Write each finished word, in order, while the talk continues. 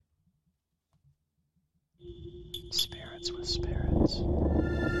Spirits with spirits.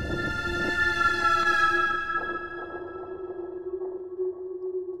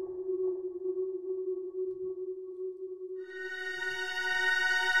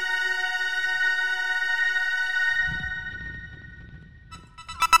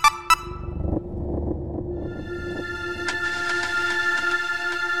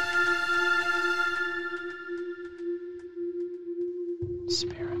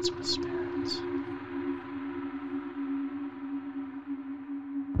 Spirits with spirits.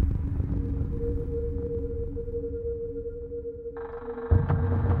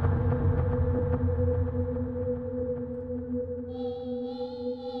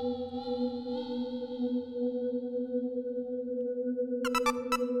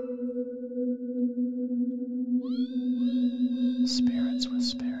 Spirits with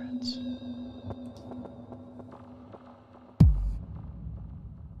spirits.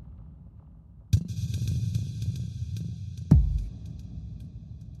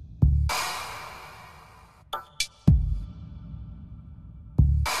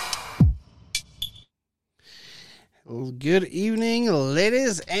 Good evening,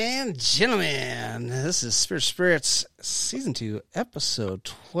 ladies and gentlemen. This is Spirit Spirits Season 2, Episode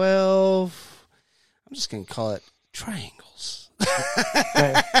 12. I'm just going to call it Triangles.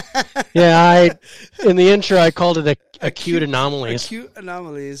 Yeah, in the intro, I called it acute anomalies. Acute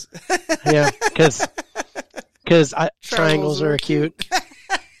anomalies. Yeah, because triangles are acute.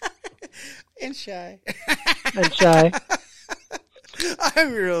 And shy. And shy.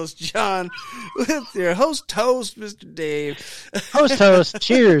 I'm your host, John, with your host, Mr. Dave. Host.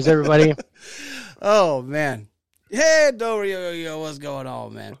 Cheers, everybody. Oh, man. Hey, Dover, yo, what's going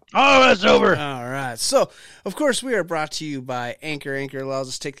on, man? Oh, that's over. All right. So, of course, we are brought to you by Anchor. Anchor allows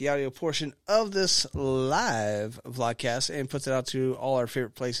us to take the audio portion of this live vlogcast and puts it out to all our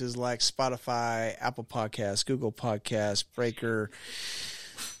favorite places like Spotify, Apple Podcasts, Google Podcasts, Breaker,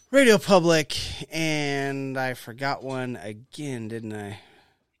 Radio Public, and I forgot one again, didn't I?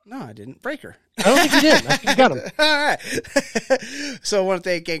 No, I didn't. Breaker. I don't think you did. I think you got them. All right. So I want to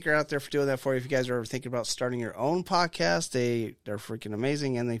thank Anchor out there for doing that for you. If you guys are ever thinking about starting your own podcast, they're freaking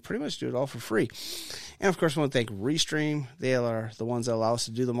amazing, and they pretty much do it all for free. And, of course, I want to thank Restream. They are the ones that allow us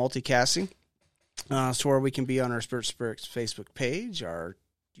to do the multicasting. So where we can be on our Spirit Spirits Facebook page, our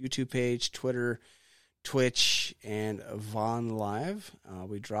YouTube page, Twitter, Twitch, and Vaughn Live.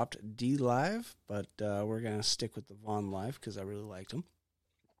 We dropped D Live, but we're going to stick with the Vaughn Live because I really liked them.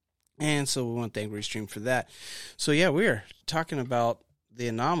 And so we want to thank Restream for that. So, yeah, we're talking about the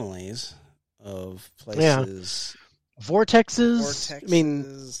anomalies of places. Yeah. Vortexes.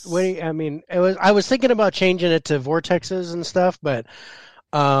 I was thinking about changing it to vortexes and stuff, but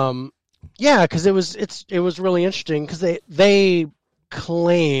yeah, because it was really interesting because they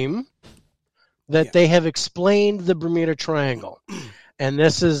claim that they have explained the Bermuda Triangle, and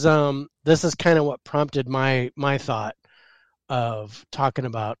this is kind of what prompted my thought of talking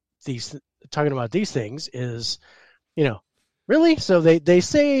about these things is, really? So they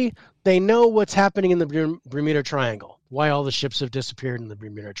say they know what's happening in the Bermuda Triangle, why all the ships have disappeared in the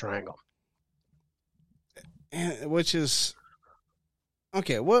Bermuda Triangle, which is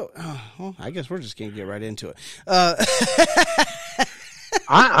okay. Well, I guess we're just gonna get right into it.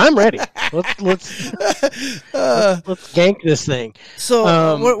 I'm ready. Let's gank this thing. So,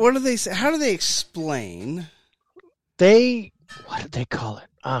 what do they say? How do they explain? What did they call it?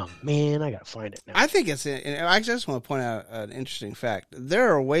 Oh man, I gotta find it now. I think I just want to point out an interesting fact.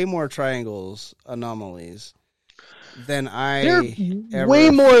 There are way more triangles anomalies than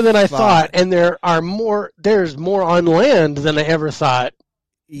way more than I thought, and there's more on land than I ever thought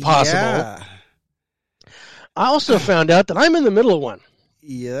possible. Yeah. I also found out that I'm in the middle of one.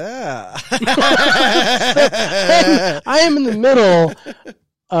 Yeah. I am in the middle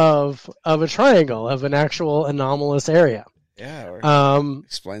of a triangle, of an actual anomalous area. Yeah.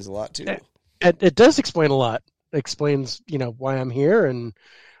 Explains a lot too. It does explain a lot. It explains, why I'm here and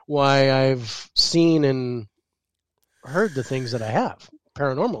why I've seen and heard the things that I have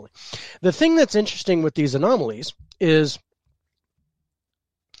paranormally. The thing that's interesting with these anomalies is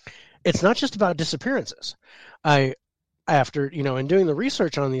it's not just about disappearances. After, in doing the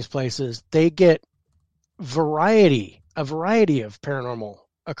research on these places, they get a variety of paranormal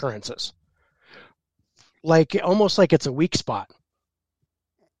occurrences. Almost like it's a weak spot.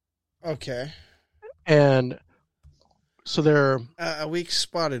 Okay. And so they're a weak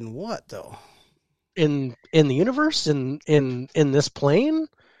spot in what though? In the universe, in this plane,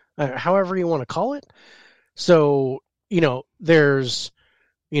 however you want to call it. So, there's,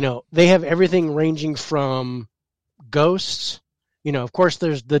 they have everything ranging from ghosts, of course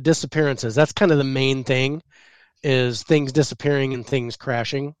there's the disappearances. That's kind of the main thing is things disappearing and things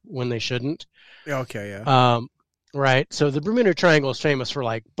crashing when they shouldn't. Okay, yeah. Right. So the Bermuda Triangle is famous for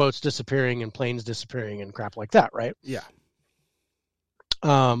like boats disappearing and planes disappearing and crap like that, right? Yeah.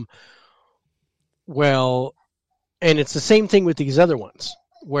 Well, and it's the same thing with these other ones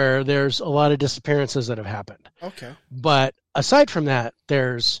where there's a lot of disappearances that have happened. Okay. But aside from that,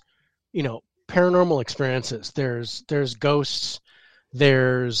 there's, paranormal experiences. There's ghosts.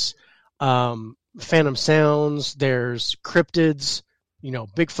 There's phantom sounds. There's cryptids.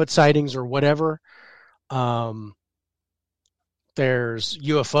 Bigfoot sightings or whatever. There's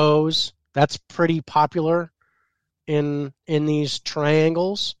UFOs. That's pretty popular in these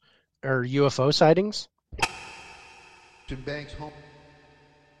triangles or UFO sightings. Banks home.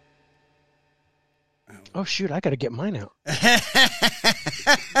 Oh shoot! I got to get mine out.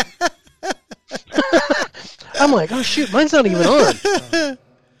 I'm like, oh shoot, mine's not even on.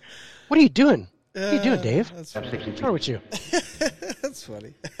 What are you doing? What are you doing, Dave? That's What's wrong with you? That's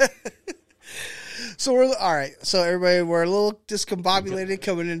funny. So we're all right. So everybody, we're a little discombobulated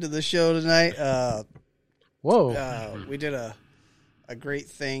coming into the show tonight. Whoa! We did a great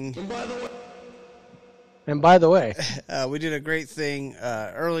thing. And by the way, we did a great thing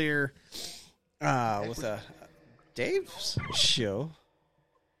earlier with Dave's show.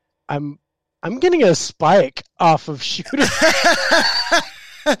 I'm getting a spike off of Shooter.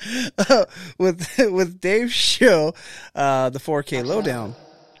 with Dave's show, the 4K Lowdown.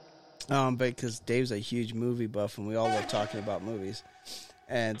 Because Dave's a huge movie buff, and we all love talking about movies.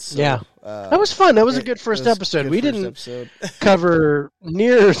 And so, yeah, that was fun. That was a good first episode. We didn't cover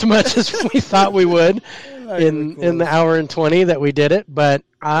near as much as we thought we would in the hour and 20 that we did it. But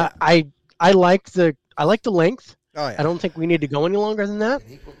I liked the length. Oh yeah. I don't think we need to go any longer than that.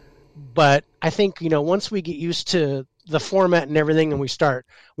 But I think once we get used to the format and everything, and we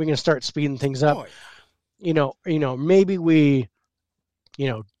can start speeding things up. Oh, yeah. Maybe we,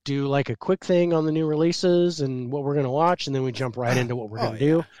 do like a quick thing on the new releases and what we're going to watch, and then we jump right into what we're going to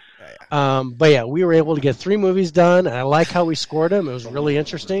do. Yeah. But yeah, we were able to get 3 movies done, and I like how we scored them. It was really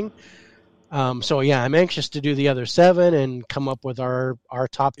interesting. So yeah, I'm anxious to do the other 7 and come up with our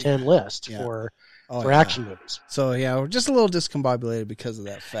top 10 list for action movies. So yeah, we're just a little discombobulated because of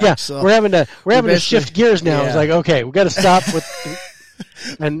that fact. Yeah, so we're having to shift gears now. Yeah. It's like, okay, we got to stop with,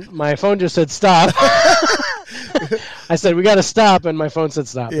 and my phone just said stop. I said we got to stop, and my phone said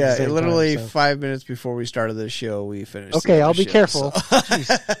stop. Yeah, literally time, so. 5 minutes before we started the show, we finished. Okay, I'll be careful.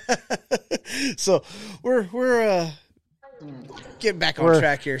 So we're getting back on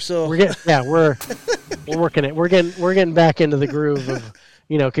track here. So we're working it. We're getting back into the groove of.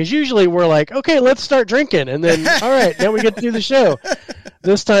 Because usually we're like, okay, let's start drinking, and then all right, now we get to do the show.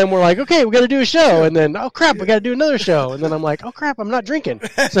 This time we're like, okay, we got to do a show, and then oh crap, we got to do another show, and then I'm like, oh crap, I'm not drinking,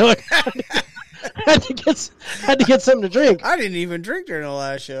 so I had to get something to drink. I didn't even drink during the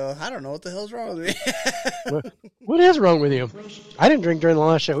last show. I don't know what the hell's wrong with me. What is wrong with you? I didn't drink during the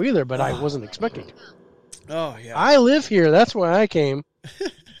last show either, but I wasn't expecting to. Oh yeah, I live here. That's why I came.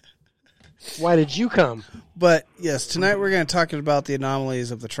 Why did you come? But yes, tonight we're going to talk about the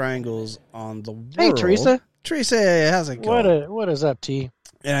anomalies of the triangles on the world. Hey, Teresa. Teresa, how's it going? What is up, T?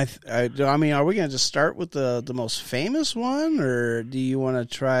 And I mean, are we going to just start with the most famous one, or do you want to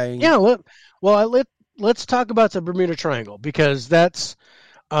try? Yeah, let's talk about the Bermuda Triangle because that's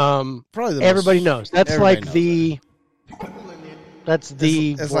probably everybody knows. That's like knows that's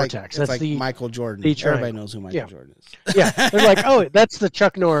the it's vortex. Like, that's the Michael Jordan. Everybody knows who Michael Jordan is. Yeah, they're like, oh, that's the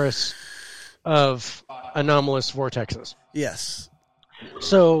Chuck Norris of anomalous vortexes. Yes.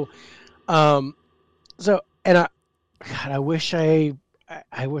 So, and I wish I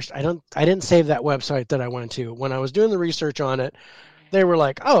didn't save that website that I went to. When I was doing the research on it, they were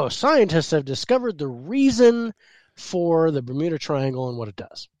like, oh, scientists have discovered the reason for the Bermuda Triangle and what it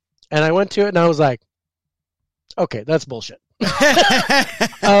does. And I went to it and I was like, okay, that's bullshit.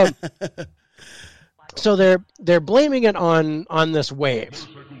 So they're blaming it on this wave,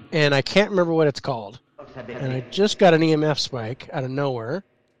 and I can't remember what it's called. And I just got an EMF spike out of nowhere.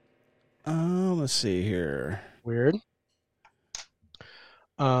 Let's see here. Weird.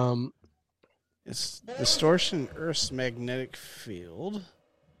 It's distortion Earth's magnetic field.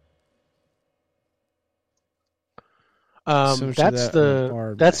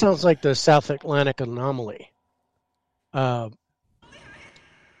 That sounds like the South Atlantic anomaly.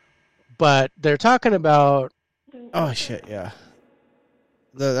 But they're talking about. Oh shit! Yeah,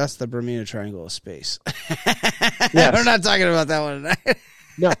 that's the Bermuda Triangle of space. Yes. We're not talking about that one tonight.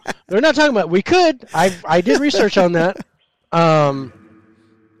 No, they're not talking about. We could. I did research on that.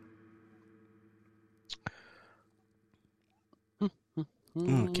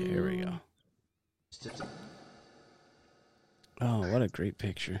 Okay, here we go. what a great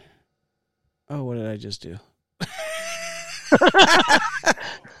picture. Oh, what did I just do? All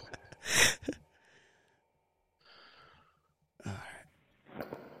right.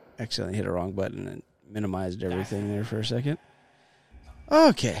 Accidentally hit a wrong button and minimized everything there for a second.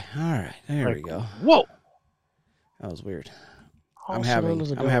 Okay, all right, there we go. Whoa, that was weird. Also I'm known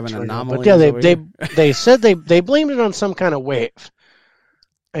as a having donut anomalies. But yeah, over here. they said they blamed it on some kind of wave,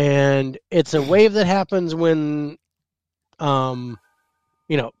 and it's a wave that happens when,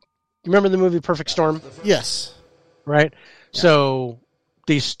 you know, remember the movie Perfect Storm? Yes. Right. Yeah. So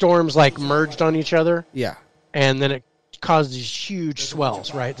these storms like merged on each other. Yeah. And then it caused these huge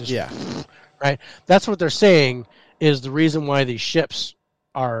swells. Right. Yeah. Right. That's what they're saying is the reason why these ships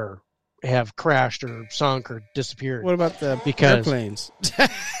have crashed or sunk or disappeared. What about the airplanes?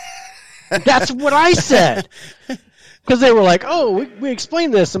 That's what I said. Because they were like, oh, we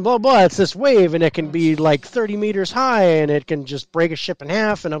explained this and blah, blah. It's this wave and it can be like 30 meters high and it can just break a ship in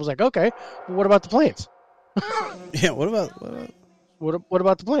half. And I was like, okay, well, what about the planes? Yeah, what about the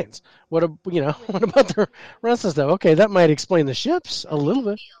planes? What about the rest of stuff? Okay, that might explain the ships a little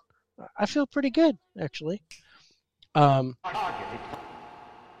bit. I feel pretty good, actually. But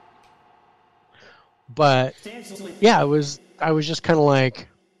yeah, I was just kind of like,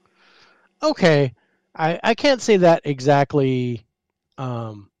 okay, I can't say that exactly.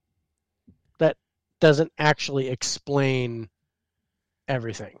 That doesn't actually explain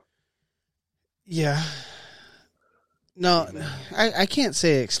everything. Yeah. No, I can't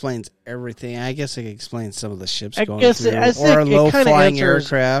say it explains everything. I guess it explains some of the ships going through, or low-flying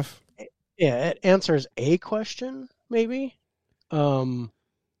aircraft. Yeah, it answers a question, maybe. Oh.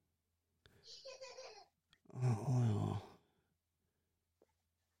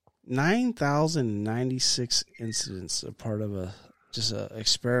 9,096 incidents are part of a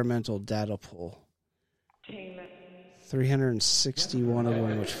experimental data pool. 361 of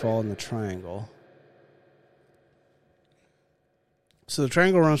them which fall in the triangle. So the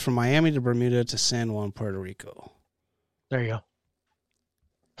triangle runs from Miami to Bermuda to San Juan, Puerto Rico. There you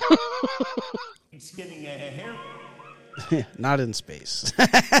go. He's getting a hair. Not in space.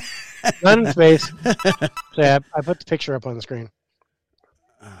 Not in space. So yeah, I put the picture up on the screen.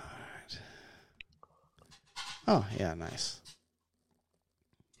 All right. Oh, yeah, nice.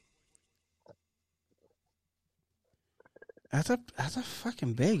 That's a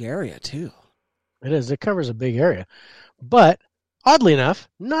fucking big area, too. It is. It covers a big area. But oddly enough,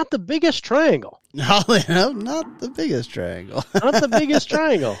 not the biggest triangle. Oddly enough, not the biggest triangle. Not the biggest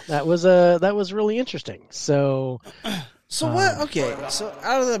triangle. That was really interesting. So what? Okay, so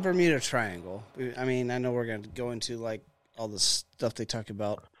out of the Bermuda Triangle, I mean, I know we're going to go into like all the stuff they talk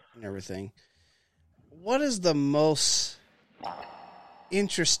about and everything. What is the most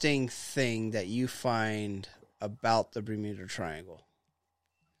interesting thing that you find about the Bermuda Triangle?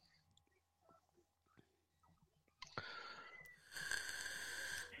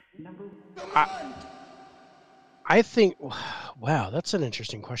 I think, wow, that's an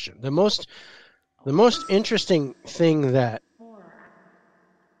interesting question. The most interesting thing that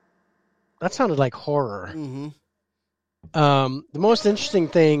sounded like horror. Mm-hmm. The most interesting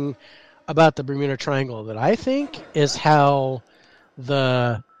thing about the Bermuda Triangle that I think is how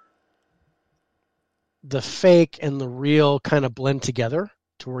the fake and the real kind of blend together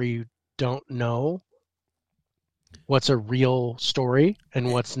to where you don't know what's a real story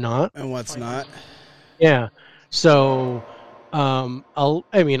and what's not. And what's not. Yeah. So,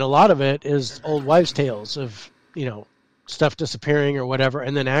 I mean, a lot of it is old wives' tales of, stuff disappearing or whatever,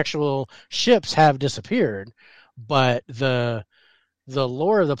 and then actual ships have disappeared, but the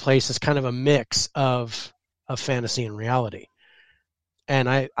lore of the place is kind of a mix of fantasy and reality. And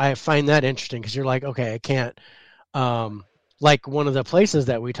I find that interesting because you're like, okay, I can't, like one of the places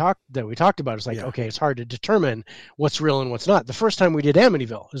that we talked about is like, okay, it's hard to determine what's real and what's not. The first time we did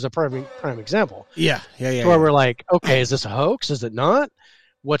Amityville is a prime example. Yeah. Where we're like, okay, is this a hoax? Is it not?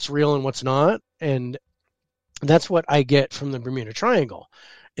 What's real and what's not? And that's what I get from the Bermuda Triangle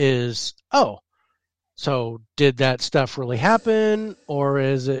is, so did that stuff really happen? Or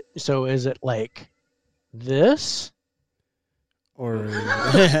is it like this? Or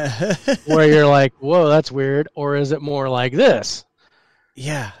where you're like, whoa, that's weird. Or is it more like this?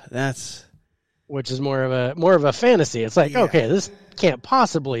 Yeah, which is more of a fantasy. It's like, okay, this can't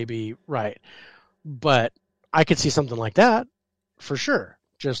possibly be right. But I could see something like that for sure.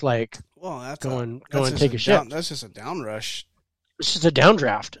 Just like go and take a ship. That's just a downrush. It's just a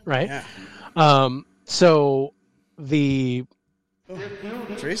downdraft, right? Yeah. So Teresa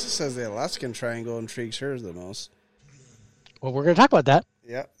says the Alaskan Triangle intrigues her the most. Well, we're going to talk about that.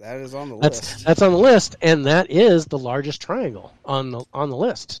 Yep, that is on the list. That's on the list, and that is the largest triangle on the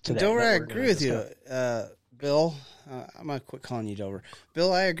list today. Dover, I that we're agree gonna with you. discuss. Bill, I'm going to quit calling you Dover.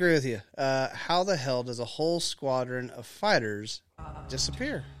 Bill, I agree with you. How the hell does a whole squadron of fighters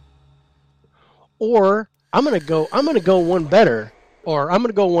disappear? Or I'm gonna go one better, or I'm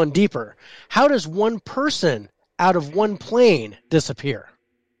gonna go one deeper. How does one person out of one plane disappear?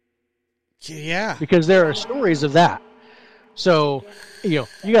 Yeah. Because there are stories of that. So, you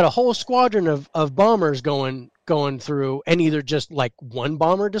got a whole squadron of bombers going through, and either just like one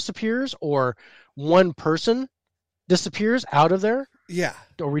bomber disappears or one person disappears out of there. Yeah.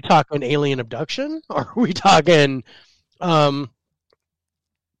 Are we talking alien abduction? Or are we talking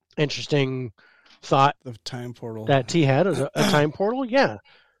interesting thought The time portal. that T had as a time portal? Yeah.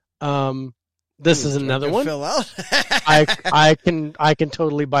 This is another one. Fill out. I can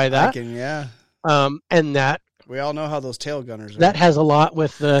totally buy that. Yeah. And that We all know how those tail gunners are. that has a lot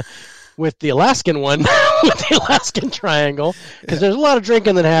with the Alaskan one, with the Alaskan triangle, because there's a lot of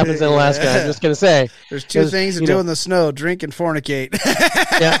drinking that happens in Alaska. I'm just gonna say There's two things to do in the snow: drink and fornicate.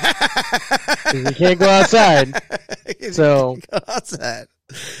 Yeah, you can't go outside. So Go outside.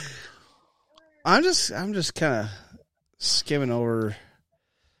 I'm just kind of skimming over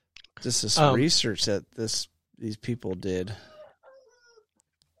just this research that these people did.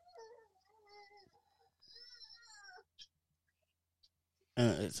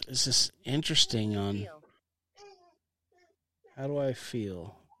 It's just interesting on how do I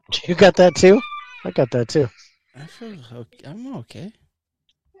feel. you got that too? I got that too. I feel okay. I'm okay.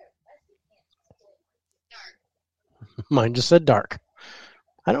 Mine just said dark.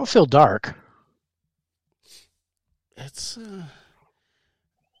 I don't feel dark. It's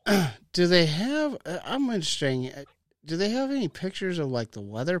do they have I'm interesting. Do they have any pictures of like the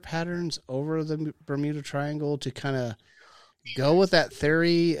weather patterns over the Bermuda Triangle to kind of go with that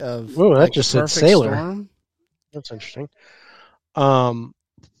theory of Oh, that like, just said perfect sailor. storm? That's interesting.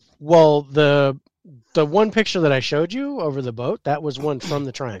 Well, the one picture that I showed you over the boat, that was one from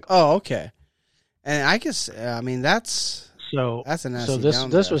the triangle. Oh, okay. And I guess I mean that's So a nasty so this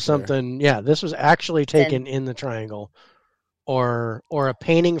downdraft was there. something. Yeah, this was actually taken in the triangle, or a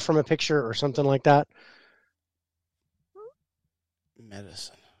painting from a picture or something like that.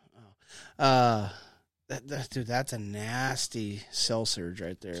 Medicine. Oh. Dude, that's a nasty cell surge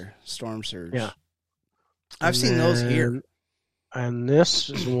right there. Storm surge. Yeah. I've seen those here. And this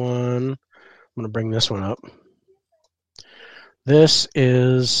is one. I'm going to bring this one up. This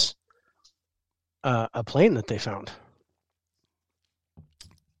is a plane that they found.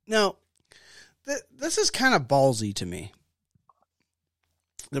 Now, this is kind of ballsy to me.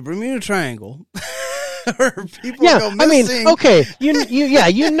 The Bermuda Triangle, where people go missing. I mean, okay,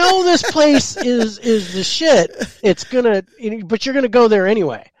 you know this place is the shit. It's gonna, but you're gonna go there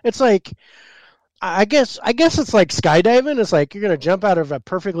anyway. It's like, I guess it's like skydiving. It's like you're gonna jump out of a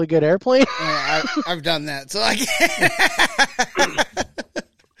perfectly good airplane. I've done that, so I can't.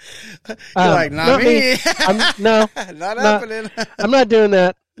 You're like, not me. No, not happening. I'm not doing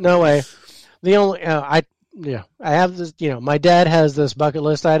that. No way. The only I have this. My dad has this bucket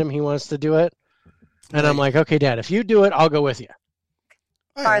list item. He wants to do it, and I'm like, okay, Dad, if you do it, I'll go with you.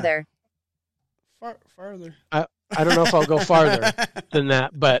 Oh, Farther. Farther. I don't know if I'll go farther than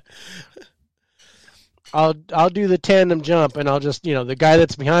that, but I'll do the tandem jump, and I'll just the guy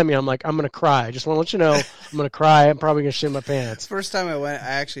that's behind me. I'm like, I'm gonna cry. I just want to let you know, I'm gonna cry. I'm probably gonna shit my pants. First time I went, I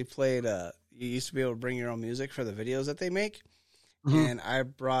actually played. You used to be able to bring your own music for the videos that they make, and I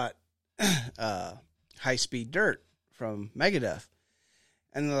brought High Speed Dirt from Megadeth,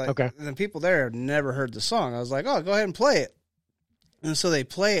 and the people there had never heard the song. I was like, oh, go ahead and play it, and so they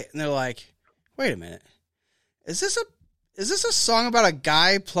play it, and they're like, wait a minute, is this a song about a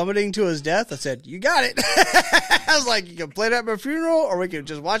guy plummeting to his death? I said, you got it. I was like, you can play it at my funeral, or we can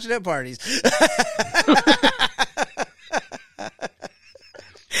just watch it at parties.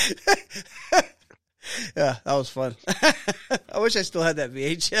 Yeah, that was fun. I wish I still had that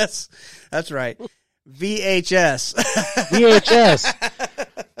VHS. That's right. VHS.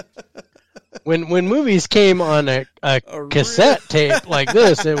 When movies came on a cassette tape like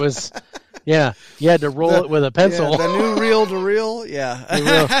this, it was, you had to roll it with a pencil. Yeah, the new reel to reel, yeah.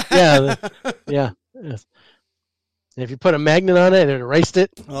 Yes. If you put a magnet on it, it erased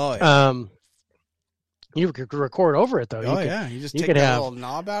it. Oh, yeah. You could record over it, though. You just take that little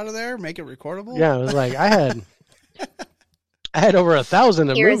knob out of there, make it recordable. Yeah, it was like I had over 1,000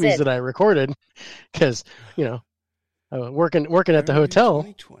 of movies that I recorded because, working at the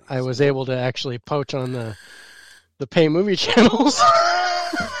hotel, I was able to actually poach on the pay movie channels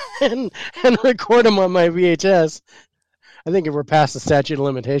and record them on my VHS. I think we're past the statute of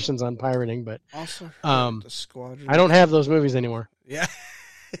limitations on pirating, but Also, Um, the Squadron. I don't have those movies anymore. Yeah.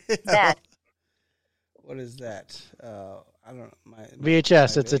 That. What is that? I don't know.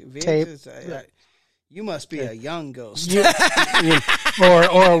 VHS. It's a tape. You must be a young ghost. Or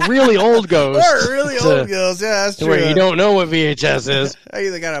a really old ghost. Or a really old ghost. Yeah, that's to true. where you don't know what VHS is. I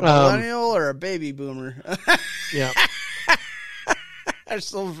either got a millennial or a baby boomer. Yeah. I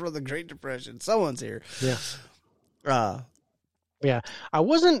sold for the Great Depression. Someone's here. Yeah. Yeah. I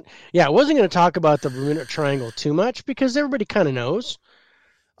wasn't going to talk about the Bermuda Triangle too much because everybody kind of knows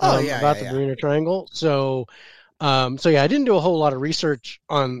about the Bermuda Triangle. So I didn't do a whole lot of research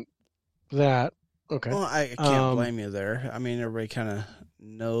on that. Okay. Well, I can't blame you there. I mean, everybody kind of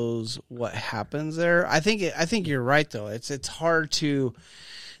knows what happens there. I think you're right though. It's hard to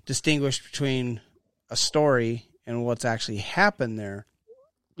distinguish between a story and what's actually happened there.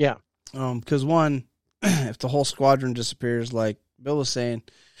 Yeah. Because one, if the whole squadron disappears, like Bill was saying,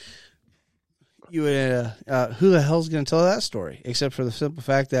 you would, who the hell's going to tell that story? Except for the simple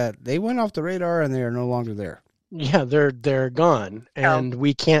fact that they went off the radar and they are no longer there. Yeah, they're gone, and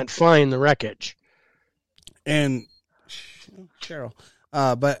we can't find the wreckage. And Cheryl,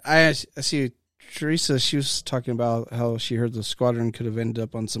 but I see Teresa. She was talking about how she heard the squadron could have ended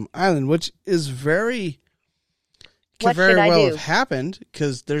up on some island, which is very could very well have happened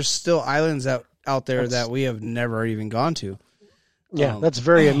because there's still islands out there that we have never even gone to. Yeah, that's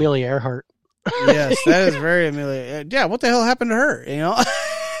very Amelia Earhart. Yes, that is very Amelia. Yeah, what the hell happened to her? You know.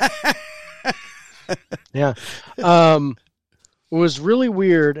 Yeah. It was really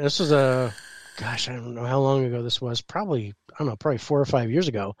weird. This was I don't know how long ago this was. Probably 4 or 5 years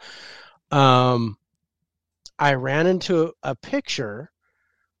ago. I ran into a picture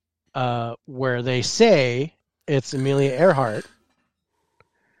where they say it's Amelia Earhart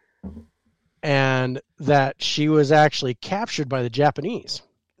and that she was actually captured by the Japanese.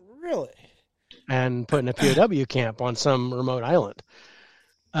 Really? And put in a POW camp on some remote island.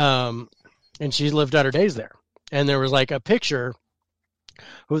 And she lived out her days there. And there was like a picture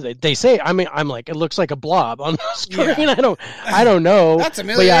who they say, I'm like, it looks like a blob on the screen. Yeah. I don't know. That's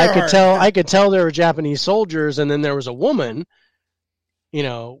Amelia But yeah, Earhart. I could tell there were Japanese soldiers, and then there was a woman,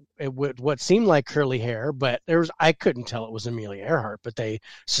 what seemed like curly hair, but I couldn't tell it was Amelia Earhart, but they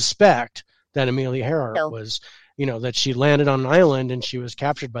suspect that Amelia Earhart was, that she landed on an island and she was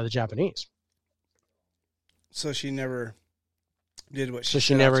captured by the Japanese. So she never did what she So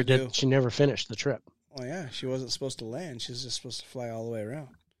she never did. Do. She never finished the trip. Well, yeah, she wasn't supposed to land. She was just supposed to fly all the way around.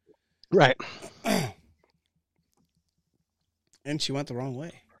 Right. And she went the wrong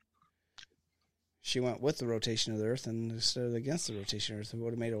way. She went with the rotation of the Earth and instead of against the rotation of the Earth. It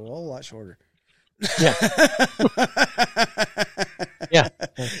would have made it a whole lot shorter. Yeah. Yeah.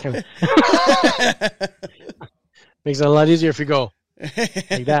 Makes it a lot easier if you go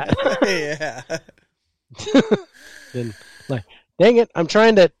like that. Yeah. Then, like, dang it, I'm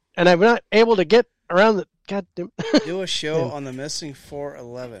trying to, and I'm not able to get around the goddamn. Do a show on the missing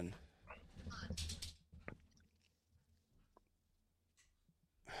 411.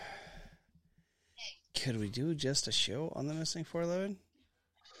 Could we do just a show on the missing 411?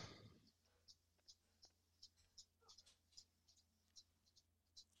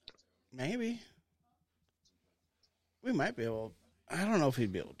 Maybe. We might be able. I don't know if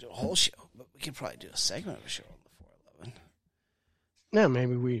we'd be able to do a whole show, but we could probably do a segment of a show on the 411. Yeah,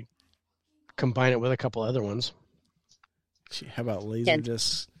 maybe we combine it with a couple other ones. How about laser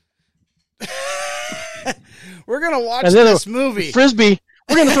discs? We're gonna watch and then this movie. Frisbee.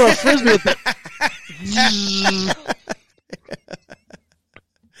 We're gonna throw a frisbee at the.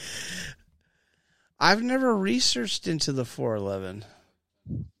 I've never researched into the 411.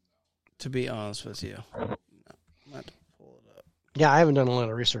 To be honest with you, no, I'm not to pull it up. Yeah, I haven't done a lot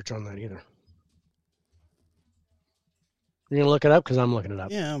of research on that either. You're gonna look it up because I'm looking it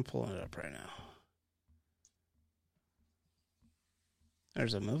up. Yeah, I'm pulling it up right now.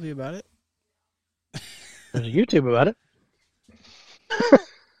 There's a movie about it. There's a YouTube about it.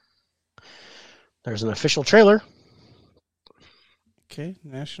 There's an official trailer. Okay,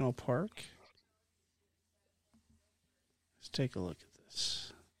 National Park. Let's take a look at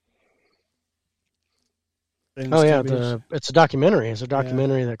this. It's a documentary. It's a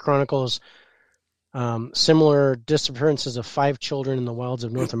documentary that chronicles similar disappearances of 5 children in the wilds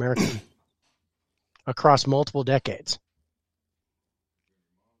of North America across multiple decades.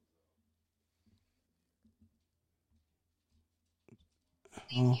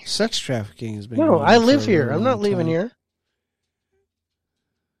 Oh, sex trafficking has been. No, I live here. I'm not leaving here.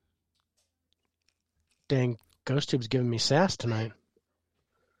 Dang, Ghost Tube's giving me sass tonight.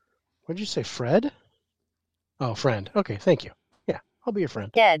 What'd you say, Fred? Oh, friend. Okay, thank you. Yeah, I'll be your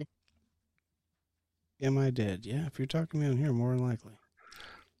friend. Dead. Am I dead? Yeah, if you're talking to me on here, more than likely.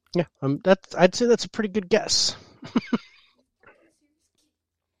 Yeah, I'd say that's a pretty good guess.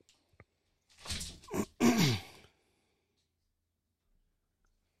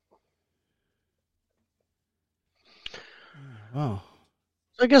 Wow.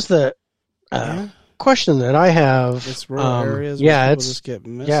 So I guess the Yeah. question that I have, It's rural areas. yeah, where people it's just get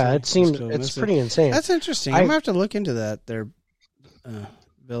missing. yeah, it just seems go it's missing. pretty insane. That's interesting. I'm gonna have to look into that there,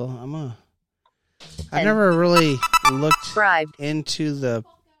 Bill. I never really looked Bribed. into the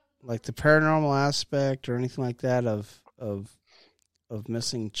paranormal aspect or anything like that of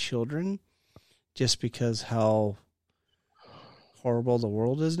missing children, just because how horrible the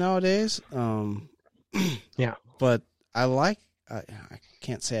world is nowadays. Yeah, but I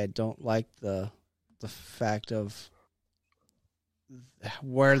can't say I don't like the fact of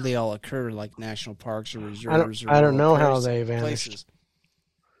where they all occur, like national parks or reserves. I don't know how places- they vanished. places.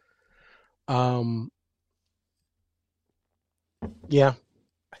 Yeah,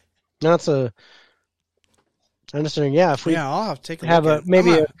 that's a. I'm understanding. Yeah, if we I'll have to take a have look at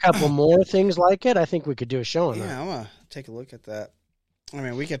maybe I'm a couple more things like it, I think we could do a show on that. I'm gonna take a look at that. I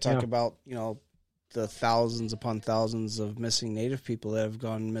mean, we could talk Yeah. about the thousands upon thousands of missing Native people that have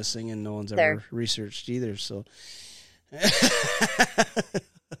gone missing and no one's ever researched either. So,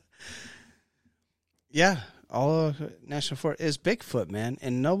 yeah, all of National Forest is Bigfoot, man,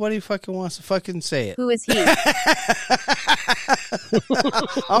 and nobody fucking wants to fucking say it. Who is he?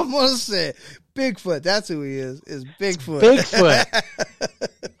 I'm gonna say it. Bigfoot. That's who he is. Is Bigfoot.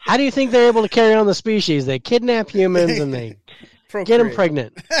 Bigfoot. How do you think they're able to carry on the species? They kidnap humans and they get them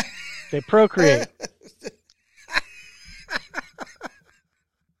pregnant. They procreate.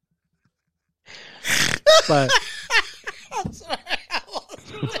 But I'm sorry.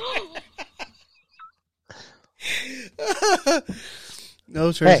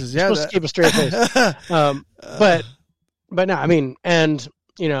 No traces. hey, you're supposed to keep a straight face. But no, I mean, and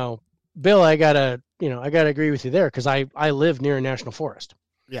Bill, I gotta agree with you there because I live near a national forest.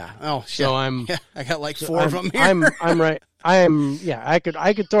 Yeah. Oh shit. So I got like four of them here. I'm right. I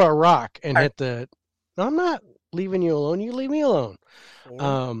could throw a rock and hit the. No, I'm not leaving you alone. You leave me alone.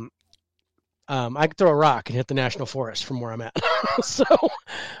 I could throw a rock and hit the national forest from where I'm at. So,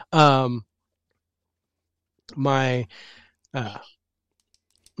 my,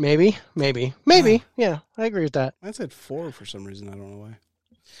 maybe, yeah, I agree with that. I said 4 for some reason. I don't know why.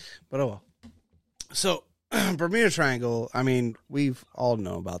 But oh well. So, Bermuda Triangle, I mean, we've all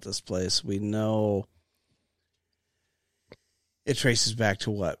known about this place. We know it traces back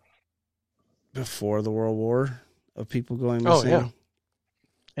to what? Before the World War of people going missing? Oh, yeah.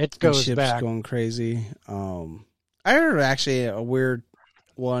 It goes ships back. going crazy. I heard actually a weird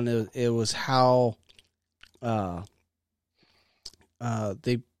one. It was how the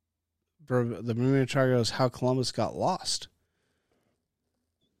Bermuda Triangle is how Columbus got lost.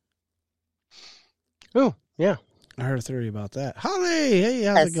 Oh, yeah. I heard a theory about that. Holly, hey,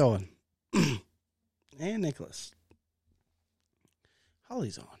 how's it going? And Nicholas.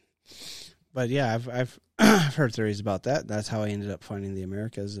 Holly's on. But yeah, I've I've heard theories about that. That's how I ended up finding the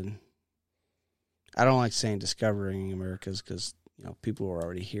Americas, and I don't like saying discovering Americas because people were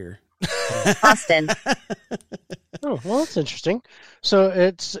already here. Austin. Oh, well, that's interesting. So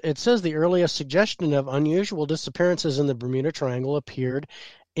it says the earliest suggestion of unusual disappearances in the Bermuda Triangle appeared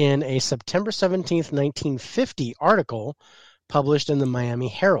in a September 17th, 1950 article published in the Miami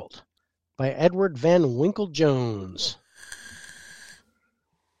Herald by Edward Van Winkle Jones.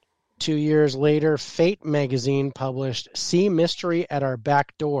 2 years later, Fate magazine published Sea Mystery at Our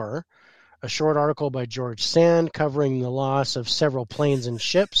Back Door, a short article by George Sand covering the loss of several planes and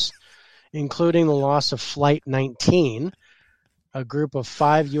ships, including the loss of Flight 19, a group of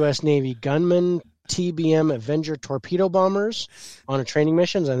 5 U.S. Navy gunmen, TBM Avenger torpedo bombers on a training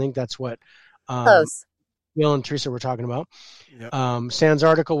missions. I think that's what Close. Bill and Teresa were talking about. Yep. Sand's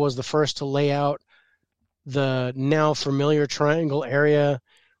article was the first to lay out the now familiar triangle area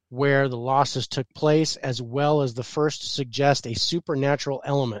where the losses took place, as well as the first to suggest a supernatural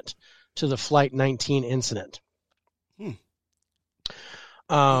element to the Flight 19 incident.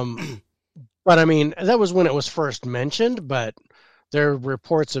 But I mean, that was when it was first mentioned, but there are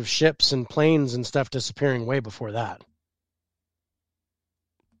reports of ships and planes and stuff disappearing way before that.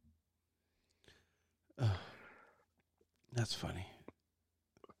 That's funny.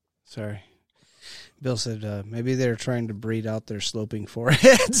 Sorry. Bill said maybe they're trying to breed out their sloping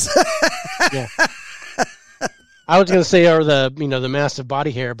foreheads. Yeah. I was going to say, or the the massive body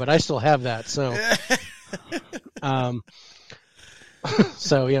hair, but I still have that. So,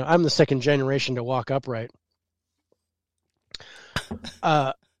 so I'm the second generation to walk upright.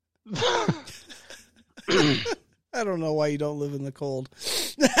 Uh, I don't know why you don't live in the cold.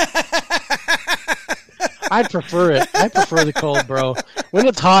 I'd prefer it. I prefer the cold, bro. When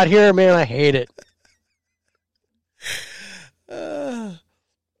it's hot here, man, I hate it.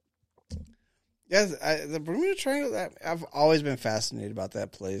 Yes, the Bermuda Triangle. I've always been fascinated about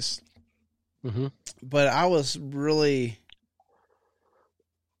that place, Mm-hmm. but I was really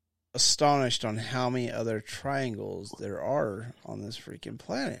astonished on how many other triangles there are on this freaking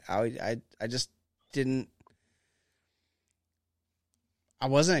planet. I just didn't. I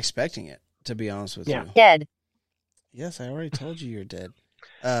wasn't expecting it, to be honest with Yeah. you. Dead. Yes, I already told you you're dead.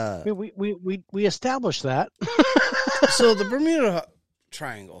 We established that. So the Bermuda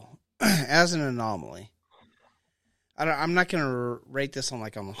Triangle, as an anomaly, I'm not going to rate this on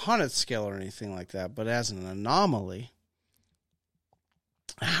the haunted scale or anything like that, but as an anomaly,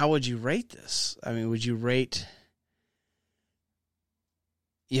 how would you rate this? I mean, would you rate?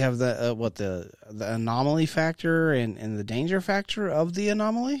 You have the anomaly factor and the danger factor of the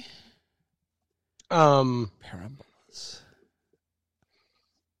anomaly. Parabolas.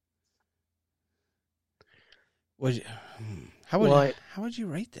 How would you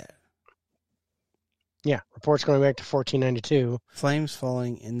rate that? Yeah, reports going back to 1492. Flames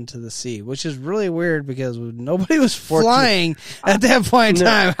falling into the sea, which is really weird because nobody was flying at that point in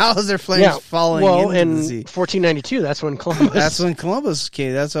time. How is there flames falling into the sea? 1492, that's when Columbus. That's when Columbus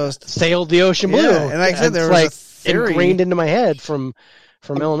came. That's what I was sailed the ocean blue. Yeah, and like I said, there was a theory ingrained into my head from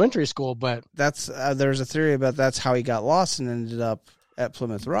elementary school. But that's there's a theory about that's how he got lost and ended up at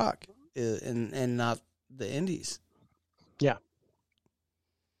Plymouth Rock, and not the Indies. Yeah.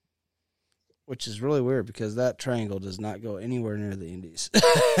 Which is really weird because that triangle does not go anywhere near the Indies.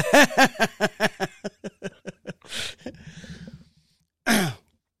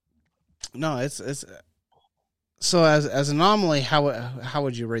 No, it's so as an anomaly. How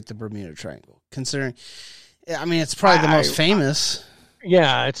would you rate the Bermuda Triangle? Considering, I mean, it's probably the most famous.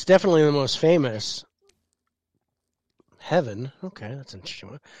 Yeah, it's definitely the most famous. Heaven, okay, that's an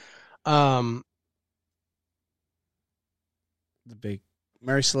interesting one. The big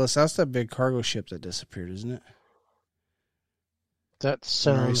Mary Celeste. That's that big cargo ship that disappeared, isn't it? That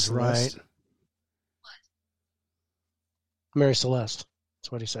sounds right. Mary Celeste.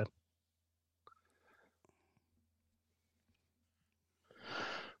 That's what he said.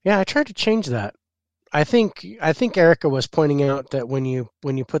 Yeah, I tried to change that. I think Erica was pointing out that when you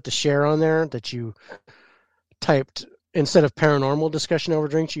put the share on there, that you typed, instead of paranormal discussion over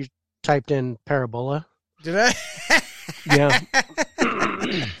drinks, you typed in parabola. Did I? Yeah.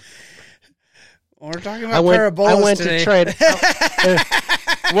 We're talking about parabolas I went today. to try to.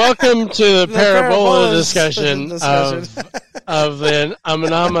 Welcome to the parabola discussion of the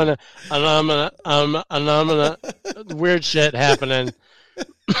phenomena weird shit happening.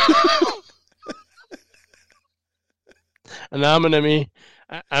 Anomaly,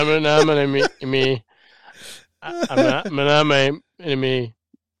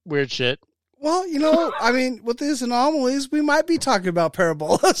 weird shit. Well, I mean, with these anomalies, we might be talking about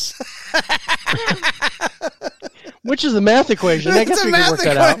parabolas. Which is the math equation. I guess we can work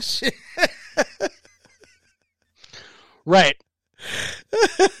that out. Right.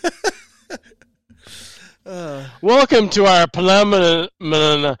 Welcome to our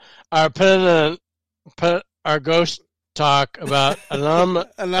phenomenon, our ghost talk about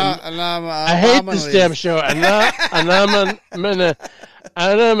I hate this damn show. Anomalies.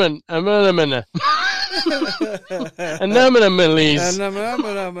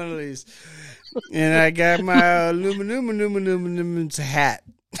 And I got my aluminum hat.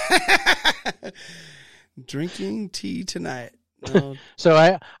 Drinking tea tonight. No. So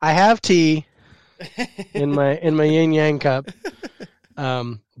I have tea in my yin yang cup,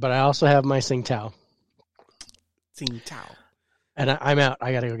 but I also have my Tsingtao. Tsingtao. And I'm out.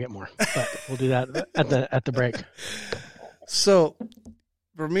 I got to go get more. But we'll do that at the break. So, the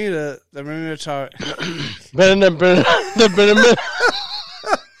Bermuda talk.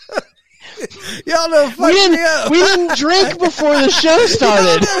 Y'all know fuck me up. We didn't drink before the show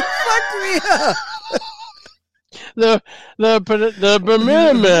started. Fuck me up. The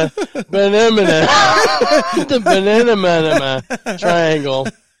banana triangle.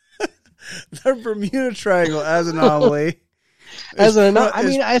 The Bermuda Triangle as an anomaly.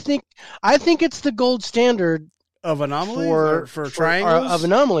 I think it's the gold standard of anomalies for triangles of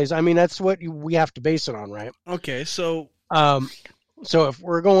anomalies. I mean, that's what we have to base it on, right? Okay, so so if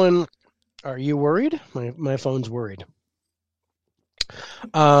we're going, are you worried? My phone's worried.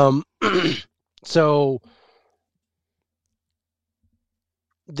 So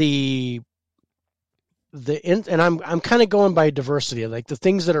the and I'm kind of going by diversity, like the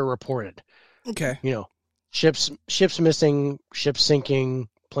things that are reported. Okay. You know, ships missing, ships sinking,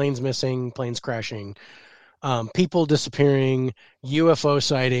 planes missing, planes crashing, people disappearing, UFO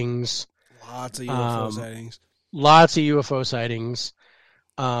sightings. Lots of UFO sightings. Lots of UFO sightings.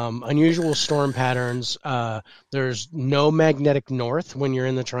 Unusual storm patterns. There's no magnetic north when you're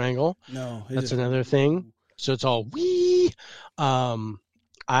in the triangle. No, that's another thing. So it's all wee.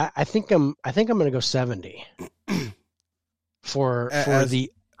 I think I'm going to go 70 for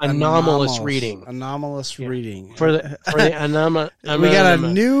the anomalous reading. Anomalous reading. For the anomalous. We got a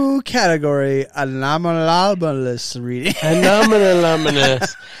new category: anomalous reading.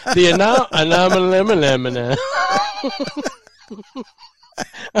 Anomalous. The anomalous.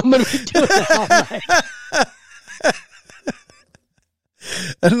 I'm going to be doing that all night.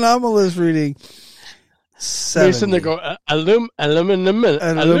 Anomalous reading. 70. Mason, they go aluminum.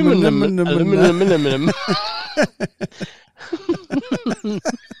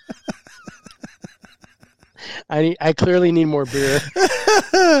 I clearly need more beer.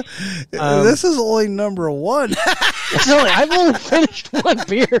 This is only number one. I've only finished one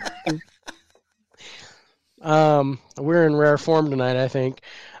beer. We're in rare form tonight, I think.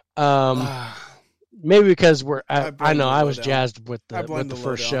 Maybe because I know I was jazzed with the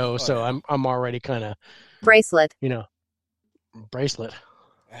first show, so yeah. I'm already kind of bracelet. Bracelet.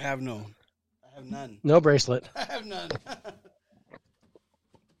 I have none. No bracelet. I have none.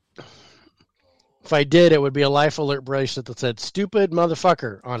 If I did, it would be a life alert bracelet that said "stupid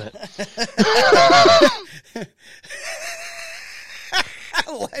motherfucker" on it.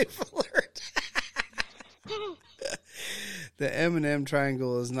 Life alert. The M&M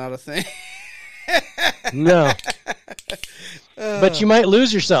triangle is not a thing. No. But you might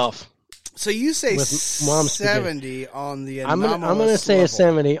lose yourself. So you say 70 on the anomalous I'm going to say level. a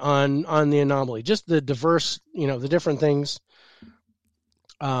 70 on the anomaly. Just the diverse, the different things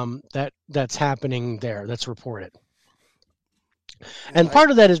that's happening there, that's reported. And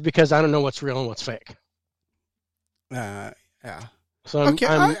part of that is because I don't know what's real and what's fake. Yeah. So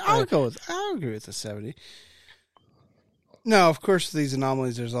I'll agree with the 70. Now, of course, these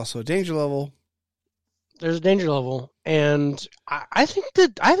anomalies, there's also a danger level. There's a danger level, and I think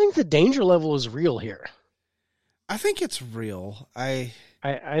the danger level is real here. I think it's real. I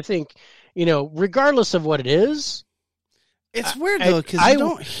think, regardless of what it is. It's weird though, because you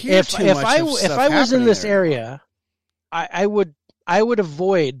don't hear too much of stuff if I was in this there. area, I would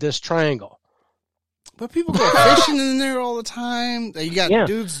avoid this triangle. But people go fishing in there all the time. You got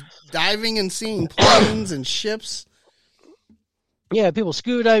dudes diving and seeing planes and ships. Yeah, people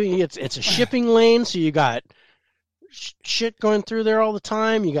scuba diving. It's a shipping lane, so you got shit going through there all the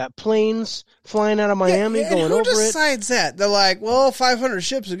time. You got planes flying out of Miami going over it. Who decides that? They're like, well, 500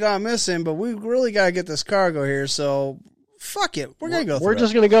 ships have gone missing, but we really got to get this cargo here, so fuck it. We're going to go through. We're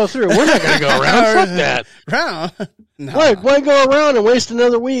just going to go through. We're not going to go around. Fuck that. Round? No. Why go around and waste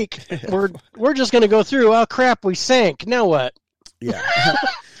another week? We're just going to go through. Oh, crap, we sank. Now what? Yeah.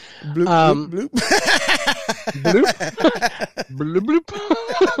 Bloop, bloop, bloop. Bloop. Bloop,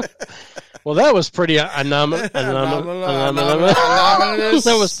 bloop. Well, that was pretty anonymous. That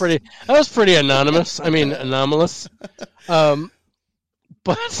was pretty anonymous. I mean, anomalous. But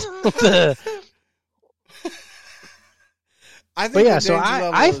I think the danger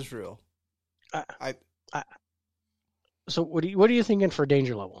level is real. So what are you thinking for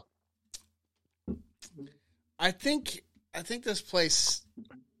danger level? I think this place,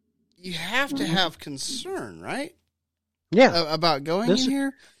 you have to have concern, right? Yeah, about going in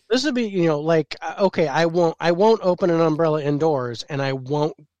here. This would be, okay, I won't open an umbrella indoors, and I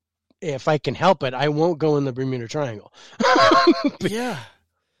won't, if I can help it, I won't go in the Bermuda Triangle. Yeah.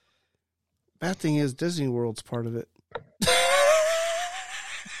 Bad thing is Disney World's part of it.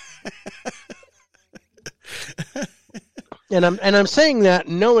 And I'm saying that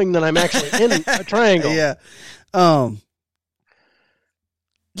knowing that I'm actually in a triangle. Yeah.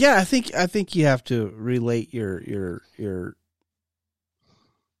 Yeah, I think you have to relate your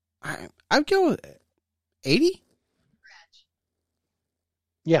I'd go with 80?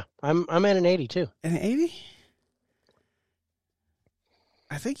 Yeah, I'm at an 80 too. An 80?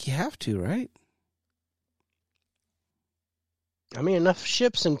 I think you have to, right? I mean, enough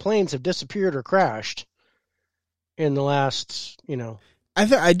ships and planes have disappeared or crashed in the last,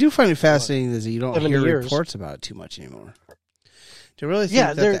 I do find it fascinating that you don't hear years. Reports about it too much anymore. Do you really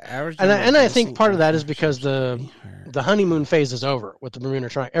think that the average? And I think part of that is because the honeymoon phase is over with the Bermuda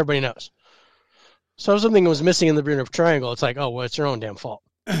Triangle. Everybody knows. So if something was missing in the Bermuda Triangle, it's like, oh, well, it's your own damn fault.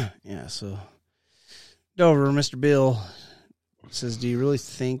 Yeah. So, Dover, Mr. Bill, It says, do you really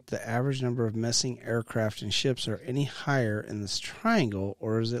think the average number of missing aircraft and ships are any higher in this triangle,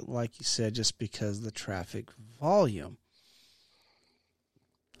 or is it, like you said, just because of the traffic volume?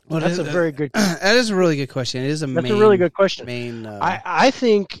 Well, That's a very good. That is a really good question. It is That's a really good question. Main, I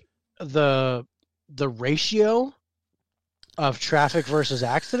think the ratio of traffic versus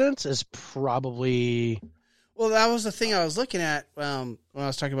accidents is probably. Well, that was the thing I was looking at when I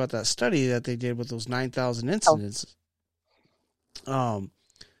was talking about that study that they did with those 9,000 incidents. False.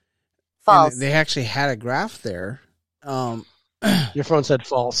 They actually had a graph there. Your phone said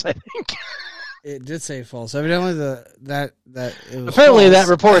false, I think. It did say false. Evidently, that it was apparently false. that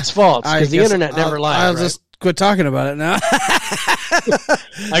report's false I because the guess internet never lied. I'll right? just quit talking about it now.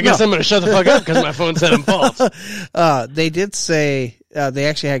 I guess I'm going to shut the fuck up because my phone said I'm false. They did say they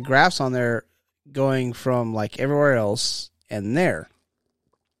actually had graphs on there going from like everywhere else and there.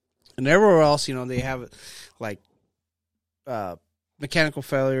 And everywhere else, they have like mechanical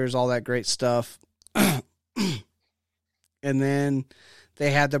failures, all that great stuff. And then they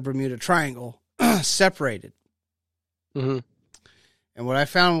had the Bermuda Triangle separated. Mm-hmm. And what I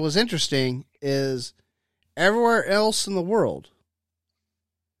found was interesting is everywhere else in the world,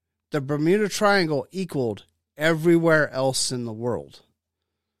 the Bermuda Triangle equaled everywhere else in the world.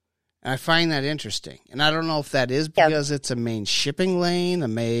 And I find that interesting. And I don't know if that is because it's a main shipping lane,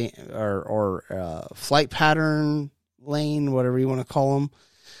 or flight pattern lane, whatever you want to call them.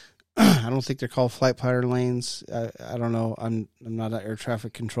 I don't think they're called flight pattern lanes. I don't know. I'm not an air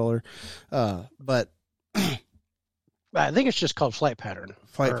traffic controller, but I think it's just called flight pattern.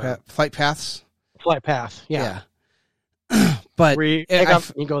 flight paths. Flight path. Yeah. But Where you take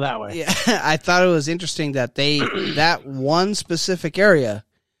off and you go that way. Yeah, I thought it was interesting that that one specific area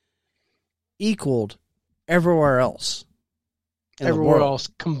equaled everywhere else. Everywhere else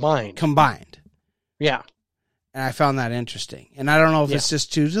combined. Yeah. And I found that interesting. And I don't know if it's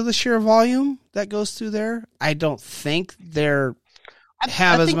just due to the sheer volume that goes through there. I don't think they're I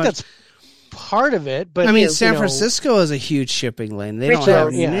think that's part of it. But I mean, San Francisco is a huge shipping lane. They don't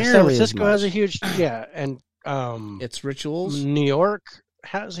have nearly San Francisco as has a much. huge and It's rituals. New York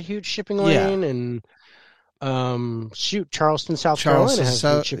has a huge shipping lane, and Charleston, South Carolina has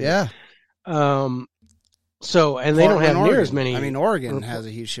a huge shipping lane. So, and they don't have near as many. I mean, Oregon has a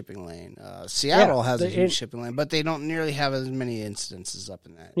huge shipping lane. Seattle has a huge shipping lane, but they don't nearly have as many incidences up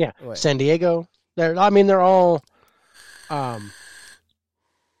in that. Yeah, way. San Diego. They're all.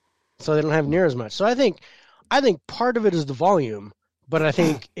 So they don't have near as much. So I think part of it is the volume, but I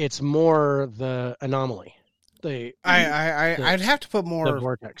think it's more the anomaly. I'd have to put more the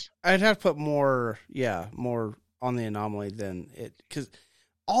vortex. I'd have to put more on the anomaly than it, because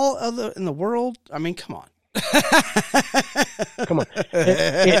all other in the world. I mean, come on. Come on,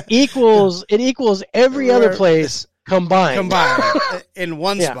 it equals every other place combined in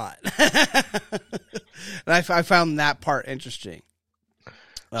one spot. And I found that part interesting.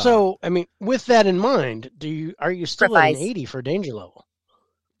 So, I mean, with that in mind, are you still at an 80 for danger level?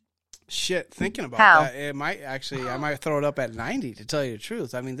 Shit, thinking about that, it might actually, I might throw it up at 90 to tell you the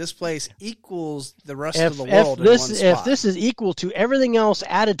truth. I mean, this place equals the rest of the world in one spot. If this is equal to everything else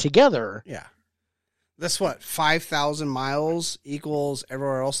added together, yeah. That's what, 5,000 miles equals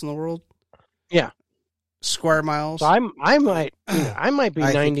everywhere else in the world? Yeah. Square miles? So I might be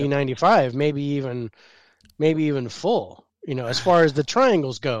 90, 95, maybe even full. As far as the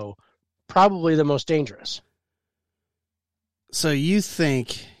triangles go, probably the most dangerous. So you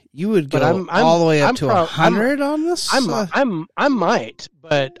think you would go all the way up to 100 on this? I might,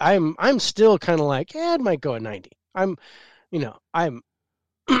 but I'm still kind of like, it might go at 90. I'm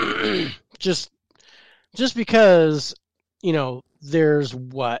just because, there's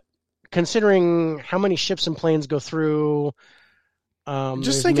considering how many ships and planes go through.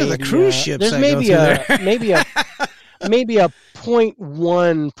 Just think of the cruise ships. There's maybe a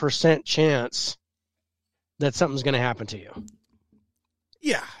 0.1% chance that something's going to happen to you.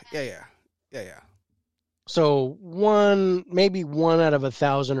 Yeah. So maybe one out of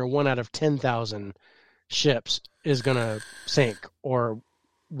 1,000 or one out of 10,000 ships is going to sink, or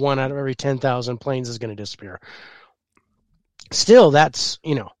one out of every 10,000 planes is going to disappear. Still, that's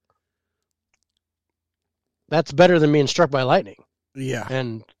better than being struck by lightning. Yeah.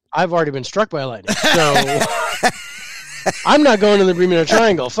 And I've already been struck by lightning. So I'm not going to the Bermuda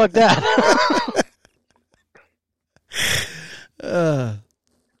Triangle. Fuck that.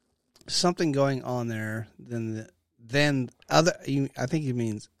 Something going on there then other. I think he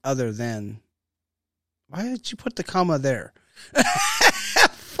means other than. Why did you put the comma there?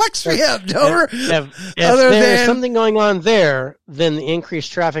 Fucks me up, Dover. If there's something going on there, then the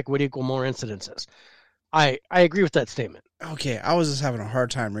increased traffic would equal more incidences. I agree with that statement. Okay, I was just having a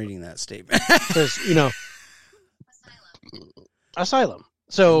hard time reading that statement. Because, asylum.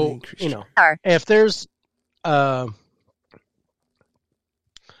 So, if there's,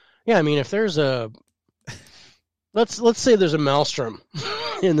 if there's a, let's say there's a maelstrom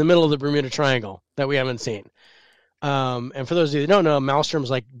in the middle of the Bermuda Triangle that we haven't seen. And for those of you that don't know, a maelstrom is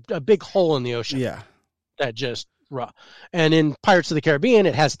like a big hole in the ocean. Yeah. That just raw. And in Pirates of the Caribbean,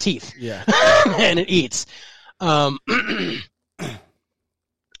 it has teeth. Yeah. And it eats.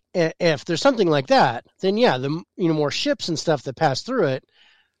 If there's something like that, then the more ships and stuff that pass through it,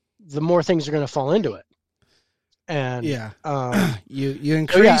 the more things are going to fall into it. And you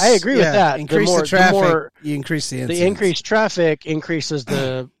increase. I agree with that. Increase the traffic. You increase the incidents. The increased traffic increases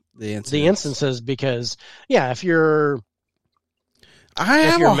the instances because if your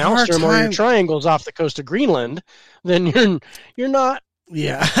maelstrom or your triangle's off the coast of Greenland, then you're not.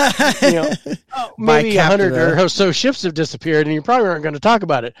 Yeah. Maybe 100 or so ships have disappeared, and you probably aren't going to talk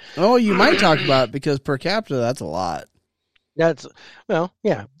about it. Oh, you might talk about it because per capita, that's a lot. That's,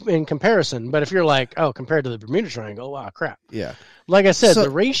 in comparison. But if you're like, compared to the Bermuda Triangle, wow, crap. Yeah. Like I said, the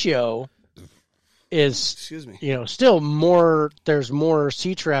ratio is, still more, there's more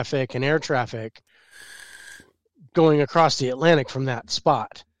sea traffic and air traffic going across the Atlantic from that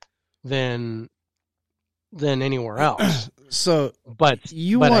spot than anywhere else. So,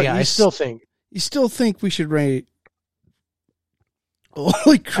 I still think we should rate.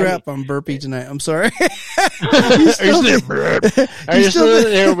 Holy crap! I'm burpy tonight. I'm sorry. You still think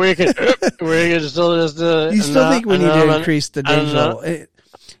we need to increase the danger level?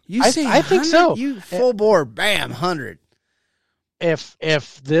 I think so. You full bore, bam, 100. If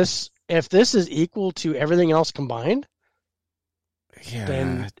this is equal to everything else combined,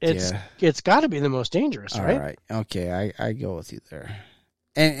 then it's got to be the most dangerous, right? All right. Okay, I go with you there.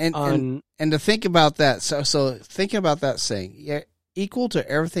 And to think about that, so thinking about that saying, equal to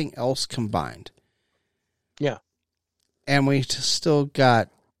everything else combined. Yeah. And we still got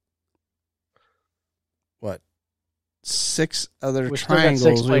what? 6 other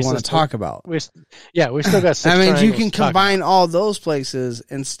triangles we want to talk about. We still got 6 I mean, triangles you can combine all those places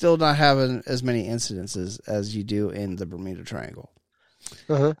and still not have as many incidences as you do in the Bermuda Triangle.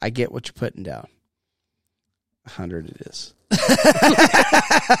 Uh-huh. I get what you're putting down. 100 it is.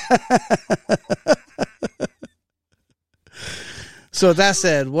 So with that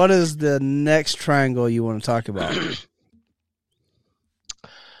said, what is the next triangle you want to talk about?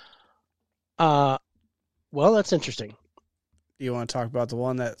 Well, that's interesting. Do you want to talk about the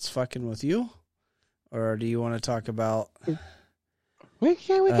one that's fucking with you? Or do you want to talk about... We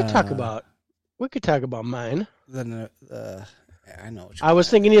could talk about mine. Then I know. I was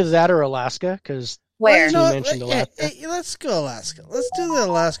thinking either that or Alaska, because you mentioned Alaska. Let's go Alaska. Let's do the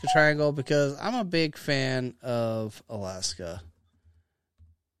Alaska Triangle because I'm a big fan of Alaska.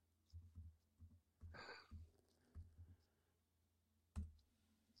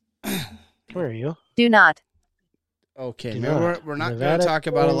 Where are you? Do not. Okay, we're not going to talk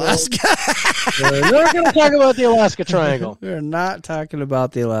about Alaska. We're not going to talk about the Alaska Triangle. We're not talking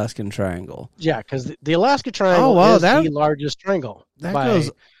about the Alaskan Triangle. Yeah, because the Alaska Triangle is the largest triangle. That goes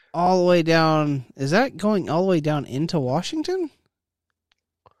all the way down. Is that going all the way down into Washington?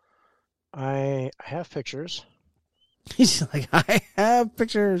 I have pictures. He's like, I have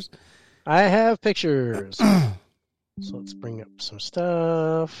pictures. I have pictures. So let's bring up some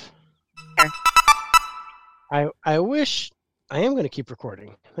stuff. I wish I am going to keep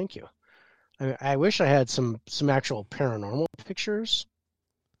recording. Thank you. I wish I had some actual paranormal pictures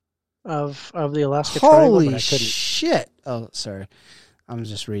of the Alaska Triangle, but I couldn't. Holy shit! Oh, sorry, I'm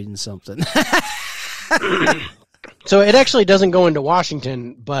just reading something. So it actually doesn't go into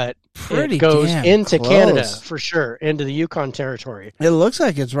Washington, but it goes into Canada for sure, into the Yukon Territory. It looks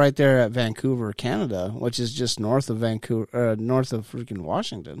like it's right there at Vancouver, Canada, which is just north of Vancouver, north of freaking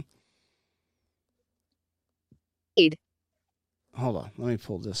Washington. Hold on, let me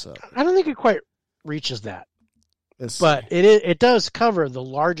pull this up. I don't think it quite reaches that, but it does cover the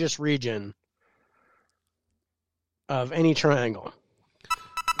largest region of any triangle.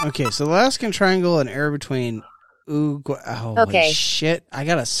 Okay, so the Alaskan Triangle, an area between shit, I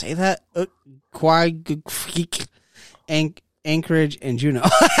gotta say that Anchorage and Juneau.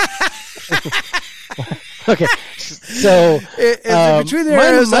 Okay, so between the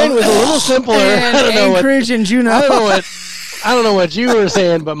areas, mine was a little simpler. Anchorage and Juneau. I don't know what you were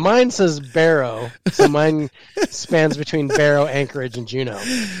saying, but mine says Barrow, so mine spans between Barrow, Anchorage, and Juneau.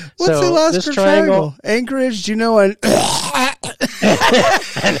 What's the Alaska Triangle? Anchorage, Juneau, and hot.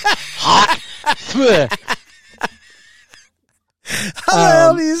 How the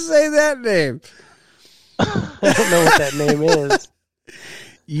hell do you say that name? I don't know what that name is.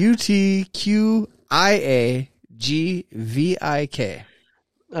 UTQIAGVIK.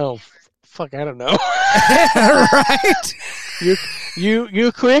 Oh, fuck, I don't know. Right?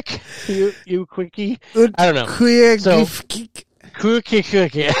 You quick? You quickie? I don't know. So, cookie.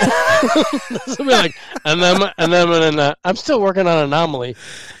 This will be like, and then, I'm still working on anomaly.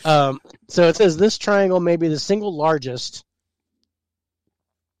 So it says this triangle may be the single largest,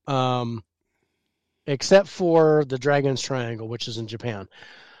 except for the Dragon's Triangle, which is in Japan.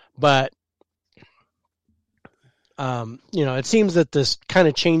 But, it seems that this kind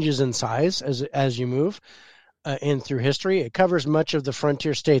of changes in size as you move in through history. It covers much of the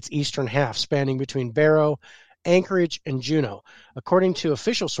frontier state's eastern half, spanning between Barrow, Anchorage, and Juneau. According to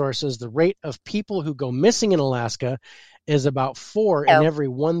official sources, the rate of people who go missing in Alaska is about 4 in every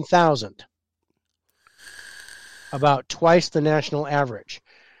 1,000, about twice the national average.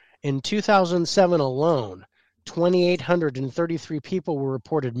 In 2007 alone, 2,833 people were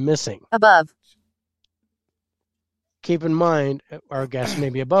reported missing. Above. Keep in mind, our guess may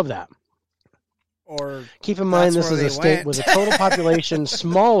be above that. Or keep in mind, this where is a they state went. with a total population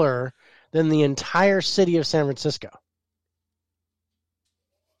smaller than the entire city of San Francisco.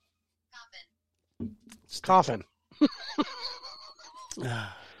 Coffin.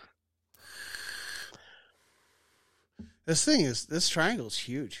 This triangle is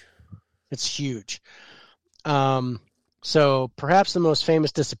huge. It's huge. So perhaps the most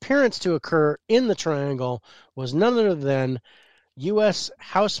famous disappearance to occur in the triangle was none other than U.S.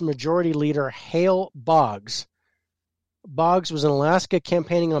 House Majority Leader Hale Boggs. Boggs was in Alaska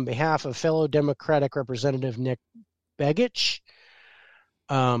campaigning on behalf of fellow Democratic Representative Nick Begich.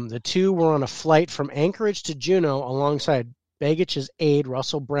 The two were on a flight from Anchorage to Juneau alongside Begich's aide,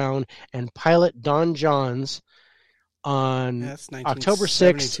 Russell Brown, and pilot Don Johns on October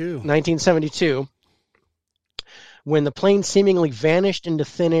 6, 1972, when the plane seemingly vanished into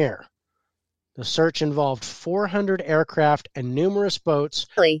thin air. The search involved 400 aircraft and numerous boats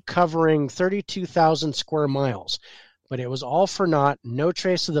covering 32,000 square miles. But it was all for naught. No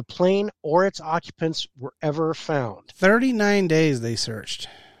trace of the plane or its occupants were ever found. 39 days they searched.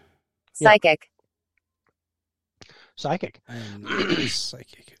 Psychic. Psychic. I'm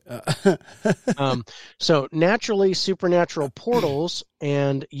psychic. So naturally, supernatural portals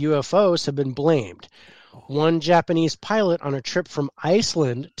and UFOs have been blamed. One Japanese pilot on a trip from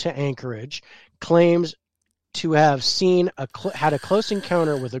Iceland to Anchorage claims to have had a close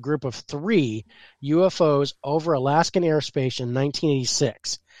encounter with a group of 3 UFOs over Alaskan airspace in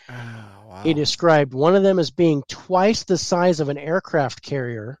 1986. Oh, wow. He described one of them as being twice the size of an aircraft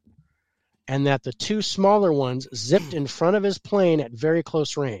carrier, and that the 2 smaller ones zipped in front of his plane at very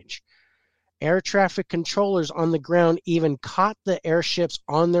close range. Air traffic controllers on the ground even caught the airships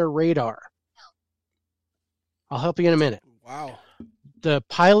on their radar. I'll help you in a minute. Wow. The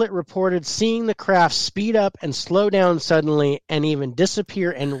pilot reported seeing the craft speed up and slow down suddenly and even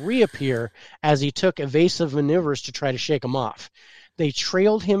disappear and reappear as he took evasive maneuvers to try to shake him off. They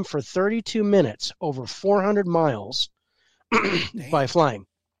trailed him for 32 minutes, over 400 miles, by flying,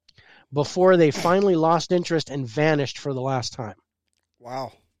 before they finally lost interest and vanished for the last time.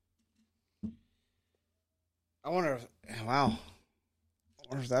 Wow. I wonder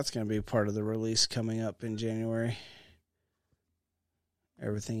if that's going to be part of the release coming up in January.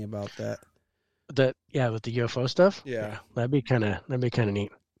 Everything about that. With the UFO stuff? Yeah. That'd be kind of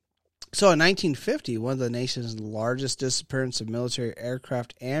neat. So in 1950, one of the nation's largest disappearances of military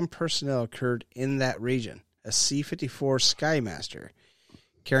aircraft and personnel occurred in that region. A C-54 Skymaster,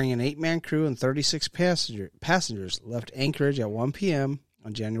 carrying an 8-man crew and 36 passengers, left Anchorage at 1 p.m.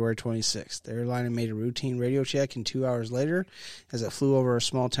 on January 26th. The airline made a routine radio check, and 2 hours later, as it flew over a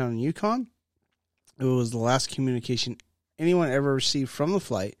small town in Yukon, it was the last communication anyone ever received from the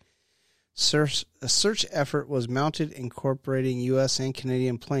flight. A search effort was mounted, incorporating U.S. and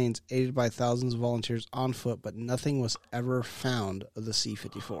Canadian planes, aided by thousands of volunteers on foot, but nothing was ever found of the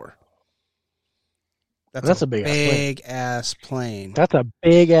C-54. That's a big-ass plane. That's a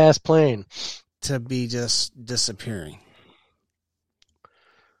big-ass plane. To be just disappearing.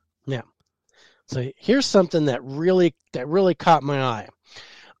 Yeah. So here's something that really caught my eye.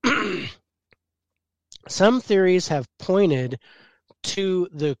 Some theories have pointed to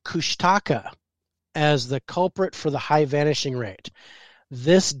the Kushtaka as the culprit for the high vanishing rate.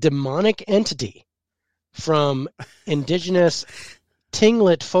 This demonic entity from indigenous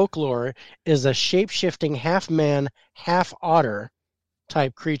Tlingit folklore is a shape-shifting half-man, half-otter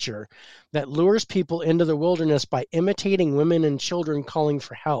type creature that lures people into the wilderness by imitating women and children calling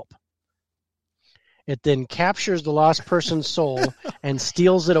for help. It then captures the lost person's soul and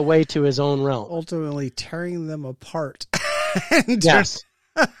steals it away to his own realm. Ultimately tearing them apart. Yes.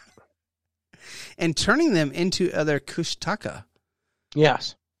 And turning them into other Kushtaka.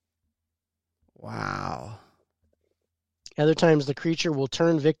 Yes. Wow. Other times, the creature will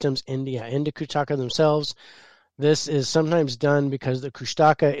turn victims into Kushtaka themselves. This is sometimes done because the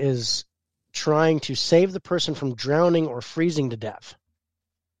Kushtaka is trying to save the person from drowning or freezing to death.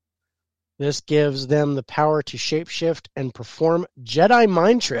 This gives them the power to shapeshift and perform Jedi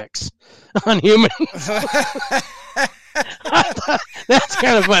mind tricks on humans. That's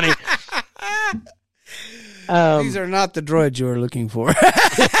kind of funny. These are not the droids you were looking for.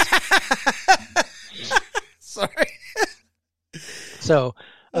 Sorry. So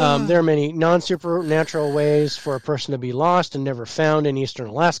there are many non-supernatural ways for a person to be lost and never found in eastern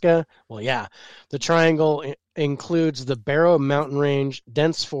Alaska. Well, yeah. The triangle includes the Barrow Mountain Range,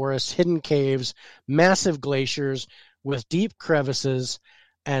 dense forests, hidden caves, massive glaciers with deep crevices,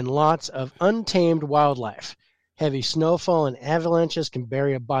 and lots of untamed wildlife. Heavy snowfall and avalanches can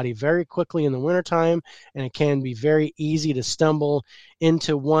bury a body very quickly in the wintertime, and it can be very easy to stumble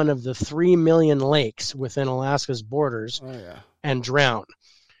into one of the 3 million lakes within Alaska's borders and drown.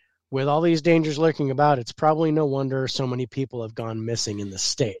 With all these dangers lurking about, it's probably no wonder so many people have gone missing in the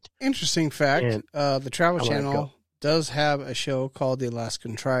state. Interesting fact, the Travel Channel does have a show called The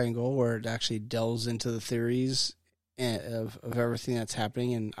Alaskan Triangle where it actually delves into the theories of everything that's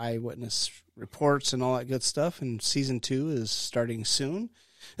happening and eyewitness reports and all that good stuff. And season 2 is starting soon.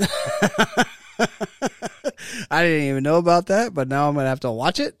 I didn't even know about that, but now I'm going to have to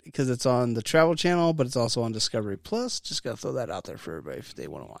watch it because it's on the Travel Channel, but it's also on Discovery Plus. Just got to throw that out there for everybody if they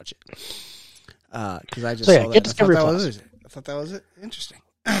want to watch it. Because I just saw that. Get Discovery Plus. I thought that was it. Interesting.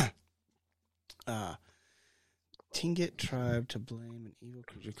 Tlingit tribe to blame an evil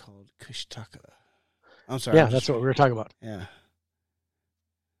creature called Kushtaka. I'm sorry. Yeah, that's what we were talking about. Yeah.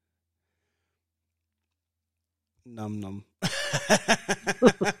 Num num.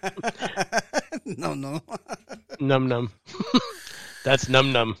 Num num. Num num. That's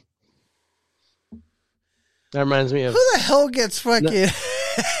num num. That reminds me of... Who the hell gets fucking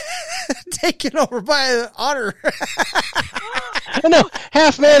taken over by an otter? I know,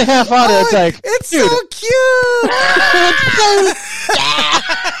 half man, half otter. It's like, it's dude, so cute.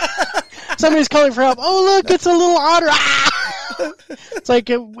 Somebody's calling for help. Oh, look, it's a little otter. It's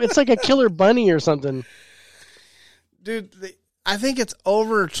like a killer bunny or something. Dude, I think it's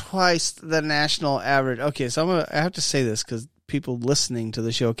over twice the national average. Okay, so I have to say this because people listening to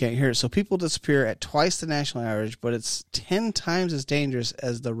the show can't hear it. So people disappear at twice the national average, but it's 10 times as dangerous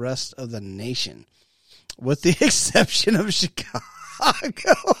as the rest of the nation, with the exception of Chicago.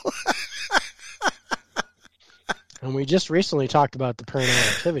 And we just recently talked about the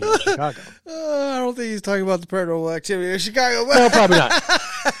paranormal activity in Chicago. I don't think he's talking about the paranormal activity in Chicago. No, probably not.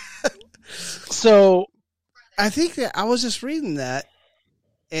 So... I think that I was just reading that,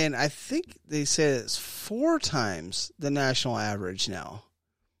 and I think they said it's 4 times the national average now.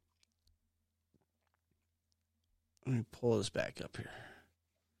 Let me pull this back up here.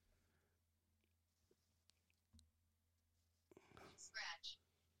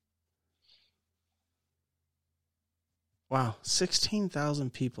 Wow,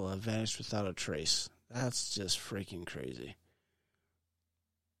 16,000 people have vanished without a trace. That's just freaking crazy.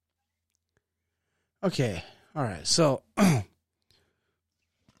 Okay. All right, so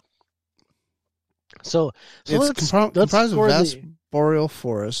it's comprised of vast boreal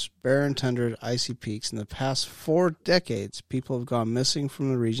forests, barren tundra, icy peaks. In the past 4 decades, people have gone missing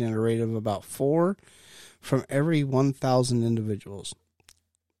from the region at a rate of about 4 from every 1,000 individuals.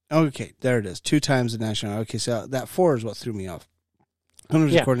 Okay, there it is. 2 times the national. Okay, so that 4 is what threw me off.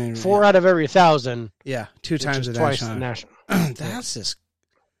 4 out of every 1,000. Yeah, 2 times the twice national. the national.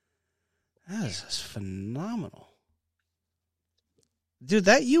 That is just phenomenal. Dude,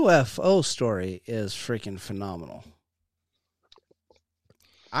 that UFO story is freaking phenomenal.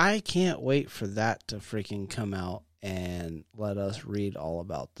 I can't wait for that to freaking come out and let us read all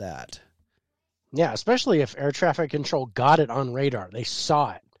about that. Yeah, especially if air traffic control got it on radar. They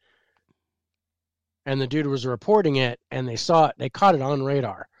saw it. And the dude was reporting it, and they saw it. They caught it on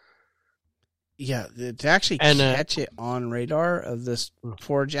radar. Yeah, to actually catch it on radar of this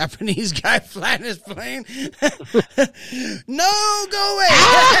poor Japanese guy flying his plane. No, go away!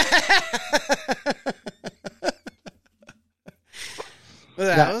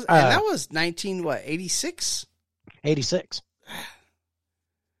 That was 86? 86.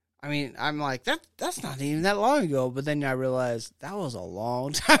 I mean, I'm like, that's not even that long ago. But then I realized that was a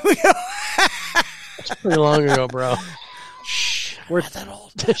long time ago. It's pretty long ago, bro. Shh. We're not that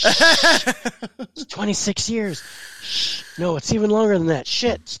old. It's 26 years. Shh. No, it's even longer than that.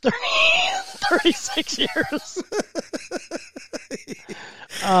 Shit, it's 36 years.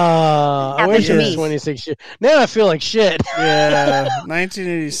 I wish it was 26 years. Now I feel like shit. Yeah,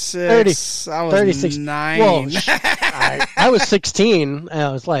 1986. I was 36. 9. Well, I was 16.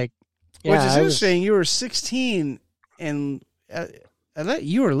 I was like, yeah, which is interesting. You were 16, and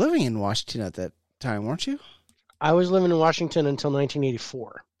you were living in Washington at that time, weren't you? I was living in Washington until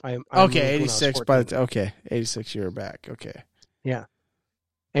 1984. I okay, 86. 86. You were back. Okay. Yeah.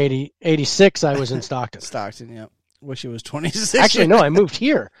 86. I was in Stockton. Stockton. Yeah. Wish it was 26. Actually, no. I moved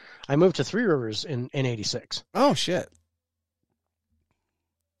here. I moved to Three Rivers in 86. Oh shit.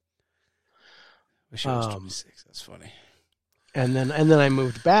 Wish it was 26. That's funny. And then I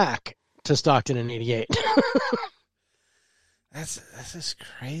moved back to Stockton in 88. That's just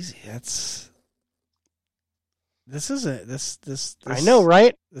crazy. This I know,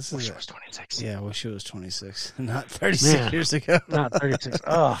 right? This wish is it was 26. Yeah, I wish it was 26, not 36 years ago. Not 36.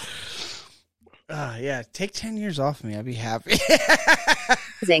 Oh. Yeah, take 10 years off me. I'd be happy.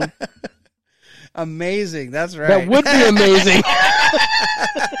 Amazing. Amazing. That's right. That would be amazing.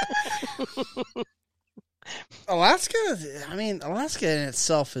 Alaska in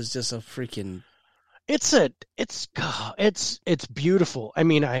itself is just a freaking. It's beautiful. I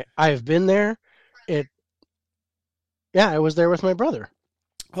mean, I've been there. I was there with my brother.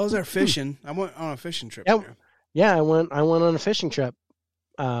 I was there fishing. I went on a fishing trip. Yeah, I went on a fishing trip.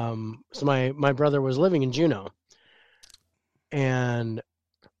 So my brother was living in Juneau, and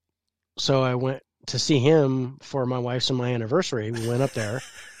so I went to see him for my wife's and my anniversary. We went up there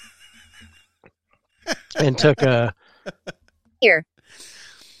and took a here.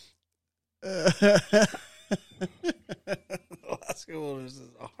 Alaska wilderness is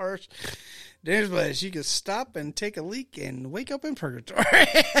a harsh, dangerous place. You could stop and take a leak and wake up in purgatory.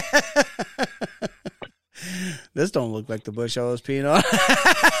 This don't look like the bush I was peeing on.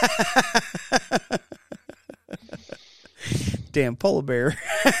 Damn polar bear.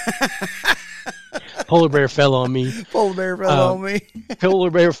 Polar bear fell on me. Polar bear fell on me.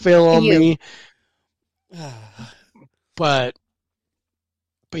 Polar bear fell on me. But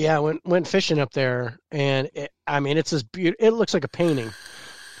yeah, I went fishing up there, and it's this it looks like a painting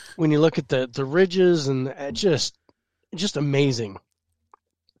when you look at the ridges, and it just amazing.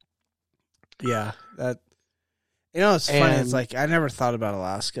 Yeah, that. It's funny. It's like I never thought about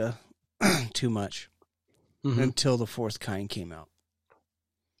Alaska too much until The Fourth Kind came out.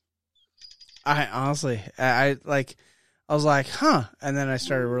 I honestly, I was like, huh, and then I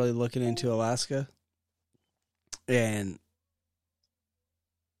started really looking into Alaska, and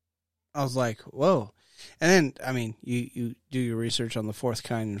I was like, whoa. And then, you do your research on The Fourth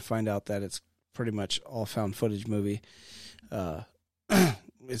Kind and find out that it's pretty much all found footage movie.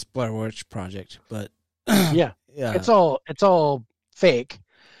 It's Blair Witch Project, but yeah, it's all fake.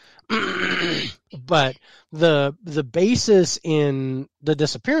 But the basis in the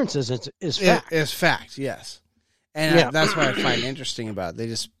disappearances is fact. It's fact, yes. And that's what I find interesting about it. They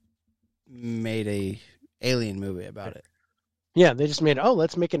just made a alien movie about it. Yeah, they just made,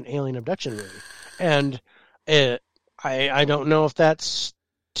 let's make an alien abduction movie. And I don't know if that's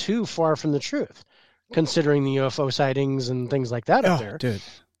too far from the truth, considering the UFO sightings and things like that up there. Dude,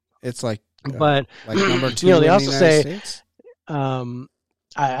 it's like, but number 2 they in also the say, United States?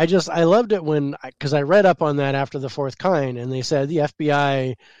 I loved it because I read up on that after The Fourth Kind, and they said the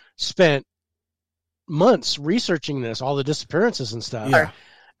FBI spent months researching this, all the disappearances and stuff. Yeah.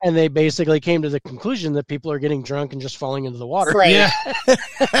 And they basically came to the conclusion that people are getting drunk and just falling into the water. Yeah.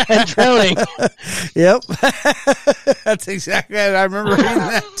 And drowning. Yep. That's exactly it. I remember reading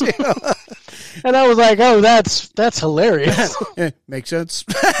that too. And I was like, that's hilarious. Yeah, makes sense.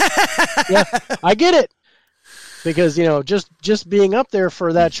 Yeah, I get it. Because, just being up there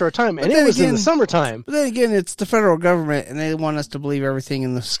for that short time. And it was in the summertime. But then again, it's the federal government, and they want us to believe everything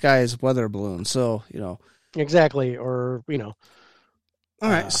in the sky is weather balloons. So, Exactly. Or, all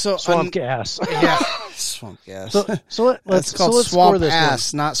right, so swamp gas. Yeah, swamp gas. So let's called score swamp this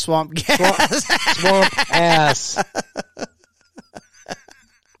ass, not swamp gas. Swamp ass.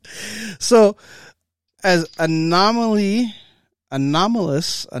 So, as anomalous.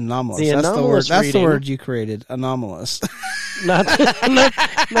 That's the word you created. Anomalous.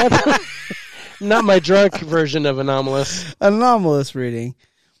 not my drunk version of anomalous. Anomalous reading.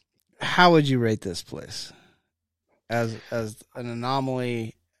 How would you rate this place? As an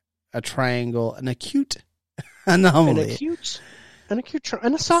anomaly, a triangle, an acute anomaly, an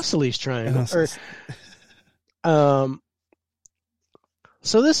isosceles triangle.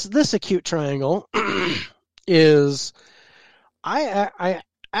 So this acute triangle is I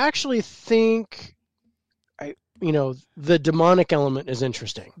actually think the demonic element is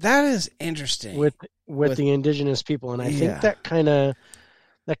interesting That is interesting. with With- the indigenous people, and I Yeah. think that kind of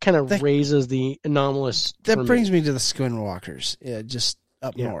That- raises the anomalous. that for brings me. me to the skinwalkers, just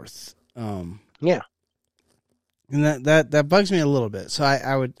up Yeah. north. Yeah. And that bugs me a little bit. So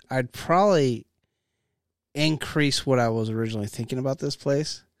I'd probably increase what I was originally thinking about this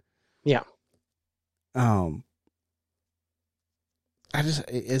place. Yeah.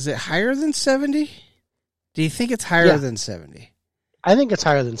 Is it higher than 70? Do you think it's higher Yeah. than 70? I think it's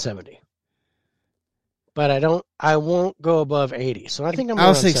higher than 70, but I won't go above 80. So I think I'm. I'll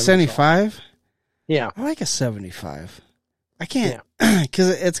around say 75. Yeah. I like a 75. I can't because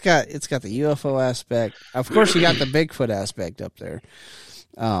it's got the UFO aspect. Of course, you got the Bigfoot aspect up there.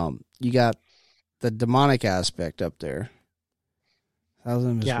 You got the demonic aspect up there.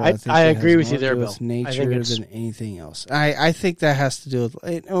 Thousand is Yeah, what I, think I it has agree with more you to there, do Bill. with I nature think it's- than anything else. I think that has to do with.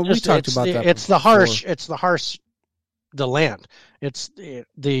 We Just- talked it's about the, that. It's the before. harsh. It's the harsh. The land. It's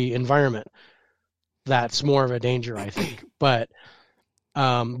the environment. That's more of a danger, I think. But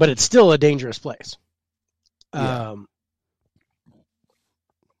it's still a dangerous place. Yeah.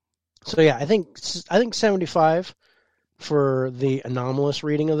 So yeah, I think 75 for the anomalous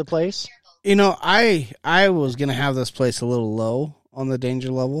reading of the place. I was gonna have this place a little low on the danger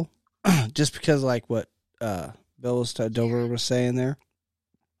level, just because like what Dover was saying there.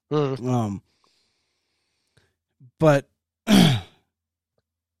 Mm. But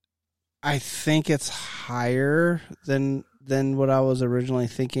I think it's higher than what I was originally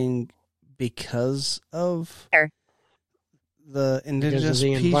thinking because of Sure. the indigenous Because of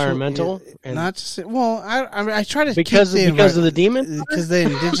the people. environmental and- Not just I try to Because keep because of the demon. because the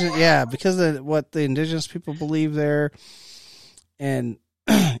indigenous because of what the indigenous people believe there, and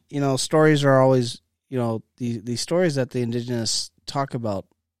stories are always these stories that the indigenous talk about,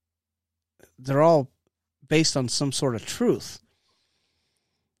 they're all based on some sort of truth.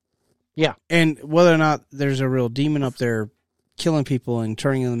 Yeah. And whether or not there's a real demon up there killing people and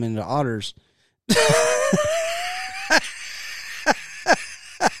turning them into otters.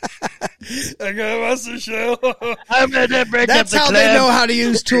 I got a master show. I'm gonna break That's how they know how to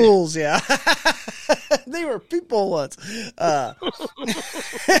use tools. Yeah, they were people once.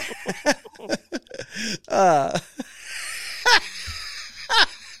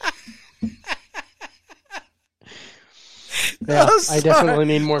 Yeah, I'm I definitely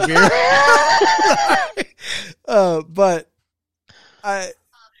need more beer. But I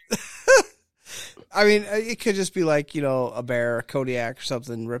mean, it could just be like a bear, a Kodiak, or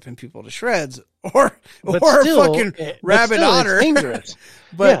something ripping people to shreds, or But a still, fucking but rabid still, it's otter. dangerous.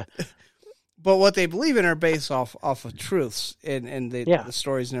 But what they believe in are based off of truths and the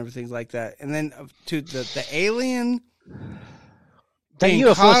stories and everything like that. And then to the alien. That being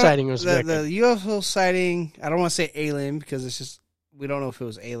UFO caught- sighting was the wicked. UFO sighting. I don't want to say alien because it's just we don't know if it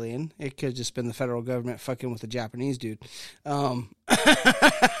was alien. It could have just been the federal government fucking with a Japanese dude. Yeah,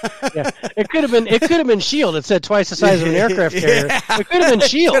 it could have been Shield. It said twice the size of an aircraft carrier. Yeah. It could have been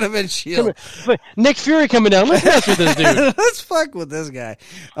Shield. Could have been Shield. But Nick Fury coming down. Let's mess with this dude. Let's fuck with this guy.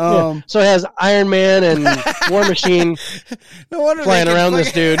 Yeah. So it has Iron Man and War Machine No wonder flying they can around this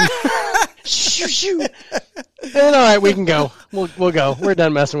fucking- dude. Shoo, shoo. And all right, we can go. We'll go. We're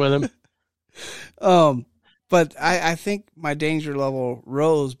done messing with him. But I think my danger level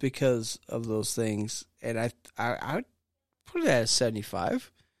rose because of those things, and I would put it at a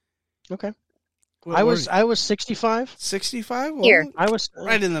 75. Okay. What I were was you? 65. 65. Here. I was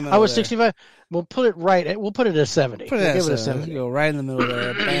right in the middle. I was there. 65. We'll put it right. We'll put it at 70. Put it We'll at give it a 70. 70. Go right in the middle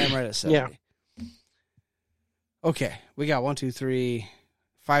there. Bam, right at 70. Yeah. Okay, we got 1, 2, 3,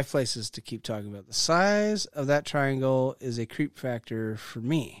 5 places to keep talking about. The size of that triangle is a creep factor for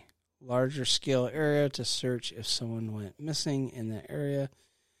me. Larger scale area to search if someone went missing in that area.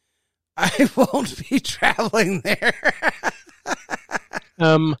 I won't be traveling there.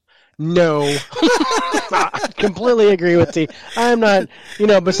 No. I completely agree with you. I'm not,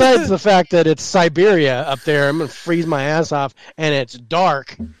 besides the fact that it's Siberia up there, I'm going to freeze my ass off, and it's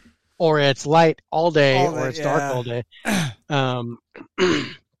dark, or it's light all day, or it's dark all day.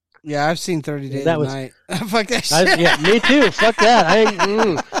 Yeah, I've seen 30 Days That a was- Night. Fuck that shit. Yeah, me too. Fuck that.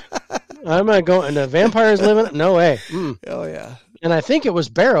 I'm not going, the vampires living? No way. Oh, yeah. And I think it was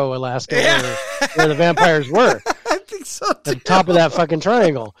Barrow, Alaska, where the vampires were. I think so, At too. the top of that fucking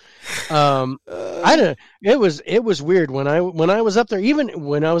triangle. I don't. It was weird when I was up there. Even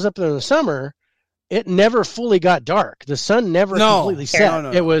when I was up there in the summer, it never fully got dark. The sun never completely set.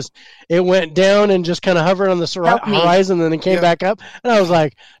 No. It went down and just kind of hovered on the Help me. horizon, and then it came back up. And I was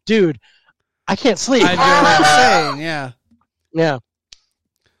like, dude, I can't sleep. I know what I'm saying, yeah. Yeah,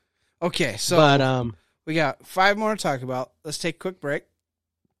 Okay, so but we got 5 more to talk about. Let's take a quick break.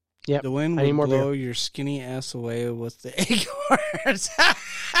 Yep, The wind I need would more blow your skinny ass away with the acorns.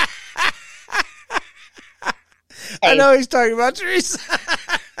 I know he's talking about Teresa.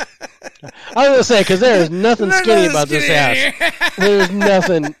 I was gonna say because there is nothing There's skinny nothing about this skinny ass. There's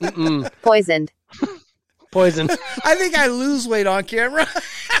nothing. Poisoned. Poison. I think I lose weight on camera.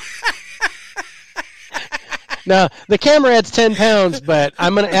 Now the camera adds 10 pounds, but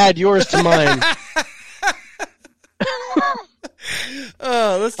I'm gonna add yours to mine.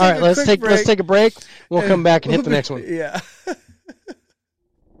 Let's take All right, a quick break. let's take a break. We'll come back and hit the next one. Yeah.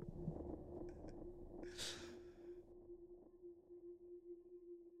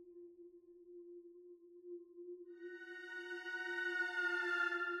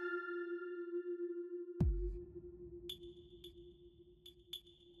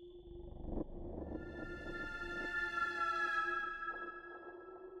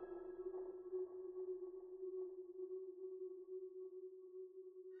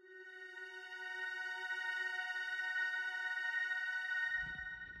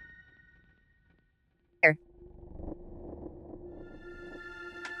 Here.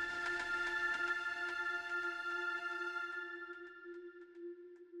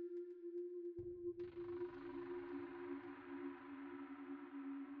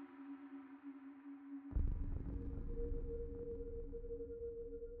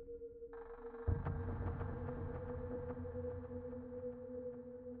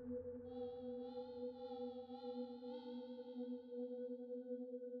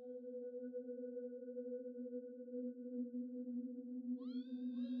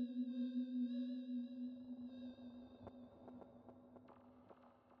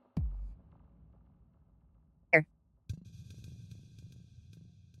 Here.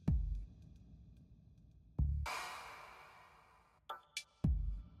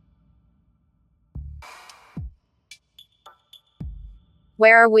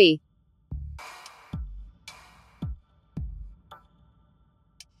 Where are we?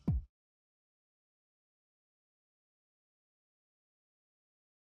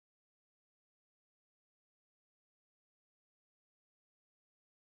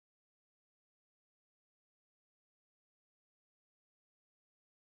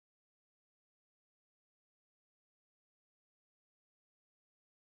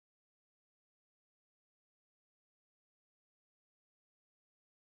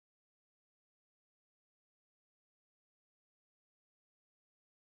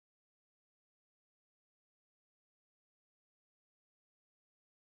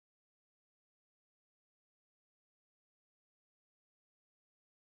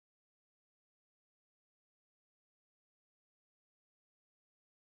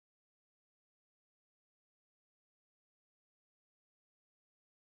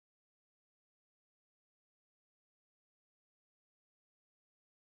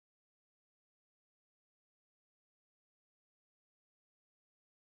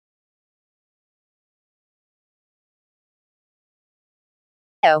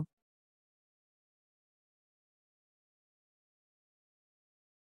 Oh.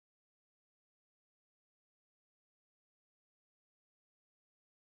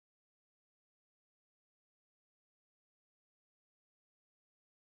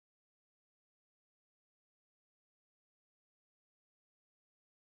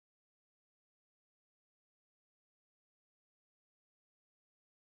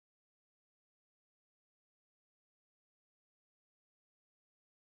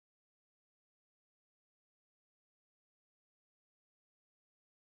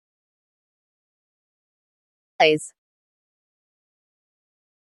 Plays.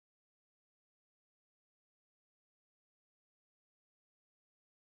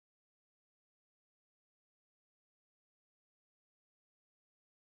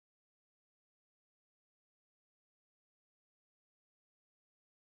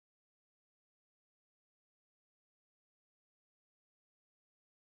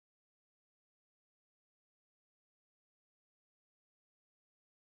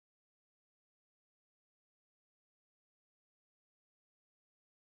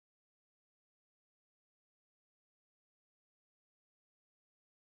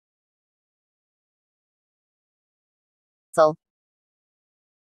 So.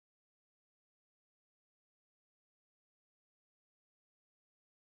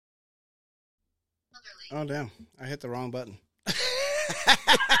 Oh, damn. I hit the wrong button.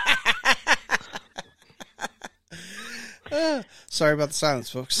 Sorry about the silence,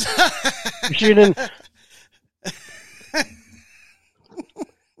 folks. You didn't.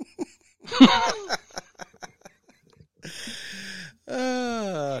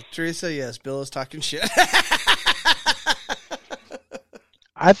 Teresa, yes, Bill is talking shit.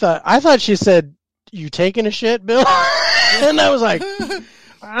 I thought she said, "You taking a shit, Bill?" And I was like,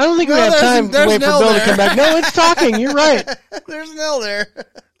 I don't think we have time to wait for Bill to come back. No, it's talking. You're right. There's an L there.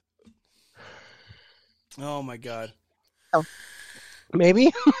 Oh my god.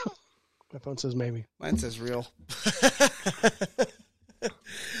 Maybe. My phone says maybe. Mine says real.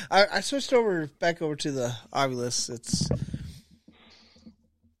 I switched back over to the Ovilus. It's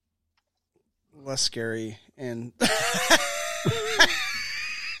less scary and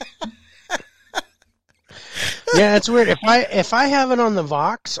Yeah, it's weird. If I have it on the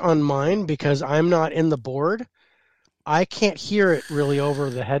Vox on mine because I'm not in the board, I can't hear it really over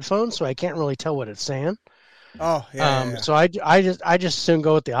the headphones, so I can't really tell what it's saying. oh yeah. So I just soon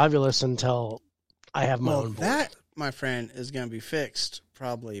go with the Ovilus until I have my own board. That, my friend, is going to be fixed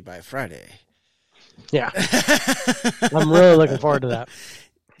probably by Friday. Yeah, I'm really looking forward to that.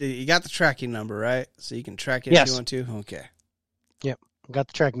 You got the tracking number, right? So you can track it Yes. if you want to? Okay. Yep, got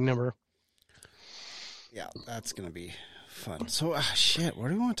the tracking number. Yeah, that's going to be fun. So, shit, what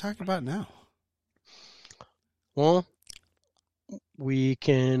do we want to talk about now? Well, we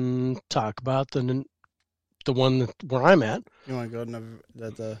can talk about the one where I'm at, You want to go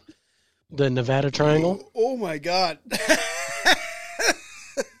to the Nevada Triangle. Oh my god.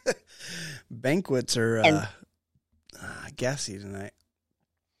 Banquets are gassy tonight.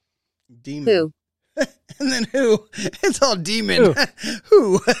 Demon. Who? And then who? It's all demon.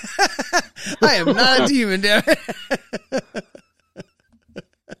 Who? I am not a demon, damn it.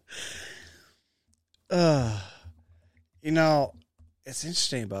 It's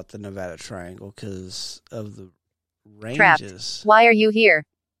interesting about the Nevada Triangle because of the ranges. Why are you here?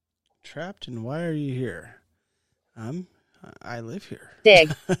 Trapped, and why are you here? I live here.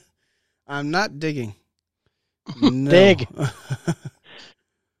 Dig. I'm not digging. No. Dig.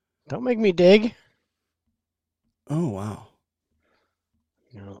 Don't make me dig. Oh, wow.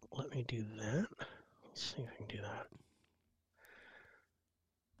 Now, let me do that. Let's see if I can do that.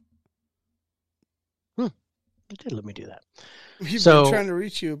 It did let me do that. We've So- been trying to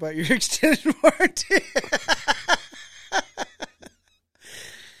reach you about your extended warranty.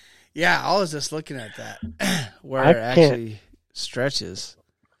 Yeah, I was just looking at that. Where I it can't- actually stretches.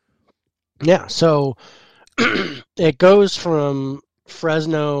 Yeah, so it goes from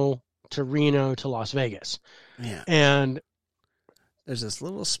Fresno to Reno to Las Vegas. Yeah. And There's this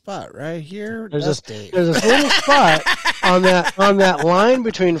little spot right here. There's That's this- Dave. there's this little spot on that line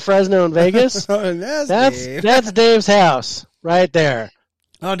between Fresno and Vegas. And that's Dave. That's Dave's house right there.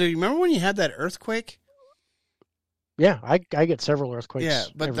 Oh, do you remember when you had that earthquake? Yeah, I get several earthquakes. Yeah,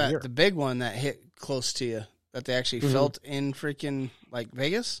 but every year. the big one that hit close to you that they actually Mhm. felt in freaking like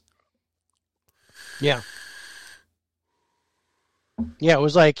Vegas. Yeah. Yeah,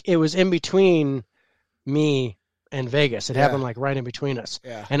 it was in between me and Vegas. It Yeah. happened like right in between us.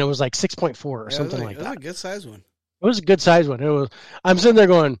 Yeah, And it was like 6.4 or Yeah, something it was like It was that. a good size one. It was a good size one. I'm sitting there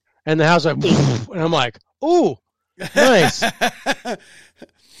going, and the house like, and I'm like, ooh, nice.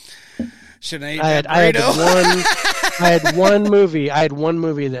 Should I eat I had one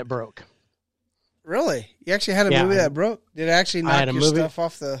movie that broke. Really? You actually had a Yeah, movie I- that broke? Did it actually knock had a your movie- stuff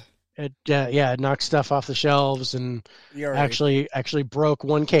off the? It knocked stuff off the shelves and You already, actually broke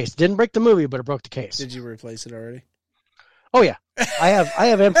one case. Didn't break the movie, but it broke the case. did you replace it already? Oh yeah, I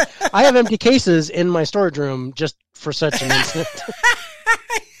have empty cases in my storage room just for such an incident.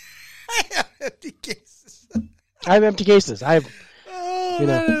 I have empty cases. I have empty cases. I have Oh,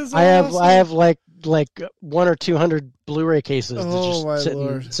 that is I awesome. have like 100 or 200 Blu-ray cases Oh, my that just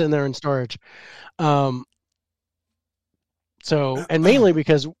Lord. sitting there in storage. So, and mainly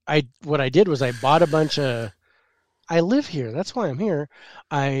because what I did was I bought a bunch of. I live here. That's why I'm here.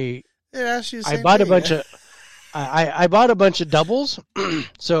 I bought a bunch of. I bought a bunch of doubles.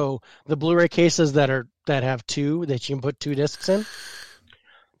 So the Blu-ray cases that have two that you can put two discs in.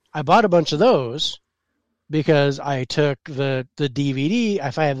 I bought a bunch of those because I took the DVD.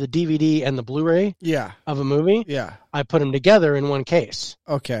 If I have the DVD and the Blu-ray Yeah, of a movie, yeah. I put them together in one case.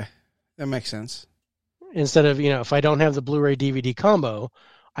 Okay, that makes sense. Instead of, if I don't have the Blu-ray DVD combo,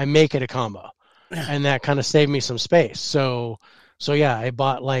 I make it a combo. And that kind of saved me some space. So yeah, I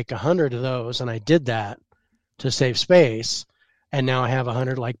bought like 100 of those and I did that to save space. And now I have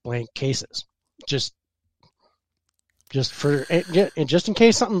 100 like blank cases. Just in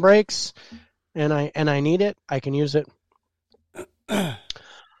case something breaks and I need it, I can use it. I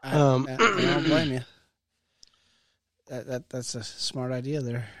don't blame you. That's a smart idea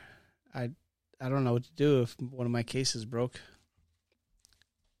there. I don't know what to do if one of my cases broke.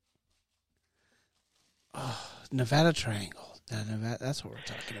 Oh, Nevada Triangle. That's what we're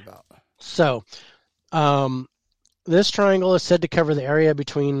talking about. So, this triangle is said to cover the area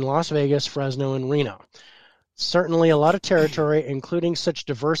between Las Vegas, Fresno, and Reno. Certainly a lot of territory, including such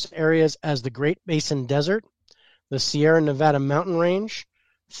diverse areas as the Great Basin Desert, the Sierra Nevada mountain range,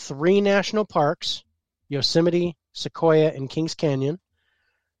 3 national parks, Yosemite, Sequoia, and Kings Canyon,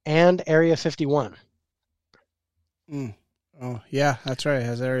 and Area 51. Oh, yeah, that's right. It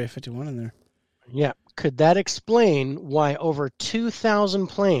has Area 51 in there. Yeah. Could that explain why over 2,000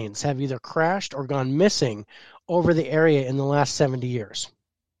 planes have either crashed or gone missing over the area in the last 70 years?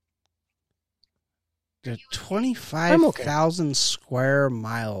 There are 25,000 square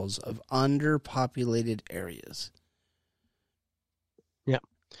miles of underpopulated areas. Yeah.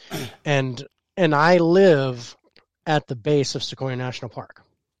 And I live at the base of Sequoia National Park.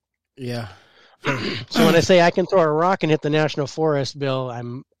 Yeah. So when I say I can throw a rock and hit the national forest, Bill,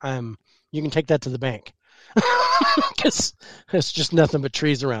 you can take that to the bank. Because there's just nothing but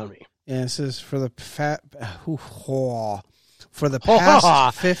trees around me. Yeah, this is for the past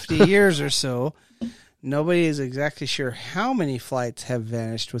 50 years or so. Nobody is exactly sure how many flights have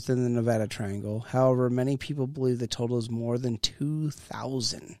vanished within the Nevada Triangle. However, many people believe the total is more than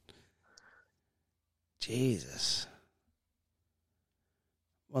 2,000. Jesus.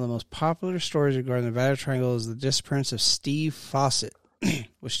 One of the most popular stories regarding the Nevada Triangle is the disappearance of Steve Fawcett,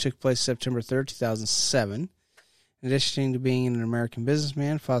 which took place September 3rd, 2007. In addition to being an American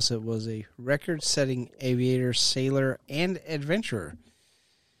businessman, Fawcett was a record-setting aviator, sailor, and adventurer.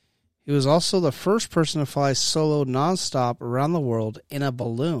 He was also the first person to fly solo nonstop around the world in a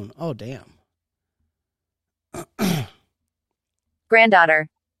balloon. Oh, damn. Granddaughter.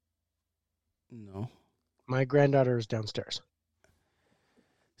 No. My granddaughter is downstairs.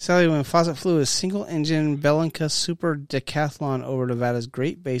 Sadly, when Fawcett flew his single-engine Belinka Super Decathlon over Nevada's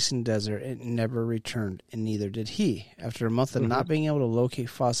Great Basin Desert, it never returned, and neither did he. After a month of not being able to locate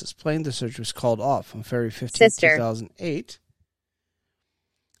Fawcett's plane, the search was called off. On February 15, 2008,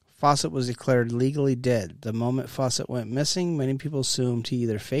 Fawcett was declared legally dead. The moment Fawcett went missing, many people assumed he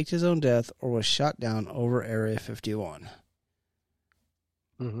either faked his own death or was shot down over Area 51.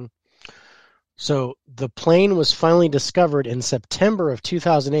 Mm-hmm. So the plane was finally discovered in September of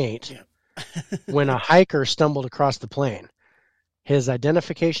 2008 when a hiker stumbled across the plane. His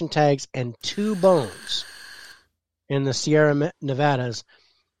identification tags and 2 bones in the Sierra Nevadas,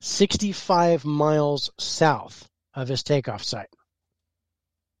 65 miles south of his takeoff site.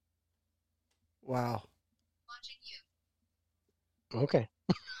 Wow. Okay.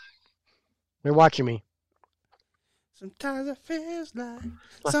 They're watching me. Sometimes it feels like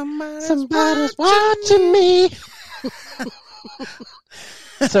somebody's watching me.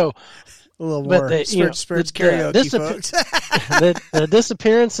 So, a little more spirits karaoke, folks. the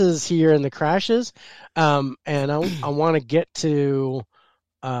disappearances here and the crashes, and I want to get to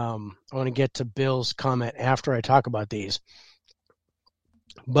Bill's comment after I talk about these.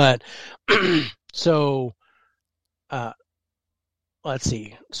 But so. Let's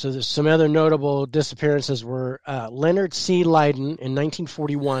see. So there's some other notable disappearances were Leonard C. Lydon in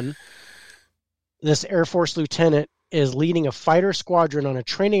 1941. This Air Force lieutenant is leading a fighter squadron on a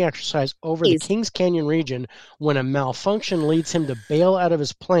training exercise over the Kings Canyon region when a malfunction leads him to bail out of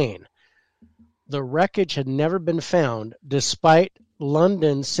his plane. The wreckage had never been found, despite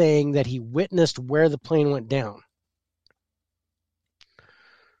London saying that he witnessed where the plane went down.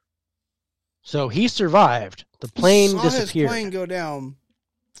 So he survived. The plane disappeared. His plane go down.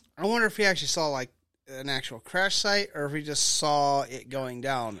 I wonder if he actually saw like an actual crash site, or if he just saw it going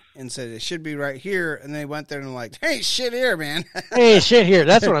down and said it should be right here, and they went there and like, "Hey, shit here, man." Hey, shit here.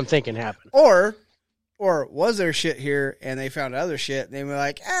 That's what I'm thinking happened. Or was there shit here and they found other shit and they were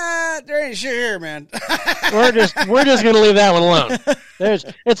like, there ain't shit here, man. we're just gonna leave that one alone.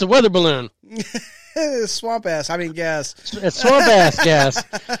 It's a weather balloon. Swamp ass. I mean gas. It's swamp ass gas.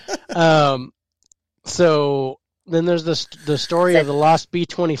 So then there's the story of the lost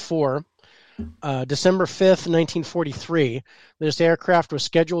B-24. December 5th, 1943, this aircraft was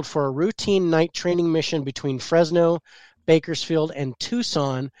scheduled for a routine night training mission between Fresno, Bakersfield, and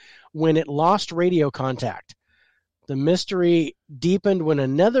Tucson when it lost radio contact. The mystery deepened when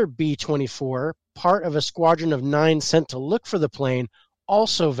another B-24, part of a squadron of 9 sent to look for the plane,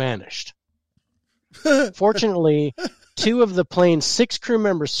 also vanished. Fortunately, 2 of the plane's 6 crew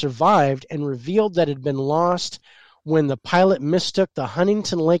members survived and revealed that it had been lost when the pilot mistook the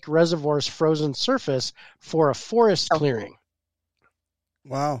Huntington Lake Reservoir's frozen surface for a forest clearing.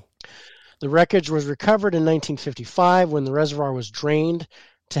 Wow. The wreckage was recovered in 1955 when the reservoir was drained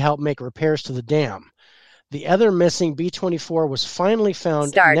to help make repairs to the dam. The other missing B-24 was finally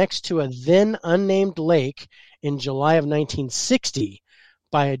found next to a then unnamed lake in July of 1960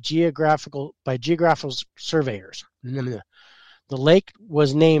 by geographical surveyors. The lake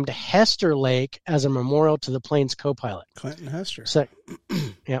was named Hester Lake as a memorial to the plane's co-pilot. Clinton Hester.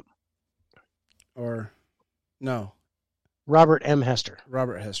 Yep. Or, no. Robert M. Hester.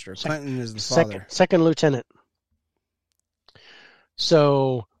 Robert Hester. Clinton is the father. Second lieutenant.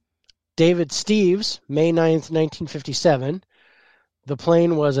 So, David Steves, May 9th, 1957. The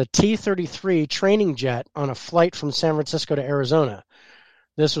plane was a T-33 training jet on a flight from San Francisco to Arizona.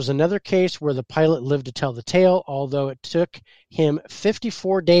 This was another case where the pilot lived to tell the tale, although it took him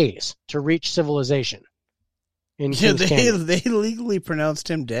 54 days to reach civilization. They legally pronounced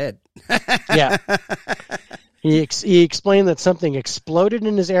him dead. Yeah. He explained that something exploded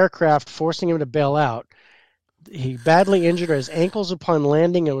in his aircraft, forcing him to bail out. He badly injured his ankles upon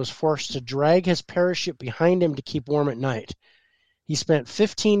landing and was forced to drag his parachute behind him to keep warm at night. He spent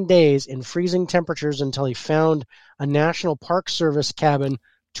 15 days in freezing temperatures until he found a National Park Service cabin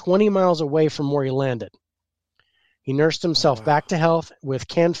 20 miles away from where he landed. He nursed himself back to health with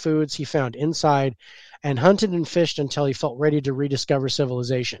canned foods he found inside and hunted and fished until he felt ready to rediscover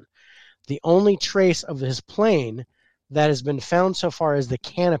civilization. The only trace of his plane that has been found so far is the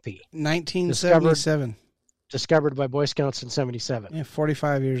canopy. 1977. Discovered by Boy Scouts in 77. Yeah,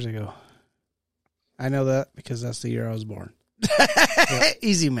 45 years ago. I know that because that's the year I was born.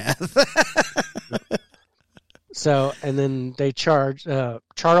 Easy math. So, and then they charged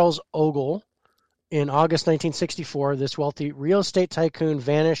Charles Ogle in August 1964. This wealthy real estate tycoon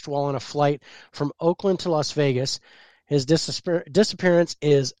vanished while on a flight from Oakland to Las Vegas. His disappearance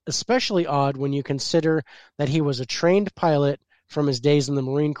is especially odd when you consider that he was a trained pilot from his days in the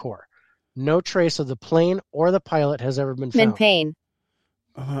Marine Corps. No trace of the plane or the pilot has ever been found. Min Pain.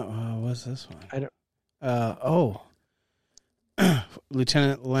 What's this one?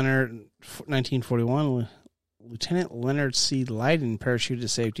 Lieutenant Leonard, 1941. Lieutenant Leonard C. Lyden parachuted to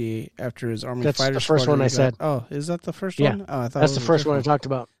safety after his Army That's fighter the first one I said. Oh, is that the first Yeah. one? Oh, I thought That's it the was first one I different. talked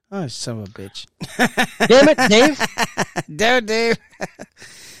about. Oh, son of a bitch. Damn it, Dave. Damn it, Dave.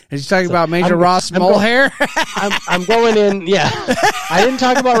 Are you talking about Major Ross Mulhair? I'm going in, yeah. I didn't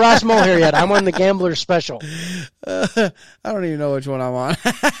talk about Ross Mulhair yet. I'm on the Gambler Special. I don't even know which one I'm on.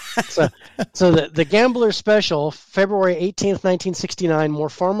 So the Gambler Special, February 18th, 1969, more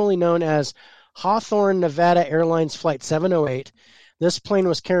formally known as Hawthorne, Nevada Airlines Flight 708. This plane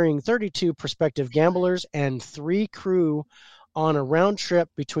was carrying 32 prospective gamblers and 3 crew on a round trip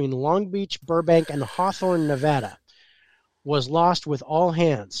between Long Beach, Burbank, and Hawthorne, Nevada. Was lost with all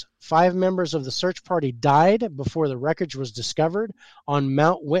hands. 5 members of the search party died before the wreckage was discovered on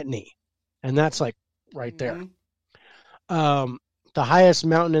Mount Whitney, and that's like right there. The highest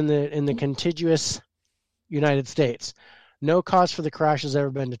mountain in the contiguous United States. No cause for the crash has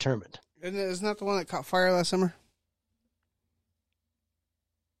ever been determined. Isn't that the one that caught fire last summer?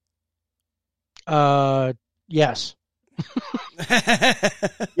 Yes.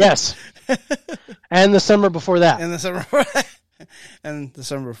 Yes. And the summer before that. And the summer before that. And the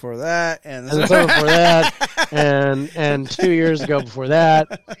summer before that. And the summer before that. And 2 years ago before that.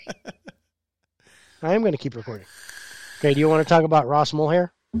 I am going to keep recording. Okay, do you want to talk about Ross Mulhair?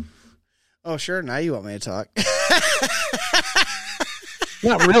 Oh, sure. Now you want me to talk.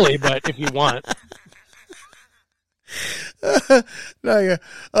 Not really, but if you want. No, yeah.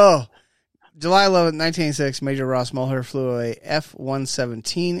 Oh, July 11th, 1986, Major Ross Mulhair flew a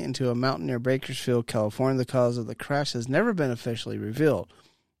F-117 into a mountain near Bakersfield, California. The cause of the crash has never been officially revealed.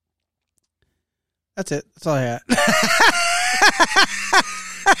 That's it. That's all I had.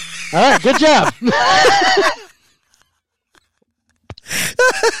 All right, good job.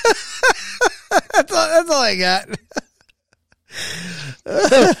 That's all I got.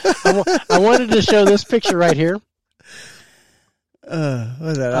 I wanted to show this picture right here.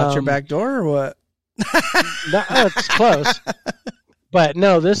 Was that out your back door or what? No, it's close. But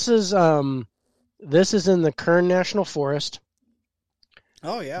no, this is in the Kern National Forest.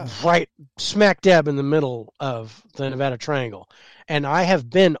 Oh, yeah. Right smack dab in the middle of the Nevada Triangle. And I have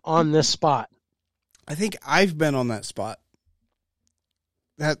been on this spot. I think I've been on that spot.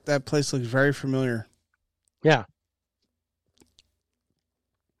 That place looks very familiar. Yeah.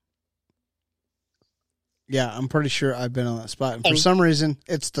 Yeah, I'm pretty sure I've been on that spot. And for some reason,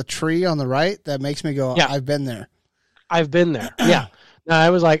 it's the tree on the right that makes me go, yeah. I've been there. I've been there. Yeah. No, I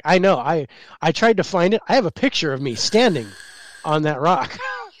was like, I know. I tried to find it. I have a picture of me standing on that rock.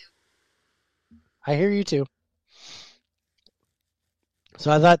 I hear you too.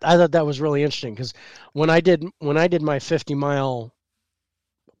 So I thought that was really interesting because when I did my 50-mile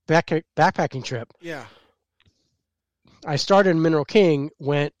backpacking trip, yeah, I started in Mineral King,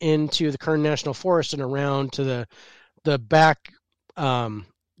 went into the Kern National Forest and around to the back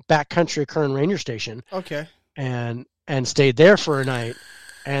country Kern Ranger Station, Okay. and stayed there for a night,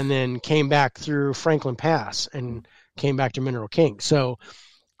 and then came back through Franklin Pass and came back to Mineral King. So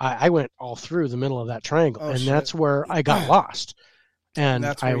I went all through the middle of that triangle, and shit. that's where I got lost, and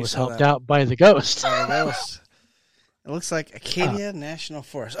That's where I you was saw helped that. out by the ghost. It looks like Acadia National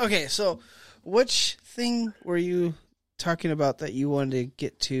Forest. Okay, so which thing were you talking about that you wanted to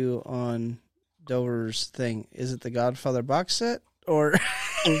get to on Dover's thing? Is it the Godfather box set, or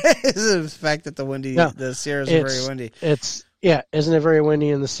is it the fact that the Sierras are very windy? Isn't it very windy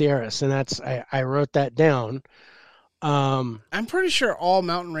in the Sierras? And that's I wrote that down. I'm pretty sure all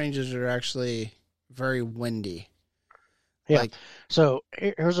mountain ranges are actually very windy. Yeah. So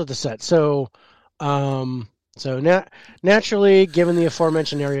here's what this said. So, naturally, given the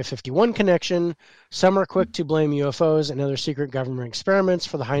aforementioned Area 51 connection, some are quick to blame UFOs and other secret government experiments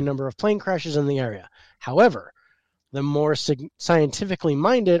for the high number of plane crashes in the area. However, the more scientifically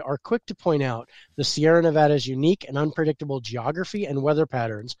minded are quick to point out the Sierra Nevada's unique and unpredictable geography and weather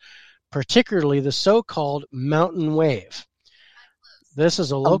patterns, particularly the so-called mountain wave. This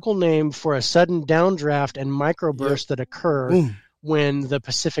is a local name for a sudden downdraft and microburst that occur when the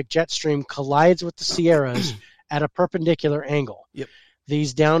Pacific jet stream collides with the Sierras at a perpendicular angle. Yep.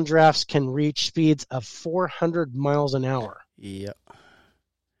 These downdrafts can reach speeds of 400 miles an hour. Yep.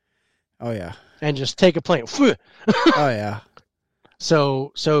 Oh yeah. And just take a plane. Oh yeah.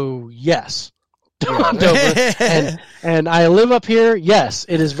 So yes. Dover. and I live up here. Yes,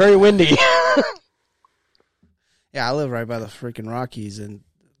 it is very windy. Yeah, I live right by the freaking Rockies, and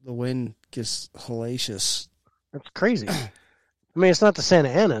the wind gets hellacious. That's crazy. I mean, it's not the Santa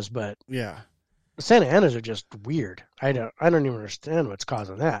Anas, but Yeah. the Santa Anas are just weird. I don't even understand what's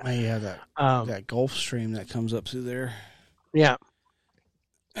causing that. You have that Gulf Stream that comes up through there. Yeah.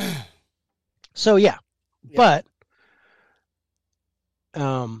 So yeah. But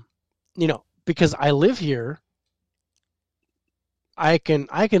because I live here, I can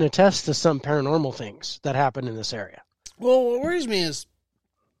attest to some paranormal things that happen in this area. Well, what worries me is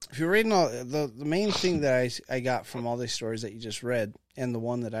if you're reading all the main thing that I got from all these stories that you just read, and the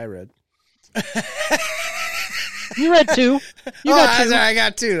one that I read. You read two. You got two. I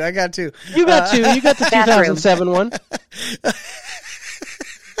got two. You got two. You got the Bathroom. 2007 one.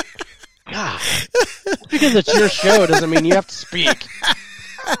 God. Because it's your show doesn't mean you have to speak.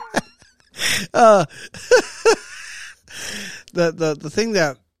 The thing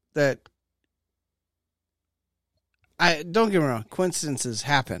that I don't get me wrong, coincidences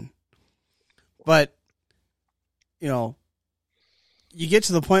happen, but you get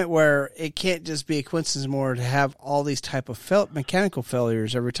to the point where it can't just be a coincidence more to have all these type of mechanical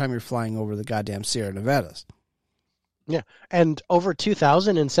failures every time you're flying over the goddamn Sierra Nevadas. Yeah, and over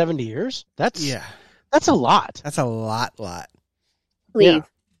 2,070 years. That's a lot. That's a lot. Leave.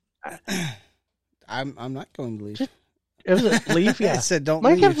 Yeah. I'm not going to leave. Was it leave? Yeah. I said don't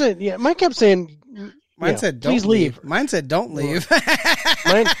Mine leave. Mine kept saying. Mine said don't please leave. leave. Mine said don't leave.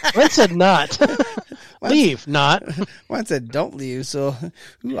 Mine said not. Leave, not. Mine said don't leave. So,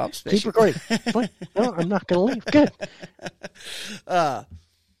 I'm special. Keep recording. What? No, I'm not going to leave. Good.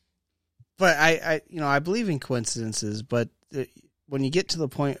 But I believe in coincidences, but when you get to the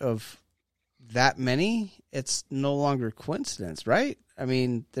point of that many, it's no longer coincidence, right? I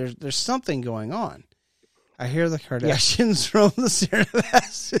mean, there's something going on. I hear the Kardashians from the Sierra Nevada.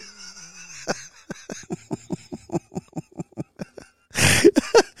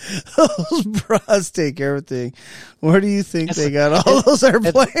 Those bras take everything. Where do you think they got all those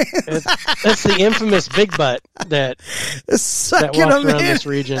airplanes? That's the infamous big butt that walks around this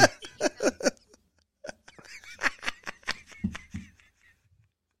region.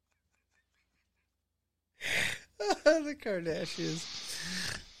 The Kardashians.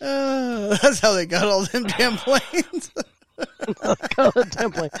 That's how they got all them damn planes.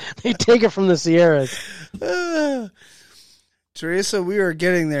 They take it from the Sierras. Teresa, we are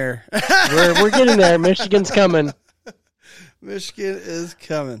getting there. We're getting there. Michigan's coming. Michigan is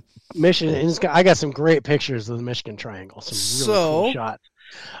coming. I got some great pictures of the Michigan Triangle. Some really cool shots.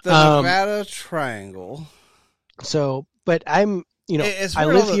 The Nevada Triangle. So, but I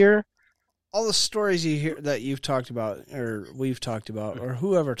live here. All the stories you hear that you've talked about, or we've talked about, or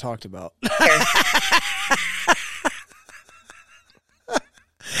whoever talked about.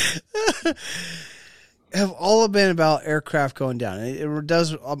 Have all been about aircraft going down. It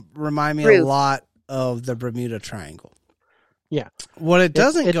does remind me a lot of the Bermuda Triangle. Yeah. What it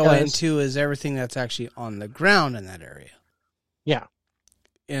doesn't go into is everything that's actually on the ground in that area. Yeah.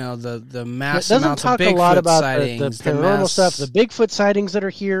 the It mass doesn't amounts talk of a Bigfoot lot about sightings, the paranormal stuff. The Bigfoot sightings that are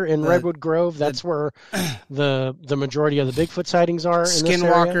here in the- Redwood Grove, that's where the majority of the Bigfoot sightings are in this area.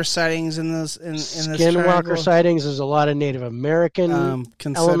 Skinwalker sightings in this Skinwalker triangle. sightings. There's a lot of Native American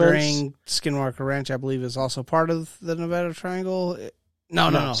Considering Skinwalker Ranch, I believe, is also part of the Nevada Triangle. No.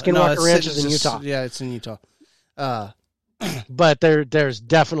 Skinwalker it's Ranch is in just- Utah. Yeah, it's in Utah. But there's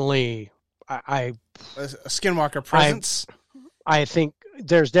definitely A Skinwalker presence I think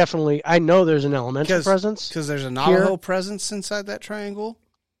there's definitely I know there's an elemental presence. because there's a Navajo presence inside that triangle.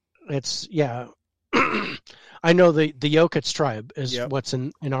 It's I know the Yokuts tribe is Yep. what's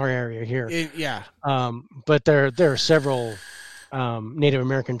in our area here. Yeah. But there are several Native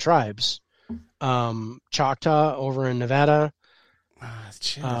American tribes. Choctaw over in Nevada.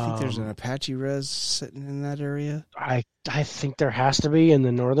 Shit, I think there's an Apache res sitting in that area. I think there has to be in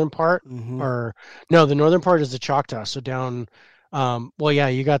the northern part, Mhm. or no, the northern part is the Choctaw. So down,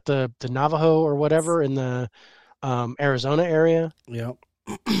 you got the Navajo or whatever in the Arizona area, Yep.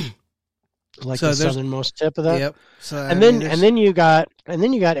 like So the there's- southernmost tip of that. Yep. So And then you got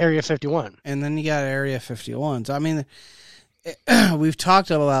Area 51. and then you got Area 51. So I mean, we've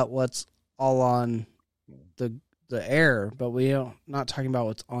talked about what's all on the air, but we don't not talking about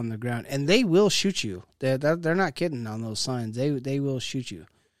what's on the ground. And they will shoot you. They're not kidding on those signs. They will shoot you.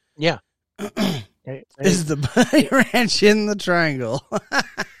 Yeah. Is the Bunny Ranch in the triangle?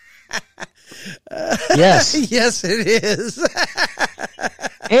 Yes. Yes, it is.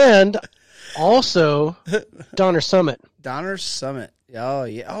 And also Donner Summit. Donner Summit. Oh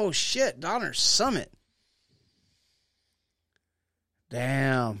yeah. Oh shit. Donner Summit.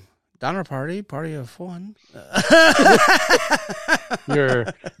 Damn. Donner party of one.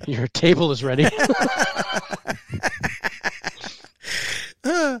 Your table is ready.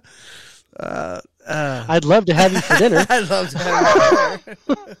 I'd love to have you for dinner. I'd love to have you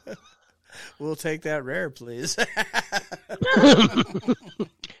there. We'll take that rare, please.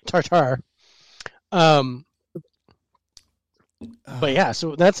 Tartar. But yeah,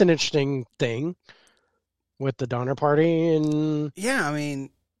 so that's an interesting thing with the Donner Party, and Yeah, I mean,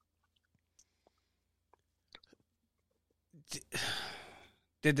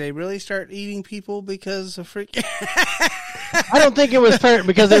 did they really start eating people because of freaking? I don't think it was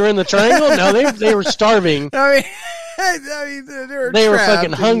because they were in the triangle. No, they were starving. I mean, They were trapped fucking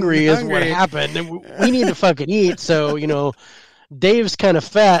and hungry, is what happened. And we need to fucking eat. So Dave's kind of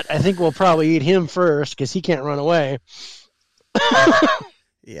fat. I think we'll probably eat him first because he can't run away.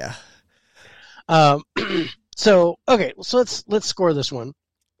 Yeah. So okay, so let's score this one.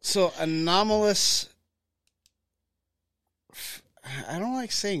 So anomalous. I don't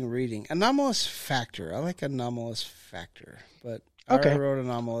like saying reading. Anomalous factor. I like anomalous factor, but Okay. I wrote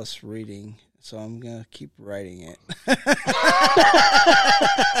anomalous reading, so I'm gonna keep writing it.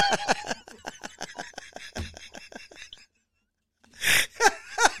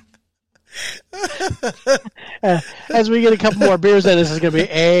 As we get a couple more beers in, this is going to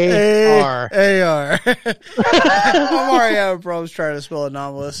be AR. AR. I'm already having problems trying to spell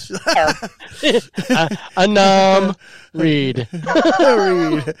anomalous. Anum read.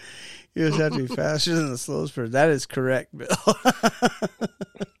 Read. You just have to be faster than the slowest person. That is correct, Bill.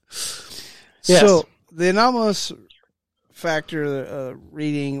 Yes. So the anomalous factor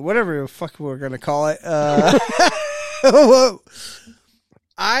reading, whatever the fuck we're going to call it.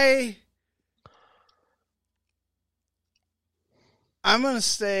 I'm going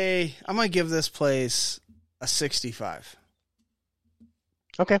to give this place a 65.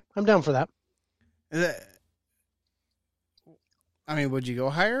 Okay, I'm down for that. Is that, I mean, would you go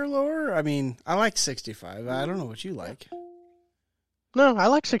higher or lower? I mean, I like 65. I don't know what you like. No, I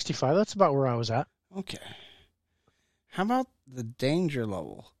like 65. That's about where I was at. Okay. How about the danger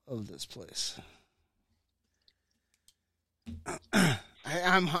level of this place?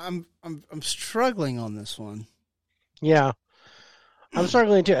 I'm struggling on this one. Yeah. I'm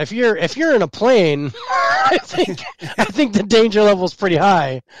struggling too. If you're in a plane, I think the danger level is pretty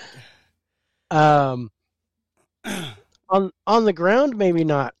high. On the ground, maybe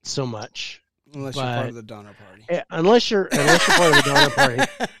not so much. Unless you're part of the Donner Party. Unless you're part of the Donner Party.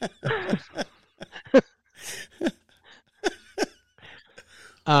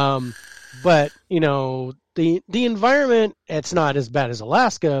 But the environment, it's not as bad as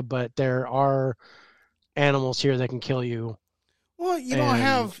Alaska, but there are animals here that can kill you. Well, you don't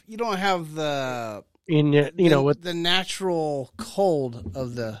have the with the natural cold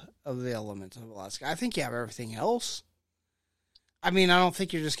of the elements of Alaska. I think you have everything else. I mean, I don't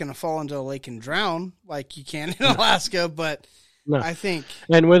think you're just going to fall into a lake and drown like you can in Alaska, but No. I think.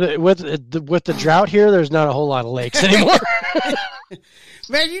 And with the drought here, there's not a whole lot of lakes anymore.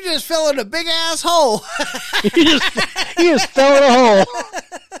 Man, you just fell in a big ass hole. he just fell in a hole.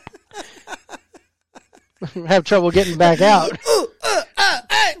 Have trouble getting back out.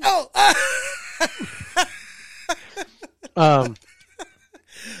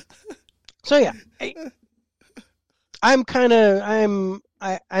 So yeah, I'm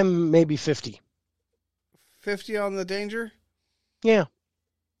maybe 50. 50 on the danger. Yeah.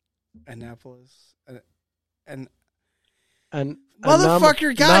 Annapolis. An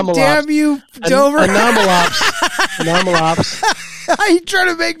Motherfucker, goddamn you, Dover. Anomalops. How you trying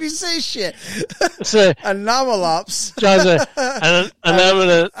to make me say shit? So, Anomalops.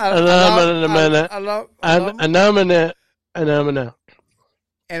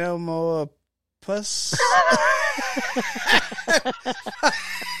 Anomopus.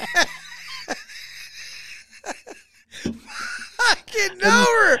 Fucking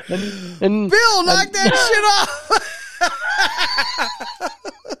Dover. Bill, knock that shit off.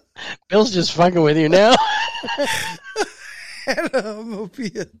 Bill's just fucking with you now.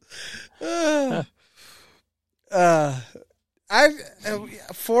 Anomopia. I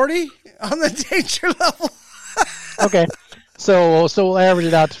 40 on the danger level. Okay, so we'll average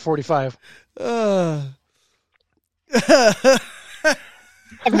it out to 45. No.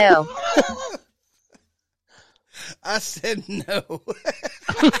 I said no.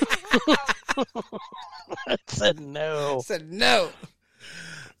 I said no. I said no.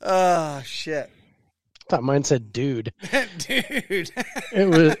 Oh shit. I thought mine said dude. Dude.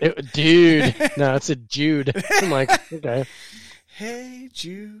 Dude. No, it said Jude. I'm like, okay. Hey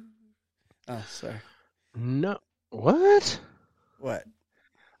Jude. Oh, sorry. No. What? What?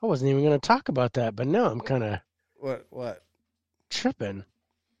 I wasn't even going to talk about that, but now I'm kind of What? tripping.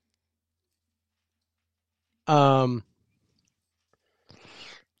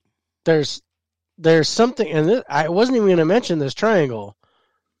 There's something, and I wasn't even going to mention this triangle,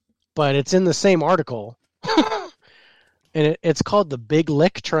 but it's in the same article, and it's called the Big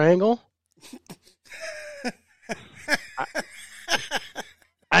Lick Triangle.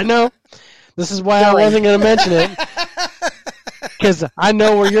 I know. This is why I wasn't going to mention it, because I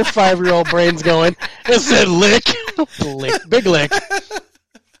know where your 5-year-old brain's going. It said lick, big lick.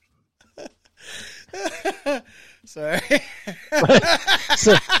 Sorry.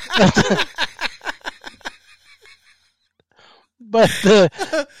 But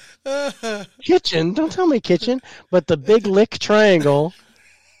the kitchen, don't tell me kitchen, but the Big Lick Triangle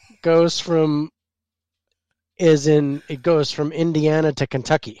goes from Indiana to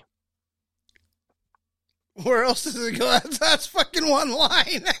Kentucky. Where else does it go? That's fucking one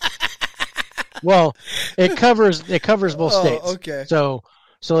line. Well, it covers both states. Okay. So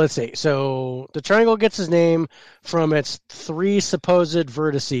let's see. So the triangle gets its name from its 3 supposed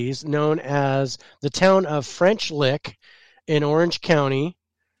vertices, known as the town of French Lick in Orange County,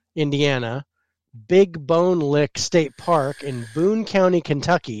 Indiana, Big Bone Lick State Park in Boone County,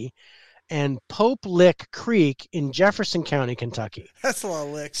 Kentucky, and Pope Lick Creek in Jefferson County, Kentucky. That's a lot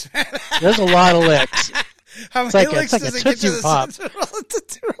of licks, man. There's a lot of licks. How It's many like licks a does it get to Tootsie Pop. the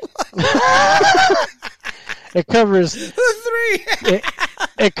It covers three?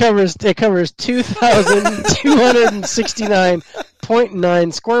 it covers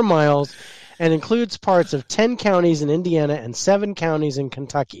 2,269.9 square miles and includes parts of 10 counties in Indiana and 7 counties in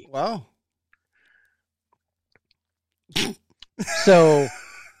Kentucky. Wow. So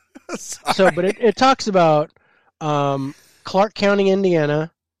but it talks about Clark County,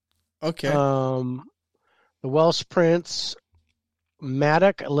 Indiana. Okay. The Welsh Prince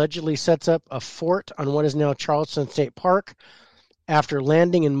Maddox allegedly sets up a fort on what is now Charleston State Park after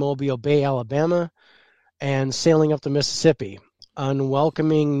landing in Mobile Bay, Alabama, and sailing up the Mississippi.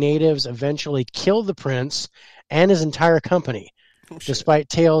 Unwelcoming natives eventually killed the prince and his entire company. Despite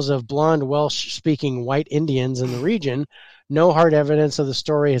tales of blonde Welsh-speaking white Indians in the region, no hard evidence of the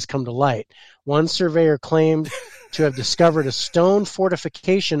story has come to light. One surveyor claimed to have discovered a stone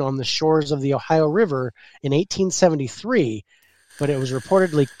fortification on the shores of the Ohio River in 1873, but it was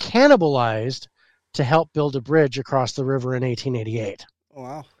reportedly cannibalized to help build a bridge across the river in 1888.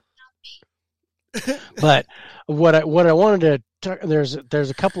 Wow. But what I wanted to there's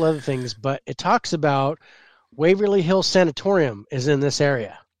a couple other things, but it talks about Waverly Hills Sanatorium is in this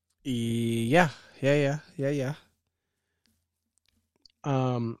area. Yeah.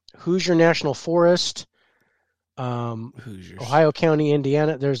 Hoosier National Forest, Hoosiers. Ohio County,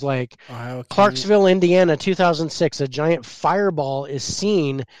 Indiana. There's like Ohio Clarksville, Indiana, 2006. A giant fireball is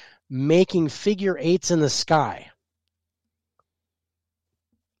seen making figure 8s in the sky.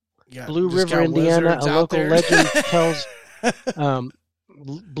 Yeah, Blue just River, got Indiana. wizards A out local there. legend tells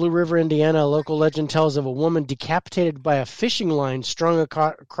Blue River, Indiana, a local legend tells of a woman decapitated by a fishing line strung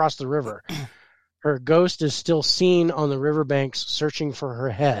across the river. Her ghost is still seen on the riverbanks searching for her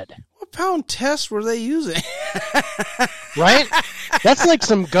head. What pound test were they using? Right? That's like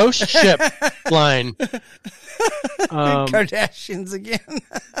some ghost ship line. Kardashians again.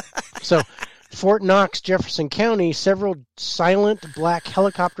 So, Fort Knox, Jefferson County, several silent black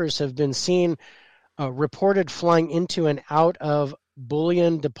helicopters have been seen reported flying into and out of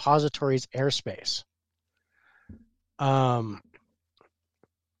bullion depositories airspace.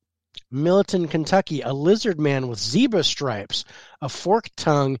 Milton, Kentucky, a lizard man with zebra stripes, a forked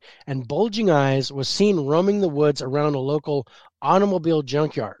tongue, and bulging eyes was seen roaming the woods around a local automobile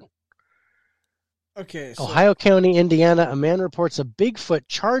junkyard. Okay. So, Ohio County, Indiana, a man reports a Bigfoot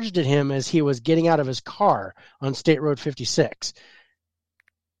charged at him as he was getting out of his car on State Road 56.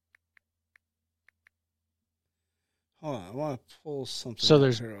 hold on, I want to pull something. So up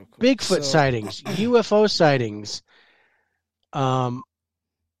there's here real quick. Bigfoot sightings, UFO sightings.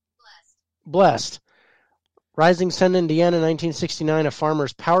 Blessed. Rising Sun, Indiana, 1969, a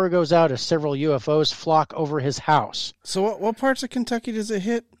farmer's power goes out as several UFOs flock over his house. So what parts of Kentucky does it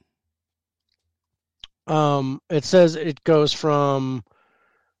hit? It says it goes from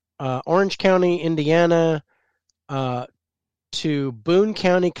Orange County, Indiana, to Boone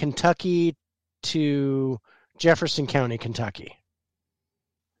County, Kentucky, to Jefferson County, Kentucky.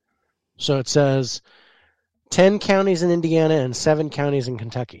 So it says 10 counties in Indiana and 7 counties in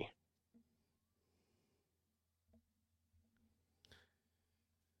Kentucky.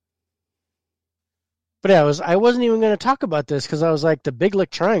 But yeah, I wasn't even going to talk about this because I was like, the Big Lick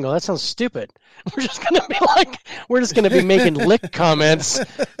Triangle, that sounds stupid. We're just going to be making lick comments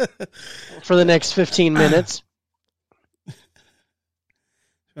for the next 15 minutes.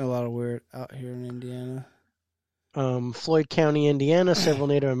 A lot of weird out here in Indiana. Floyd County, Indiana, several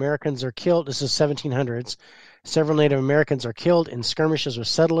Native Americans are killed. This is 1700s. Several Native Americans are killed in skirmishes with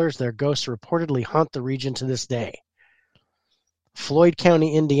settlers. Their ghosts reportedly haunt the region to this day. Floyd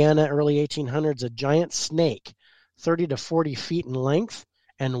County, Indiana, early 1800s, a giant snake, 30 to 40 feet in length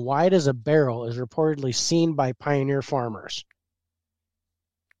and wide as a barrel, is reportedly seen by pioneer farmers.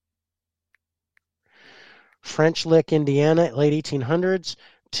 French Lick, Indiana, late 1800s,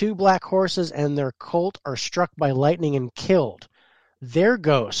 2 black horses and their colt are struck by lightning and killed. Their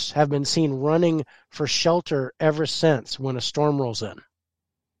ghosts have been seen running for shelter ever since when a storm rolls in.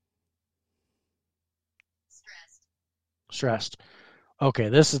 Stressed. Okay,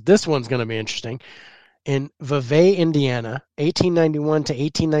 this one's going to be interesting. In Vevey, Indiana, 1891 to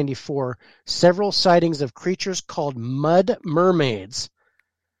 1894, several sightings of creatures called mud mermaids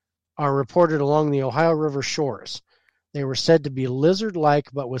are reported along the Ohio River shores. They were said to be lizard-like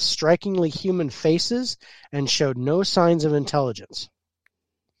but with strikingly human faces and showed no signs of intelligence.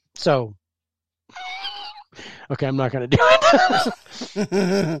 So, okay, I'm not going to do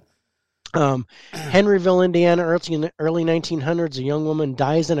it. Henryville, Indiana, early 1900s, a young woman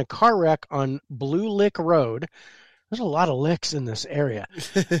dies in a car wreck on Blue Lick Road. There's a lot of licks in this area.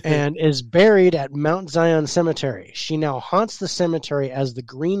 And is buried at Mount Zion Cemetery. She now haunts the cemetery as the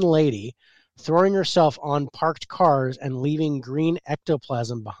Green Lady, throwing herself on parked cars and leaving green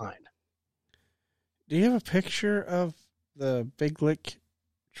ectoplasm behind. Do you have a picture of the Big Lick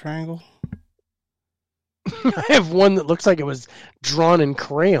Triangle? I have one that looks like it was drawn in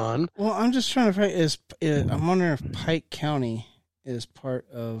crayon. Well, I'm just trying to find. I'm wondering if Pike County is part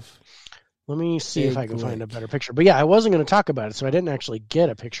of. Let me see if I can find a Lick. better picture. But yeah, I wasn't going to talk about it, so I didn't actually get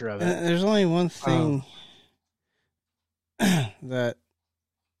a picture of it. There's only one thing that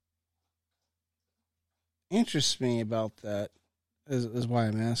interests me about that is why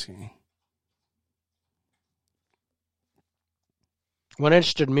I'm asking. What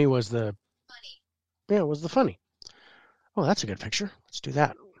interested me was the funny. Oh, that's a good picture. Let's do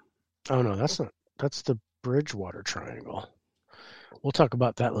that. Oh no, that's not. That's the Bridgewater Triangle. We'll talk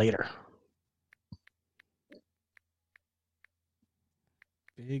about that later.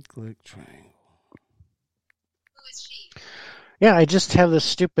 Big Lick Triangle. Who is she? Yeah, I just have this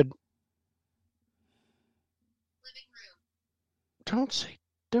stupid. Living room.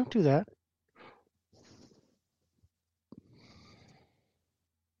 Don't do that.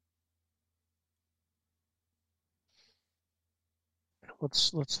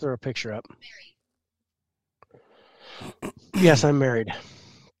 Let's throw a picture up. Married. Yes, I'm married.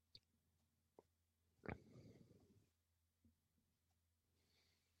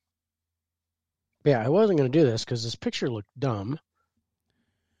 Yeah, I wasn't going to do this because this picture looked dumb.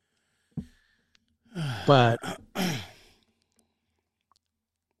 But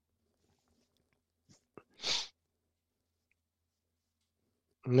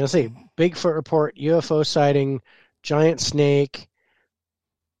Let's see. Bigfoot report, UFO sighting, giant snake,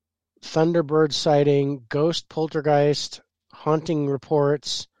 Thunderbird sighting, ghost poltergeist, haunting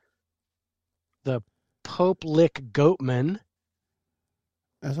reports, the Pope Lick Goatman,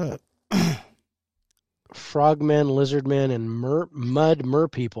 That's it. frogmen, lizardmen, and mud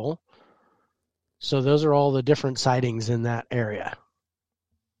merpeople. So those are all the different sightings in that area.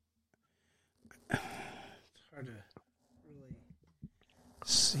 It's hard to really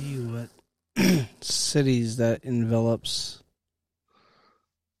see what cities that envelops.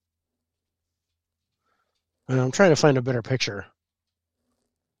 And I'm trying to find a better picture.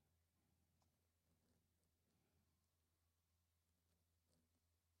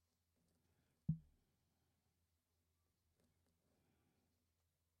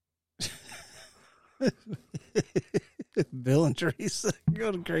 Bill and Teresa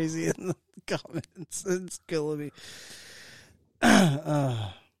going crazy in the comments. It's killing me. Yeah,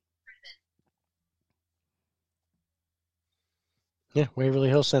 Waverly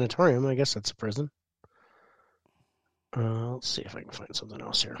Hills Sanatorium. I guess that's a prison. Let's see if I can find something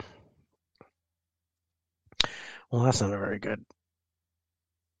else here. Well, that's not a very good.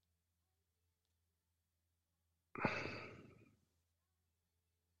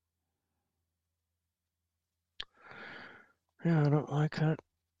 Yeah, I don't like that.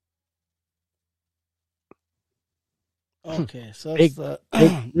 Okay, so that's the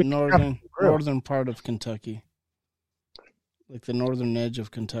northern part of Kentucky. Like the northern edge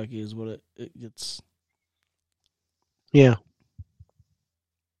of Kentucky is what it gets. Yeah.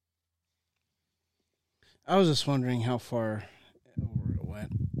 I was just wondering how far over it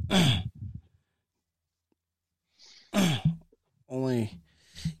went. Only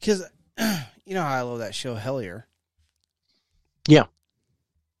because you know how I love that show Hellier. Yeah.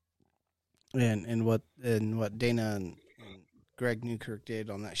 And what Dana and Greg Newkirk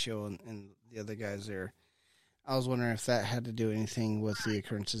did on that show and the other guys there. I was wondering if that had to do anything with the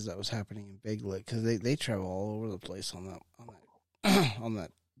occurrences that was happening in Big Lick, because they travel all over the place on that on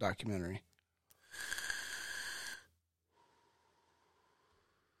that documentary.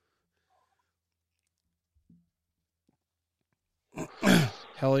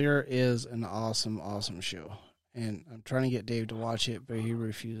 Hellier is an awesome show, and I'm trying to get Dave to watch it, but he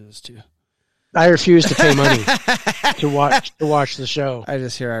refuses to. I refuse to pay money to watch the show. I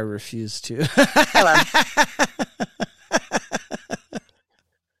just hear I refuse to.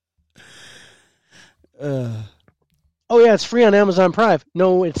 Oh yeah, it's free on Amazon Prime.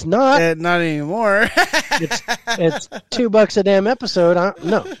 No, it's not. Not anymore. It's $2 a damn episode.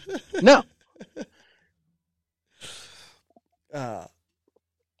 No.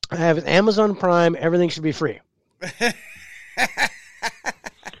 I have Amazon Prime. Everything should be free.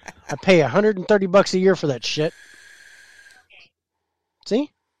 I pay $130 a year for that shit.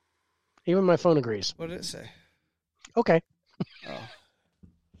 See? Even my phone agrees. What did it say? Okay. Oh.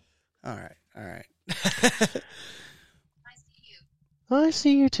 All right. I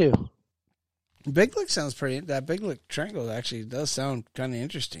see you too. Big Lick sounds pretty. That Big Lick Triangle actually does sound kind of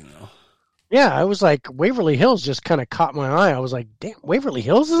interesting, though. Yeah, I was like, Waverly Hills just kind of caught my eye. I was like, damn, Waverly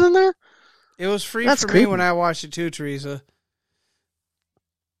Hills is in there? It was free That's for creepy. me when I watched it too, Teresa.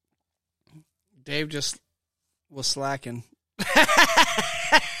 Dave just was slacking.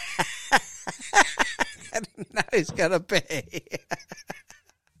 Now he's got to pay.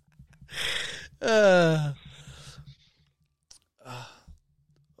 Oh.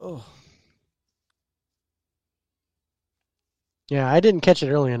 Yeah, I didn't catch it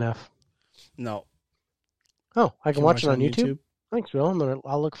early enough. No. Oh, I can watch it on YouTube? Thanks, Bill.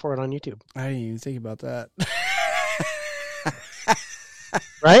 I'll look for it on YouTube. I didn't even think about that.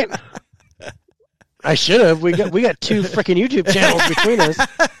 Right? I should have. We got 2 freaking YouTube channels between us.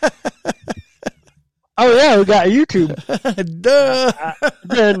 Oh yeah, we got YouTube. Duh. I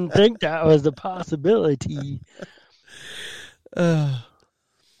didn't think that was a possibility. So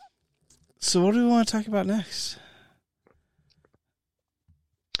what do we want to talk about next?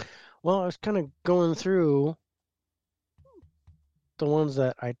 Well, I was kind of going through the ones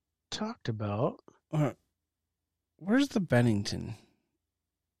that I talked about. Where's the Bennington?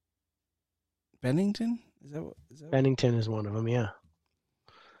 Bennington? Is that Bennington is one of them, yeah.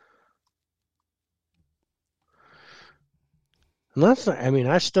 And that's not, I mean,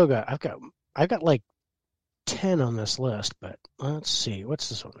 I've got like 10 on this list, but let's see. What's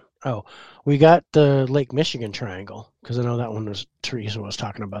this one? Oh, we got the Lake Michigan Triangle, because I know that one was Teresa was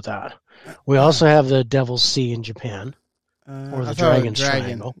talking about that. We also have the Devil's Sea in Japan, or the Dragon's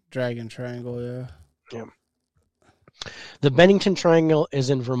Triangle. Dragon Triangle, yeah. Yeah. The Bennington Triangle is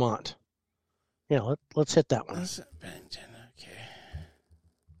in Vermont. Yeah, let's hit that one. That's Bennington, okay.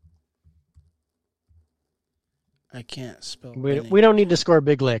 I can't spell. We don't need to score a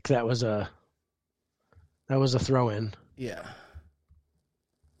big lick. That was a throw in. Yeah.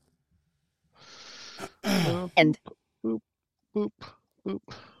 End. Boop, boop, boop.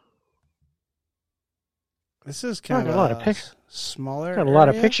 This is kind Got of a lot of smaller. Got a lot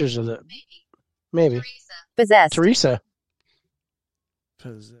of area. pictures of it. Maybe Teresa. Possessed. Teresa.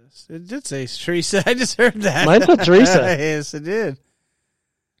 Possessed. It did say Teresa. I just heard that. Mine said Teresa. Yes, it did.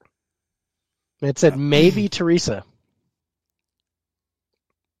 It said maybe Teresa.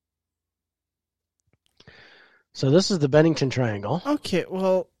 So this is the Bennington Triangle. Okay,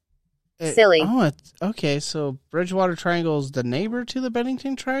 well. Silly. Okay, so Bridgewater Triangle is the neighbor to the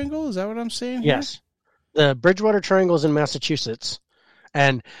Bennington Triangle? Is that what I'm saying here? Yes. The Bridgewater Triangle is in Massachusetts.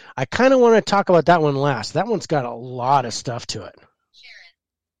 And I kind of want to talk about that one last. That one's got a lot of stuff to it.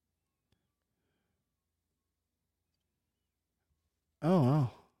 Sharon. Oh,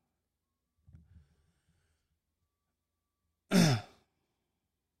 wow.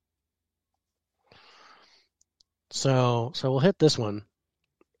 So we'll hit this one.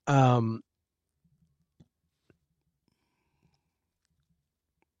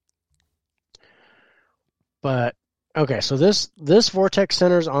 But okay, so this vortex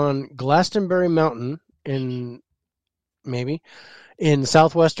centers on Glastonbury Mountain in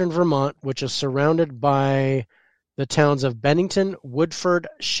southwestern Vermont, which is surrounded by the towns of Bennington, Woodford,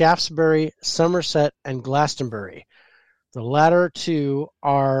 Shaftesbury, Somerset, and Glastonbury. The latter two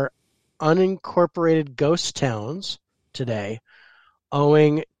are unincorporated ghost towns today,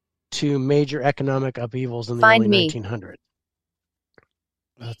 owing to major economic upheavals in the Find early me. 1900s.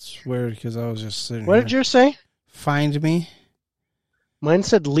 That's weird because I was just sitting What here. did yours say? Find me? Mine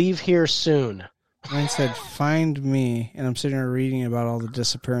said leave here soon. Mine said find me, and I'm sitting here reading about all the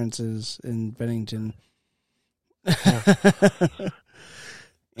disappearances in Bennington. So it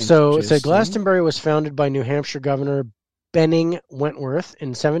said Interesting. Glastonbury was founded by New Hampshire Governor Benning Wentworth in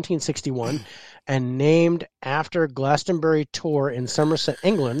 1761 and named after Glastonbury Tor in Somerset,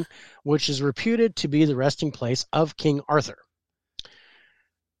 England, which is reputed to be the resting place of King Arthur.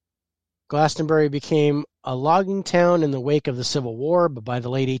 Glastonbury became a logging town in the wake of the Civil War, but by the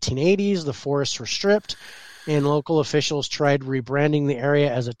late 1880s, the forests were stripped, and local officials tried rebranding the area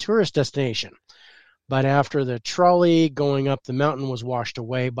as a tourist destination. But after the trolley going up the mountain was washed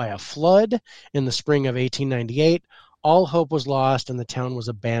away by a flood in the spring of 1898, all hope was lost and the town was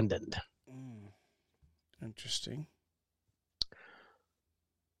abandoned. Interesting.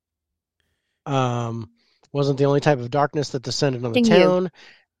 Wasn't the only type of darkness that descended on the Thank you. town.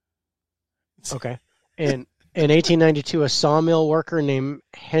 Okay. In 1892, a sawmill worker named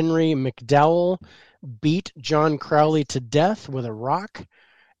Henry McDowell beat John Crowley to death with a rock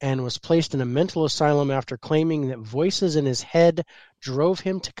and was placed in a mental asylum after claiming that voices in his head drove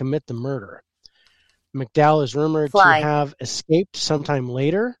him to commit the murder. McDowell is rumored Fly. to have escaped sometime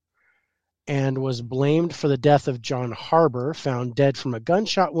later and was blamed for the death of John Harbour, found dead from a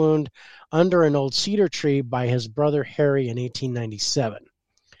gunshot wound under an old cedar tree by his brother Harry in 1897.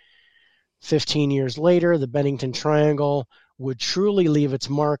 15 years later, the Bennington Triangle would truly leave its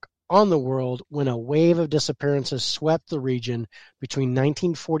mark on the world when a wave of disappearances swept the region between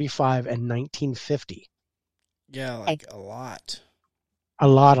 1945 and 1950. Yeah, like a lot. A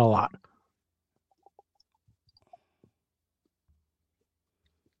lot.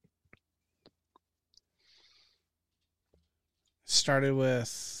 Started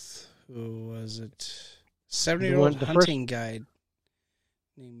with, who was it? 70-year-old The hunting guide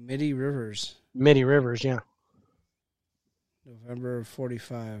named Mitty Rivers, Mitty Rivers, yeah. November of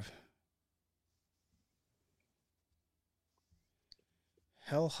 45.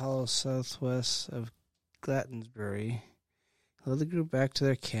 Hell Hollow, southwest of Glastonbury. He led the group back to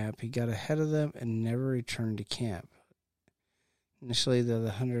their camp. He got ahead of them and never returned to camp. Initially,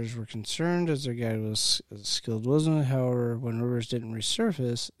 the hunters were concerned as their guide was a skilled woodsman. However, when Rivers didn't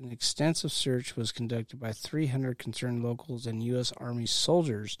resurface, an extensive search was conducted by 300 concerned locals and U.S. Army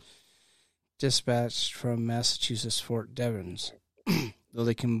soldiers dispatched from Massachusetts Fort Devens. Though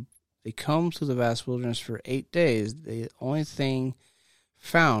they combed through the vast wilderness for 8 days, the only thing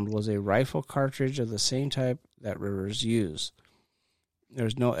found was a rifle cartridge of the same type that Rivers used. There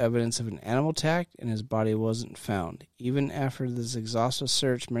was no evidence of an animal attack, and his body wasn't found. Even after this exhaustive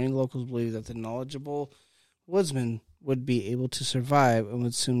search, many locals believed that the knowledgeable woodsman would be able to survive and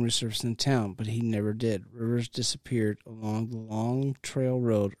would soon resurface in town, but he never did. Rivers disappeared along the long trail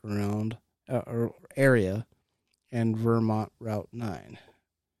road around area and Vermont Route 9.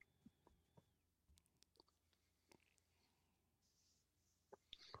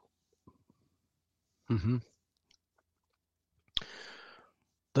 Mm-hmm.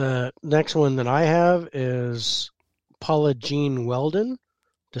 The next one that I have is Paula Jean Weldon,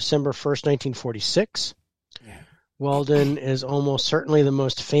 December 1st, 1946. Yeah. Weldon is almost certainly the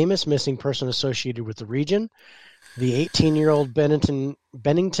most famous missing person associated with the region. The 18-year-old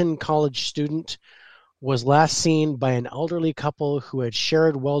Bennington College student was last seen by an elderly couple who had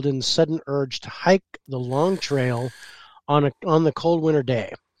shared Weldon's sudden urge to hike the long trail on the cold winter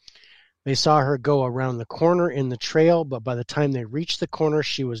day. They saw her go around the corner in the trail, but by the time they reached the corner,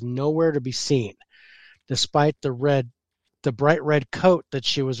 she was nowhere to be seen, despite the bright red coat that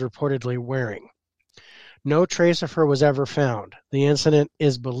she was reportedly wearing. No trace of her was ever found. The incident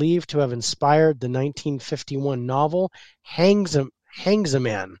is believed to have inspired the 1951 novel Hangs a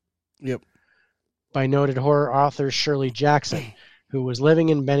Man. Yep. By noted horror author Shirley Jackson, who was living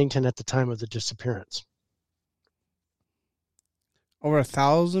in Bennington at the time of the disappearance. Over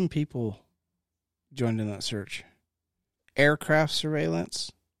 1,000 people joined in that search. Aircraft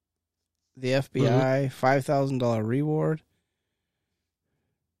surveillance, the FBI, $5,000 reward.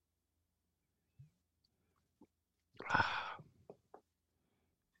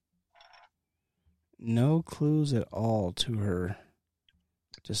 No clues at all to her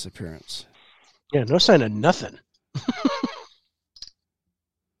disappearance. Yeah, no sign of nothing.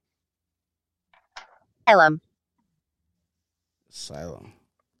 Asylum.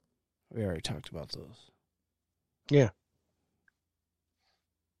 We already talked about those. Yeah.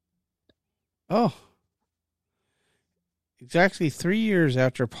 Oh. Exactly 3 years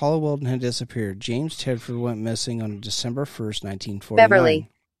after Paula Weldon had disappeared, James Tedford went missing on December 1st, 1949. Beverly.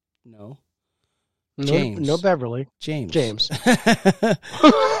 No. James. No Beverly. James.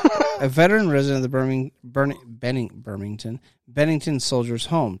 A veteran resident of the Bennington Soldiers'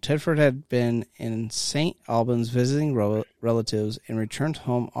 Home. Tedford had been in St. Albans visiting relatives and returned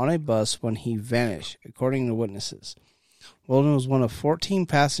home on a bus when he vanished, according to witnesses. Weldon was one of 14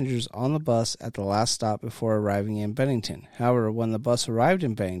 passengers on the bus at the last stop before arriving in Bennington. However, when the bus arrived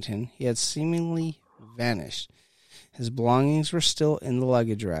in Bennington, he had seemingly vanished. His belongings were still in the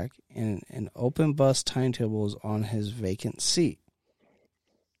luggage rack, and an open bus timetable was on his vacant seat.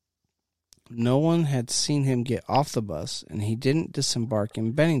 No one had seen him get off the bus, and he didn't disembark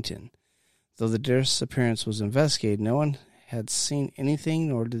in Bennington. Though the disappearance was investigated, no one had seen anything,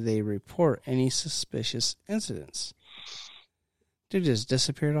 nor did they report any suspicious incidents. Dude just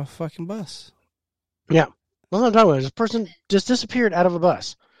disappeared off a fucking bus. Yeah. Well, I'm talking about this person just disappeared out of a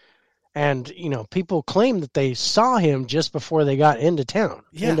bus. And, people claim that they saw him just before they got into town,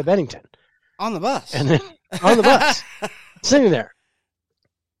 into Bennington. On the bus. And then on the bus, sitting there.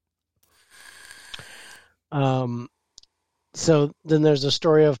 So then there's a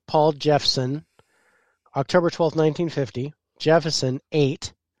story of Paul Jeffson, October 12th, 1950. Jefferson,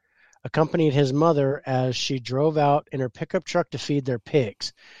 8, accompanied his mother as she drove out in her pickup truck to feed their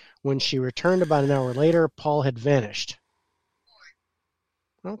pigs. When she returned about an hour later, Paul had vanished.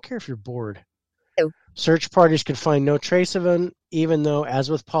 I don't care if you're bored. Oh. Search parties could find no trace of him, even though, as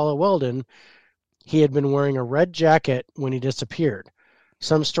with Paula Weldon, he had been wearing a red jacket when he disappeared.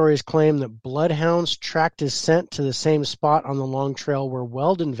 Some stories claim that bloodhounds tracked his scent to the same spot on the long trail where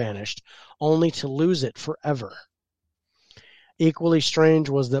Weldon vanished, only to lose it forever. Equally strange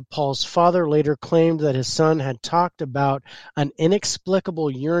was that Paul's father later claimed that his son had talked about an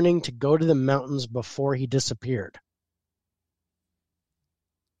inexplicable yearning to go to the mountains before he disappeared.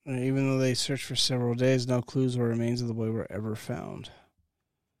 Even though they searched for several days, no clues or remains of the boy were ever found.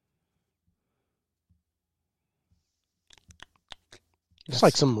 It's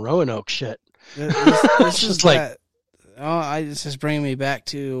like some Roanoke shit. This is like... this is bringing me back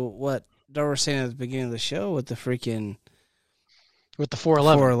to what Dora was saying at the beginning of the show with the freaking... With the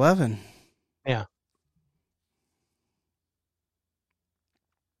 411. 411. Yeah.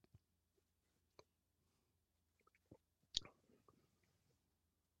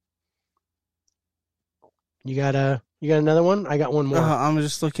 You got another one? I got one more. I'm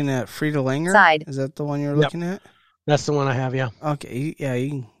just looking at Frida Langer. Side. Is that the one you're looking at? That's the one I have, yeah. Okay, yeah,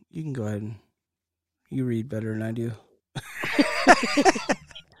 you can go ahead and you read better than I do.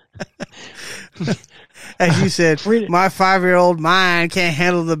 As you said, my 5-year-old mind can't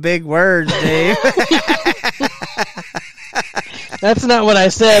handle the big words, Dave. That's not what I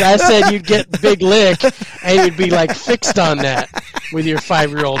said. I said you'd get big lick and you'd be like fixed on that with your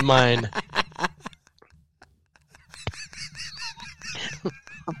 5-year-old mind.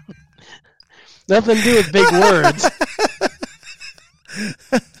 Nothing to do with big words.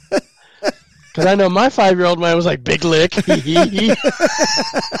 Because I know my 5-year-old mind was like, big lick.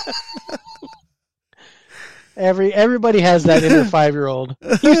 Everybody has that inner 5-year-old.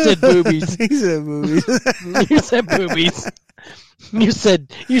 You said boobies. He said boobies. You said boobies.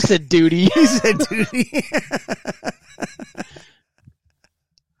 You said duty. He said duty.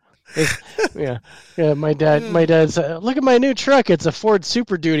 Yeah. My dad said, "Look at my new truck. It's a Ford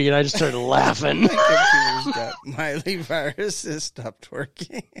Super Duty," and I just started laughing. My computer's got Miley virus. It stopped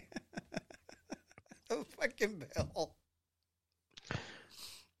working. Oh, fucking bell.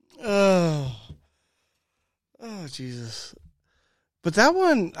 Oh, Jesus. But that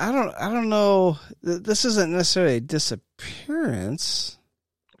one, I don't know. This isn't necessarily a disappearance.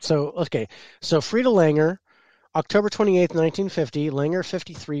 So Frida Langer, October 28th, 1950, Langer,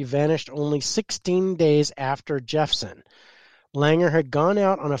 53, vanished only 16 days after Jeffson. Langer had gone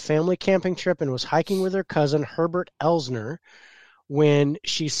out on a family camping trip and was hiking with her cousin, Herbert Elsner, when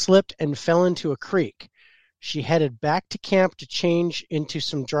she slipped and fell into a creek. She headed back to camp to change into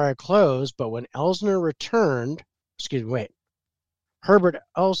some drier clothes, but when Elsner returned, Herbert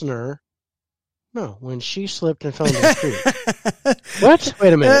Elsner, when she slipped and fell into the creek. What?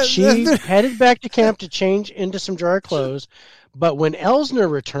 Wait a minute. She headed back to camp to change into some drier clothes, but when Elsner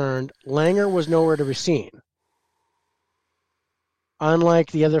returned, Langer was nowhere to be seen.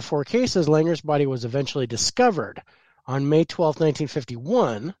 Unlike the other 4 cases, Langer's body was eventually discovered on May 12,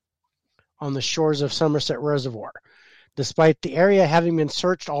 1951, on the shores of Somerset Reservoir. Despite the area having been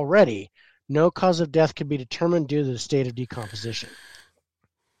searched already, no cause of death could be determined due to the state of decomposition.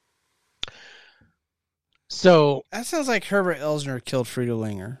 So that sounds like Herbert Elsner killed Frida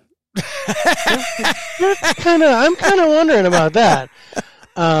Langer. I'm kind of wondering about that.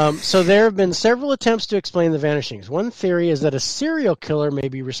 So there have been several attempts to explain the vanishings. One theory is that a serial killer may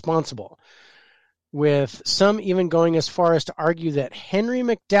be responsible, with some even going as far as to argue that Henry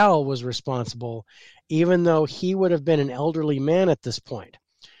McDowell was responsible, even though he would have been an elderly man at this point.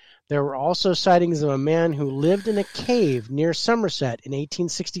 There were also sightings of a man who lived in a cave near Somerset in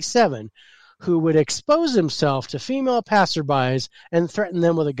 1867 who would expose himself to female passerbys and threaten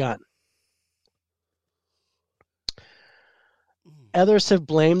them with a gun. Others have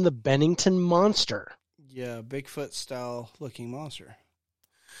blamed the Bennington Monster. Yeah, Bigfoot-style looking monster.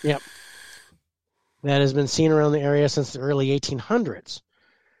 Yep. That has been seen around the area since the early 1800s,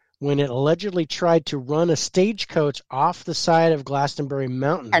 when it allegedly tried to run a stagecoach off the side of Glastonbury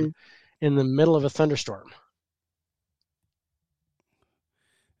Mountain in the middle of a thunderstorm.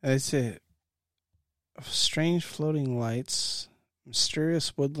 It's strange floating lights,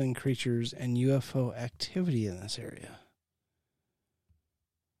 mysterious woodland creatures, and UFO activity in this area.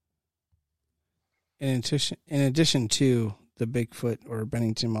 In addition to the Bigfoot or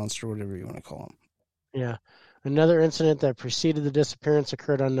Bennington Monster, whatever you want to call him. Yeah. Another incident that preceded the disappearance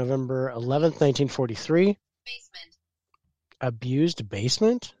occurred on November 11th, 1943. Basement. Abused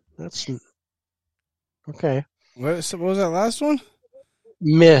basement? That's... Okay. What was that last one?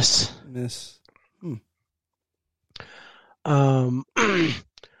 Miss.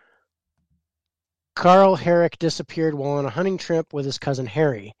 Carl Herrick disappeared while on a hunting trip with his cousin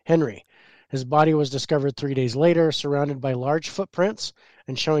Henry. His body was discovered 3 days later, surrounded by large footprints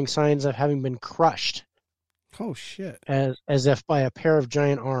and showing signs of having been crushed. Oh, shit. As if by a pair of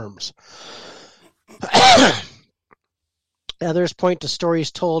giant arms. Others point to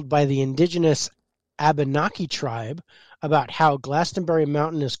stories told by the indigenous Abenaki tribe about how Glastonbury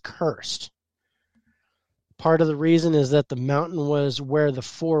Mountain is cursed. Part of the reason is that the mountain was where the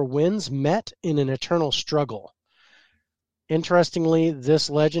 4 winds met in an eternal struggle. Interestingly, this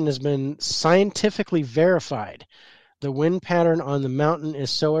legend has been scientifically verified. The wind pattern on the mountain is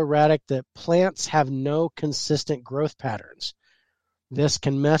so erratic that plants have no consistent growth patterns. This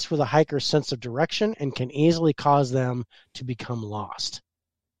can mess with a hiker's sense of direction and can easily cause them to become lost.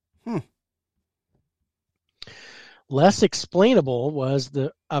 Less explainable was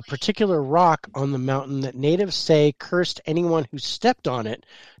a particular rock on the mountain that natives say cursed anyone who stepped on it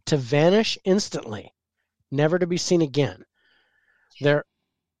to vanish instantly, never to be seen again. There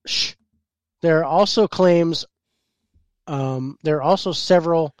are also claims. There are also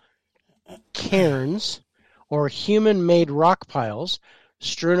several cairns or human-made rock piles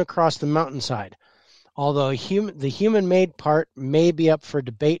strewn across the mountainside. Although the human-made part may be up for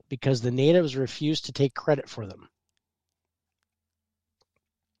debate because the natives refuse to take credit for them.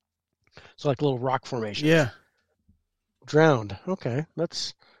 So like little rock formations. Yeah. Drowned. Okay.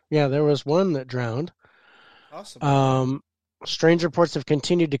 There was one that drowned. Awesome. Strange reports have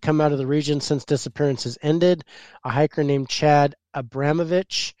continued to come out of the region since disappearances ended. A hiker named Chad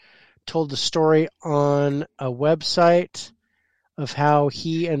Abramovich told the story on a website of how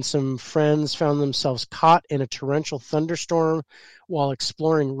he and some friends found themselves caught in a torrential thunderstorm while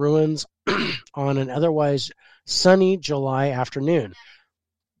exploring ruins on an otherwise sunny July afternoon.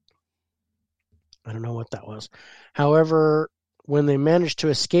 I don't know what that was. However, when they managed to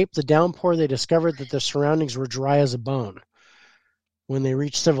escape the downpour, they discovered that the surroundings were dry as a bone. When they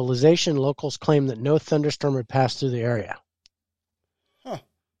reached civilization, locals claimed that no thunderstorm had passed through the area. Huh.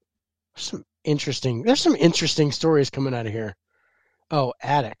 There's some interesting stories coming out of here. Oh,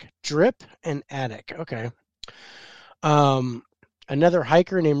 attic. Drip and attic. Okay. Another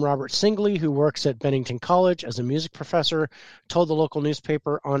hiker named Robert Singley, who works at Bennington College as a music professor, told the local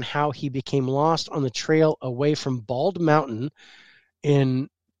newspaper on how he became lost on the trail away from Bald Mountain in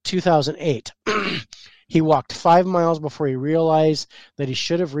 2008. He walked 5 miles before he realized that he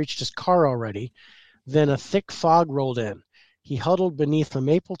should have reached his car already. Then a thick fog rolled in. He huddled beneath a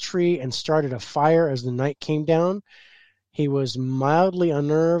maple tree and started a fire as the night came down. He was mildly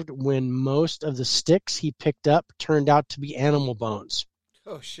unnerved when most of the sticks he picked up turned out to be animal bones.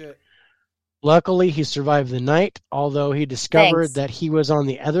 Oh, shit. Luckily, he survived the night, although he discovered Thanks. that he was on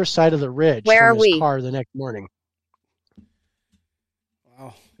the other side of the ridge Where from are his we? car the next morning.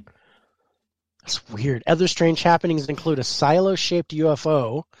 Wow. That's weird. Other strange happenings include a silo-shaped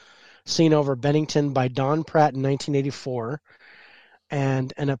UFO seen over Bennington by Don Pratt in 1984,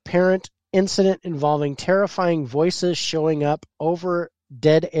 and an apparent incident involving terrifying voices showing up over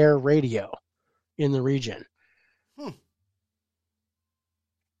dead air radio in the region.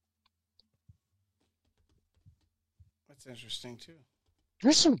 That's interesting, too.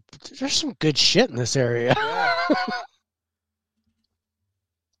 There's some good shit in this area.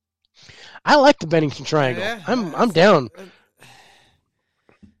 I like the Bennington Triangle. Yeah, I'm down.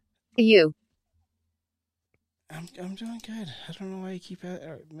 You. I'm doing good. I don't know why you keep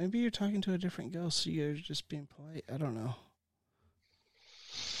at. Maybe you're talking to a different ghost, so you're just being polite. I don't know.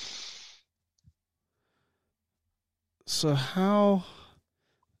 So how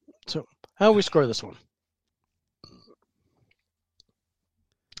How we score this one?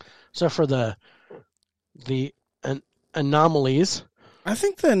 So for the anomalies, I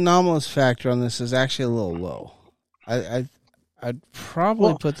think the anomalous factor on this is actually a little low. I'd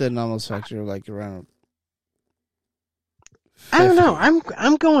probably put the anomalous factor like around 50. I don't know.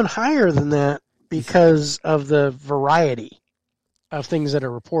 I'm going higher than that because of the variety of things that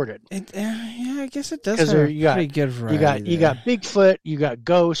are reported. Yeah, I guess it does 'Cause have there a you got- pretty good variety. You got Bigfoot, you got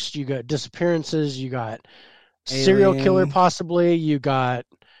ghosts, you got disappearances, you got serial killer Alien. possibly, you got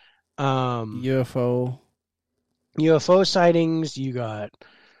UFO. UFO sightings, you got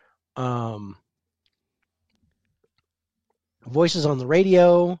voices on the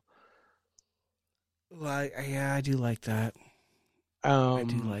radio. Well, I do like that. I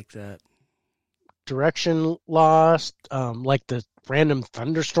do like that. Direction lost, like the random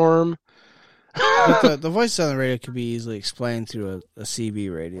thunderstorm. But the voices on the radio could be easily explained through a CB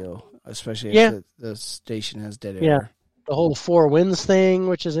radio, especially Yeah. if the station has dead air. Yeah. The whole four winds thing,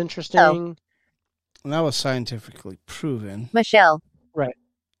 which is interesting. And that was scientifically proven. Michelle. I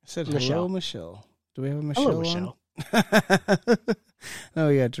said, hello, Michelle. Michelle. Do we have a Michelle Hello, on? Michelle. No,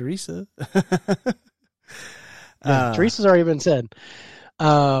 we got Teresa. Yeah, Teresa's already been said.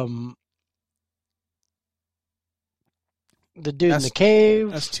 The dude in the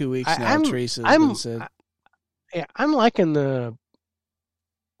cave. That's 2 weeks I- now. I'm- Teresa's I'm- been said. Yeah, I'm liking the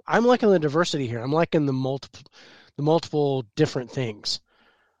diversity here. I'm liking the multiple different things.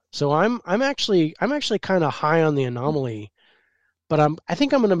 So I'm actually kind of high on the anomaly, but I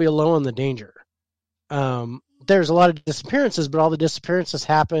think I'm going to be low on the danger. There's a lot of disappearances, but all the disappearances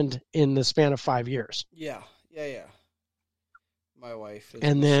happened in the span of 5 years. Yeah. My wife. Is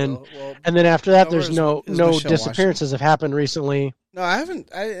And then- Michelle. Well, And then after that, Now, there's where's- no is no Michelle disappearances have happened recently. no, I haven't.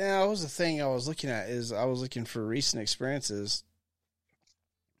 That was the thing I was looking at. Is I was looking for recent experiences,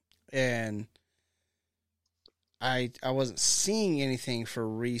 and I wasn't seeing anything for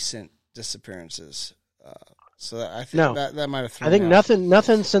recent disappearanrances. So I think No. that might have thrown I think me off.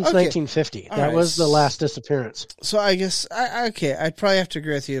 nothing since Okay. 1950. All That right. was the last disappearance. So I guess I'd probably have to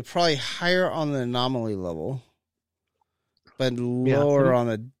agree with you. Probably higher on the anomaly level, but lower on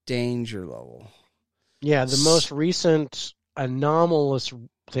the danger level. Yeah, the most recent anomalous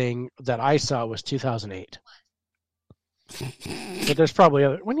thing that I saw was 2008. But there's probably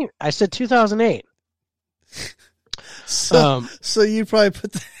other. I said 2008. So you'd probably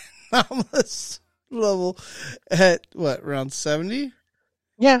put the anomalous level at what, around 70?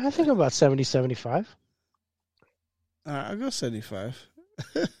 Yeah, I think about 70, 75. All right, I'll go 75.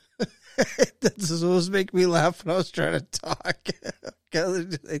 That's supposed to make me laugh when I was trying to talk.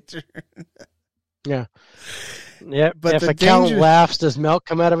 Yeah. Yeah, But if the a cow danger- laughs, does milk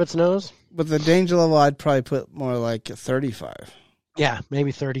come out of its nose? But the danger level, I'd probably put more like 35. Yeah,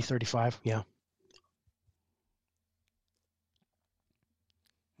 maybe 30, 35. Yeah.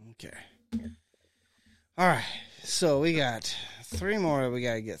 Okay. All right. So we got 3 more we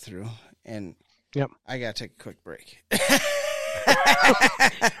got to get through, and Yep. I got to take a quick break.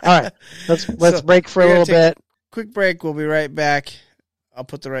 All right, let's So, break for a we're gonna little take- bit. Quick break. We'll be right back. I'll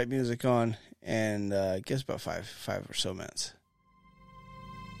put the right music on, and guess about five or so minutes.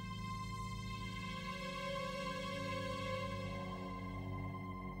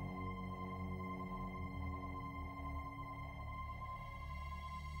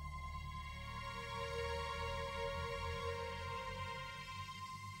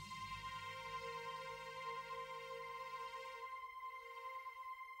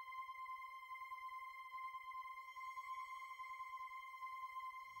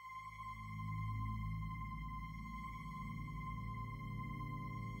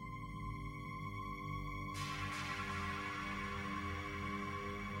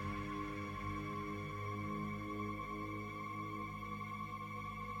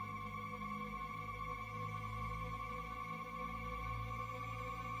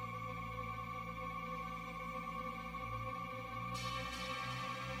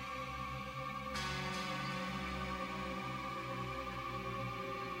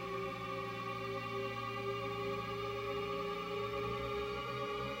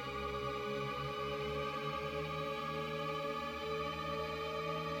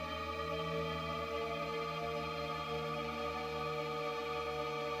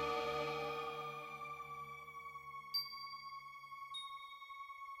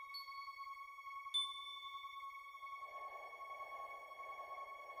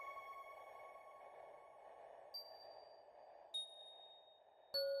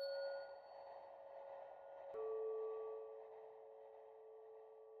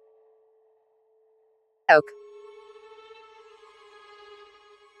 Oak.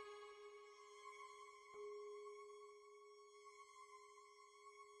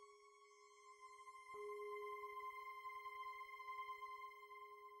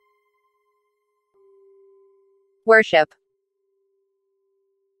 Worship.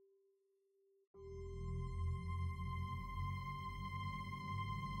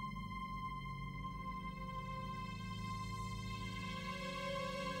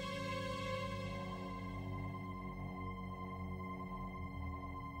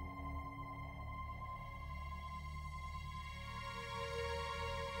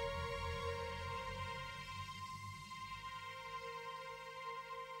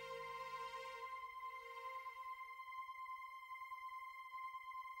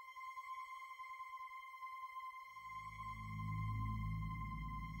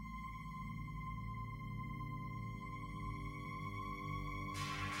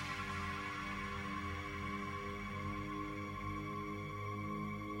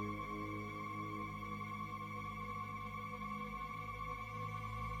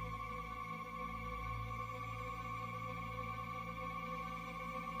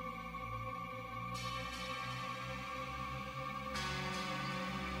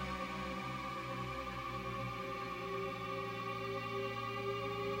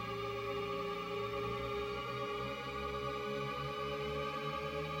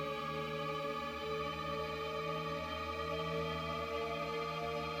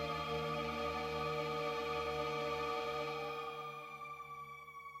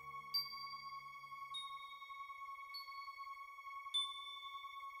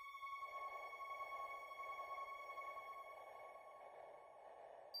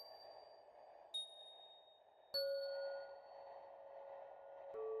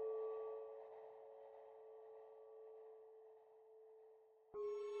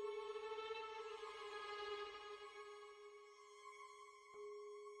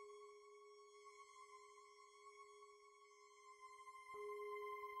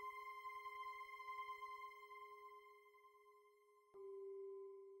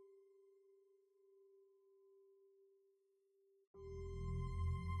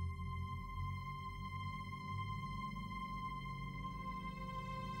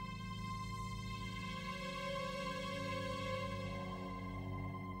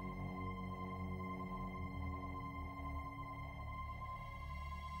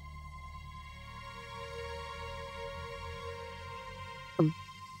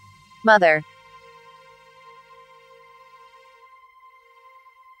 Mother.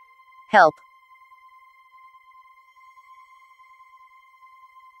 Help.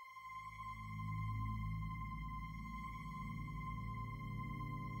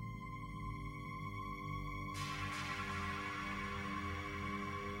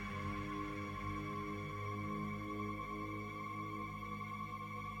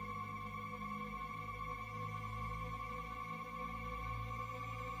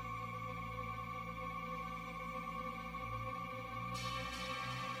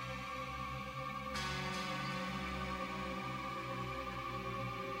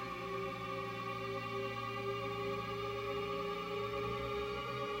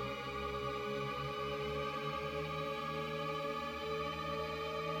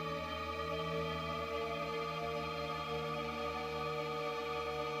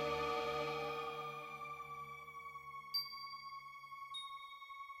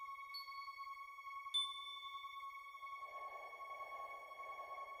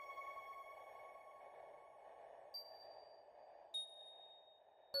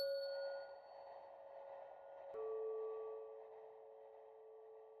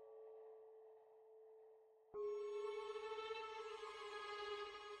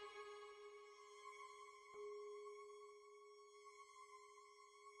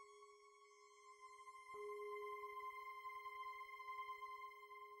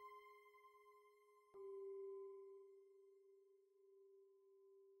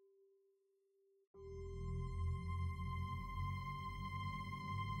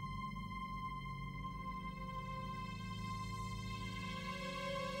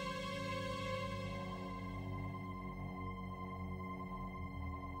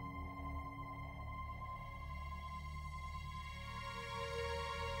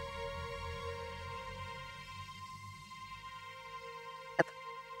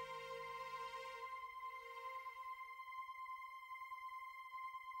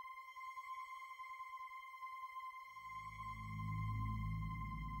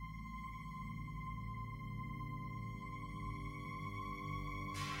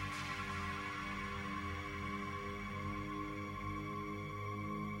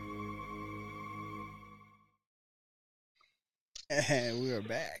 And we are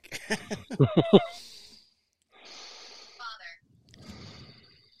back.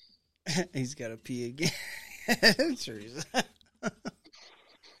 He's got to pee again. Teresa.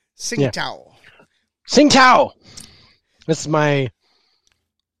 Sing Tao. Sing Tao. This is my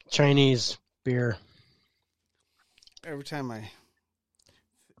Chinese beer. Every time I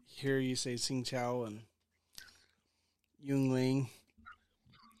hear you say Sing Tao and Yungling,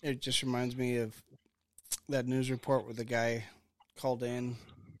 it just reminds me of that news report where the guy called in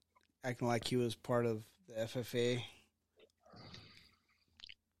acting like he was part of the FFA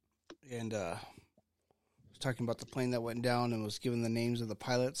and was talking about the plane that went down and was giving the names of the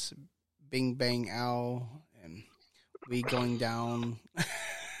pilots, Bing Bang Ow and We Going Down.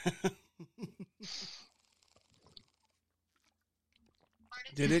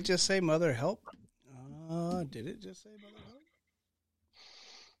 Did it just say Mother Help? Did it just say Mother Help?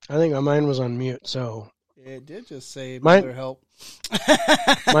 I think my mind was on mute, so It did just say Mine- Mother Help.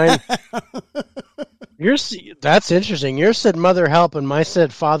 mine. That's interesting. Yours said Mother Help, and mine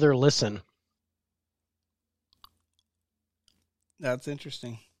said Father Listen. That's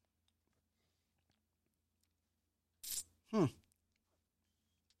interesting.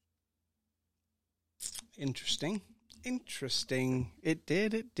 Interesting. It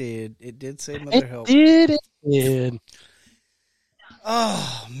did say Mother Help. It did.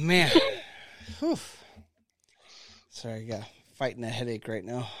 Oh, man. Whew. Sorry, I got fighting a headache right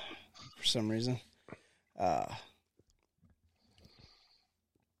now for some reason.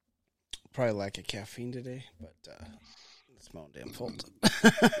 Probably lack of caffeine today, but it's my own damn fault.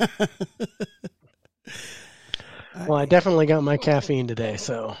 Well, I definitely got my caffeine today,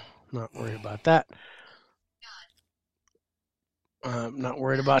 so not worried about that. Not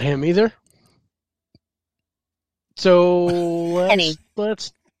worried about him either. So Penny.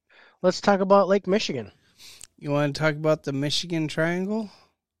 let's talk about Lake Michigan. You want to talk about the Michigan Triangle?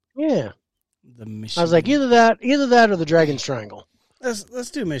 Yeah, The Michigan. I was like either that or the Dragon's Triangle. Let's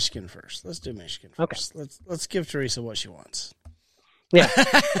do Michigan first. Okay. Let's give Teresa what she wants. Yeah,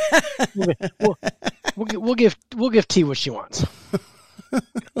 we'll give T what she wants.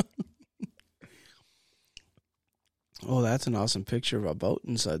 Oh, that's an awesome picture of a boat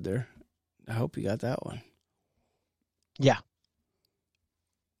inside there. I hope you got that one. Yeah.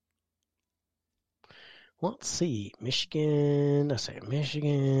 Well, let's see. Michigan. I say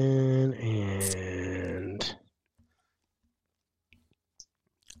Michigan and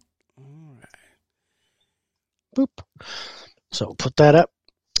All right. boop. So put that up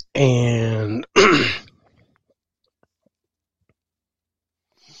and I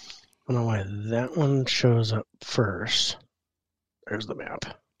don't know why that one shows up first. There's the map.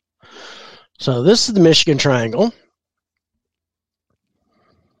 So this is the Michigan Triangle.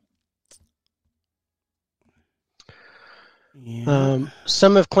 Yeah.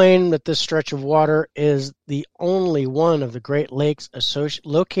 Some have claimed that this stretch of water is the only one of the Great Lakes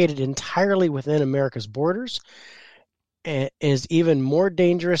located entirely within America's borders and is even more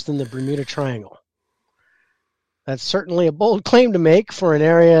dangerous than the Bermuda Triangle. That's certainly a bold claim to make for an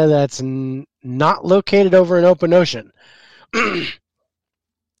area that's not located over an open ocean.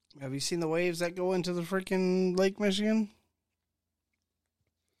 Have you seen the waves that go into the freaking Lake Michigan?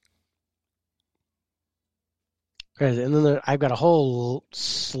 And then I've got a whole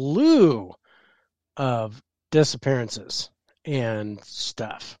slew of disappearances and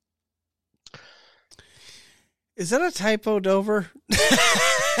stuff. Is that a typo, Dover?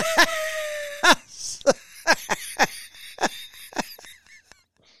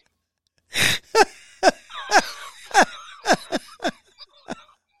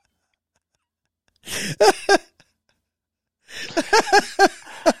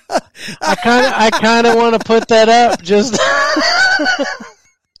 I kind of want to put that up. Just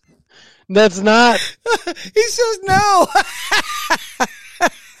that's not. He says no.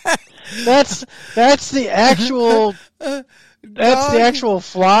 That's the actual. That's the actual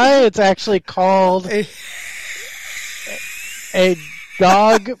fly. It's actually called a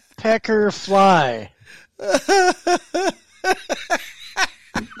dog pecker fly.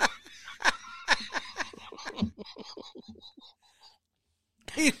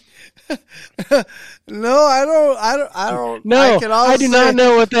 No, I don't. No, I do not say-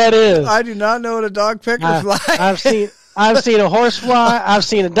 know what that is. I do not know what a dog pecker fly. I've seen a horse fly. I've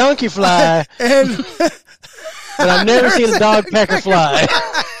seen a donkey fly, and but I've never seen a dog pecker fly.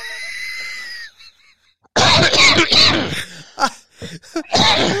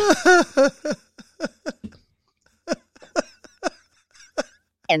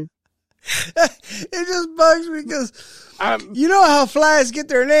 it just bugs me because you know how flies get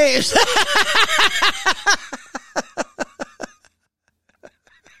their names.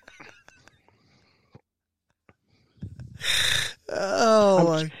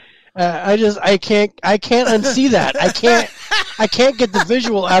 Oh, I can't unsee that. I can't get the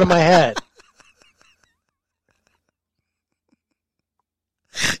visual out of my head.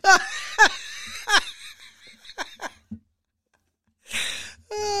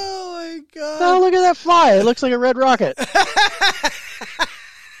 oh my God. Oh, look at that fly. It looks like a red rocket.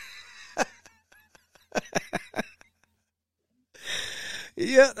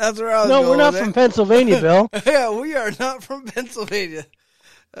 Yeah, that's where I was No, going we're not with from it. Pennsylvania, Bill. Yeah, we are not from Pennsylvania.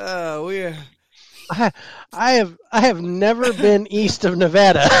 We are. I have never been east of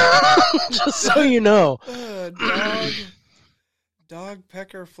Nevada. Just so you know. Dog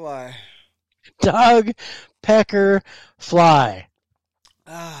pecker fly. Dog pecker fly.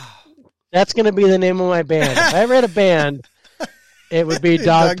 Ah, That's going to be the name of my band. If I ever had a band, it would be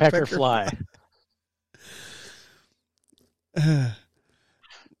Dog Pecker Pecker. Fly.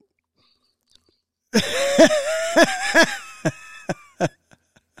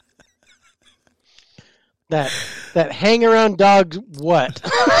 That hang around dogs what?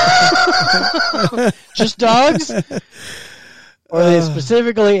 Just dogs? Or they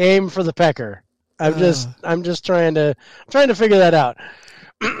specifically aim for the pecker? I'm just trying to figure that out.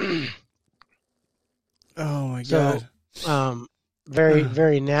 oh my So, God.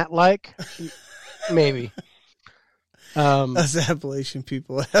 very gnat-like, maybe. Us Appalachian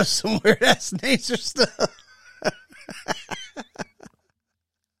people have some weird ass names or stuff.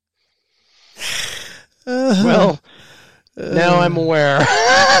 Well, now I'm aware.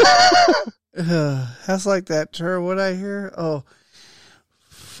 That's like that term. What I hear? Oh,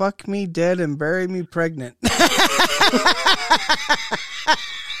 fuck me dead and bury me pregnant.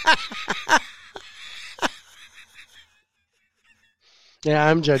 Yeah,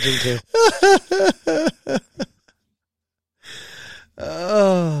 I'm judging too.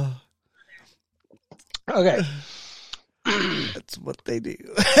 Oh, Okay. that's what they do.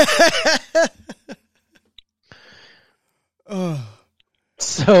 Oh.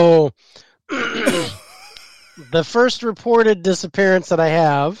 So, the first reported disappearance that I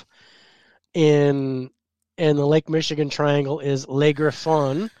have in the Lake Michigan Triangle is Le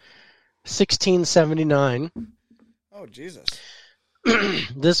Griffon, 1679. Oh, Jesus.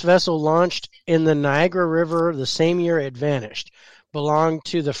 This vessel launched in the Niagara River the same year it vanished. Belonged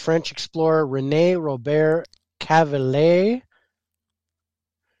to the French explorer René Robert Cavelier.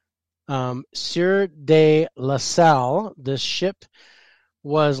 Sieur de La Salle. This ship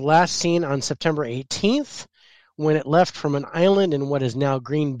was last seen on September 18th when it left from an island in what is now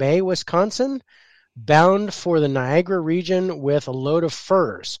Green Bay, Wisconsin, bound for the Niagara region with a load of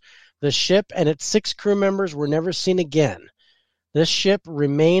furs. The ship and its 6 crew members were never seen again. This ship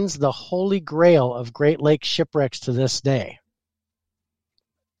remains the holy grail of Great Lakes shipwrecks to this day.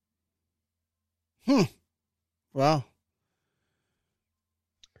 Wow.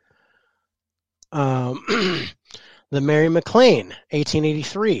 The Mary McLean,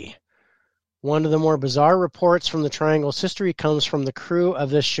 1883. One of the more bizarre reports from the Triangle's history comes from the crew of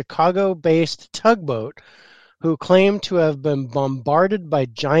this Chicago-based tugboat who claimed to have been bombarded by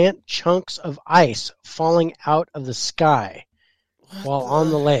giant chunks of ice falling out of the sky while on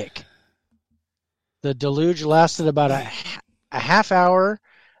the lake. The deluge lasted about a half hour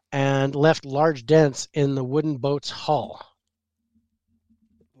and left large dents in the wooden boat's hull.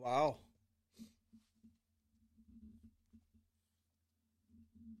 Wow.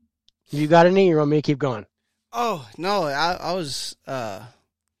 You got any? You want me to keep going? Oh no, I was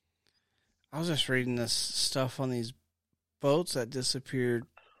just reading this stuff on these boats that disappeared.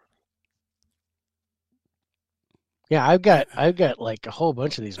 Yeah, I've got like a whole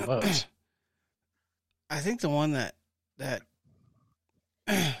bunch of these boats. I think the one that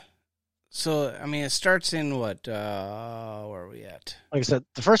so I mean it starts in what where are we at? Like I said,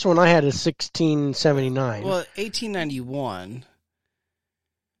 the first one I had is 1679. Well, 1891.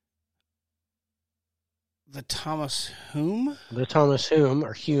 The Thomas Hume The Thomas Hume,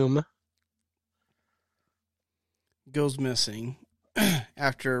 or Hume. goes missing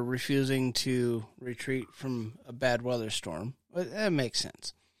after refusing to retreat from a bad weather storm. That makes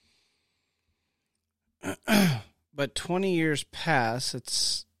sense. But 20 years pass.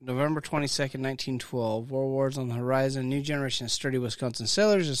 It's November 22nd, 1912. World War's on the horizon. New generation of sturdy Wisconsin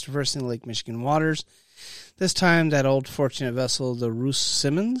sailors is traversing the Lake Michigan waters. This time, that old fortunate vessel, the Ruth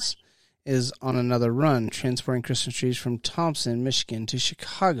Simmons, is on another run, transporting Christmas trees from Thompson, Michigan to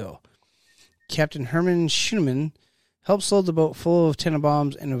Chicago. Captain Herman Schuneman helps load the boat full of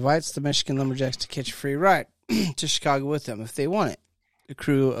Tenenbaums and invites the Michigan lumberjacks to catch a free ride to Chicago with them if they want it. The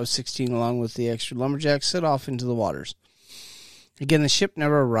crew of 16, along with the extra lumberjacks, set off into the waters. Again, the ship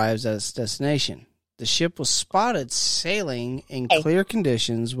never arrives at its destination. The ship was spotted sailing in Hey. clear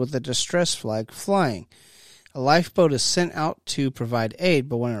conditions with a distress flag flying. A lifeboat is sent out to provide aid,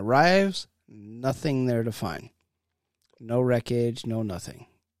 but when it arrives, nothing there to find. No wreckage, no nothing.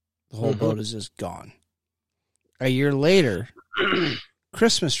 The whole boat is just gone. A year later,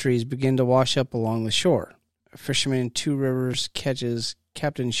 Christmas trees begin to wash up along the shore. A fisherman in Two Rivers catches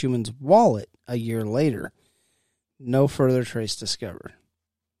Captain Schumann's wallet a year later. No further trace discovered.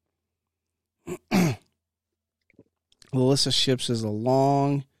 The list of ships is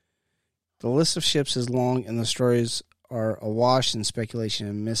long, and the stories are awash in speculation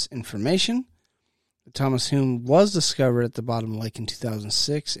and misinformation. The Thomas Hume was discovered at the bottom of the lake in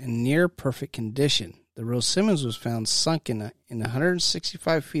 2006 in near perfect condition. The Rose Simmons was found sunk in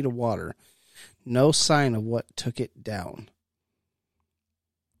 165 feet of water. No sign of what took it down.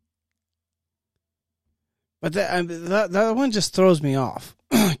 But that one just throws me off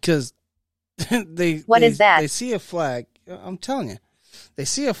because What is that? They see a flag. I'm telling you, they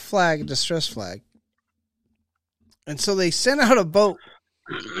see a flag, a distress flag, and so they send out a boat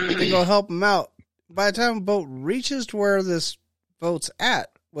to go help them out. By the time a boat reaches to where this boat's at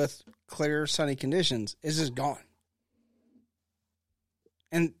with clear, sunny conditions, it's just gone.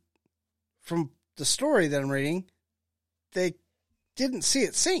 And from the story that I'm reading, they didn't see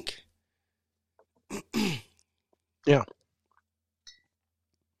it sink. Yeah.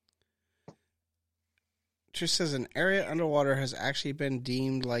 Trish says an area underwater has actually been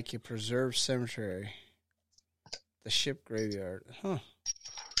deemed like a preserved cemetery. The ship graveyard. Huh.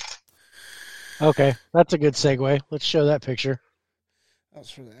 Okay, that's a good segue. Let's show that picture. That was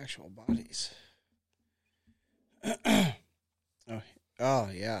for the actual bodies. oh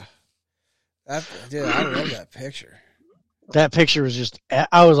yeah. Dude, I love that picture. That picture was just,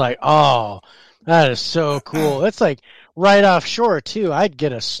 I was like, oh, that is so cool. It's like right offshore too. I'd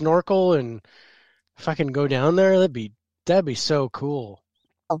get a snorkel and if I can go down there, that'd be so cool.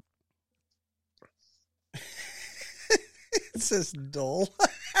 It says dull.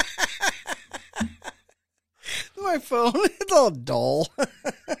 My phone, it's all dull.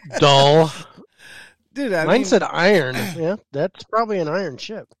 Dull. Dude, Mine said iron. Yeah, that's probably an iron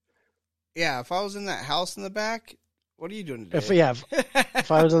ship. Yeah, if I was in that house in the back, what are you doing today?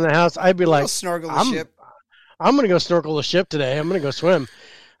 If I was in the house, I'd be like, snorkel the ship. I'm going to go snorkel the ship today. I'm going to go swim.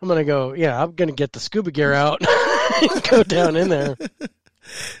 I'm going to get the scuba gear out and go down in there.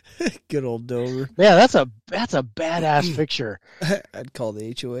 Good old Dover. Yeah, that's a badass picture. I'd call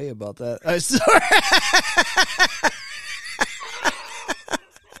the HOA about that. I'm sorry.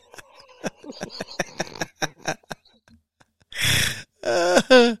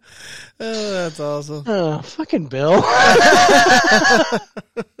 Oh, that's awesome. Oh, fucking Bill.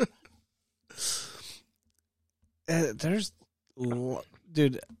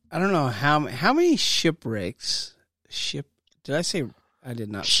 Dude, I don't know how many shipwrecks. Did I say? I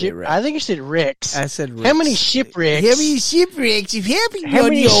did not say wreck. I think you said Ricks. I said Ricks. How many shipwrecks? How many shipwrecks have happened How on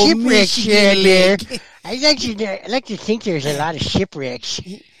many the old shipwrecks Michigan are there? Lake? I like to think there's a lot of shipwrecks.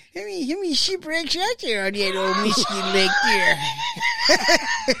 How many shipwrecks out there on that old Michigan Lake there?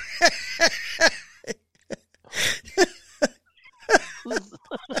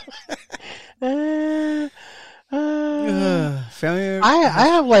 Family. I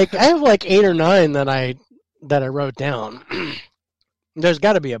have like 8 or 9 that I wrote down. There's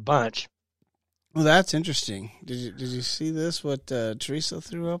got to be a bunch. Well, that's interesting. Did you see this? What Teresa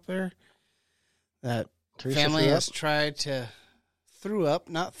threw up there? That Teresa family threw has up? tried to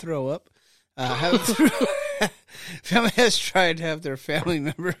not throw up. Family has tried to have their family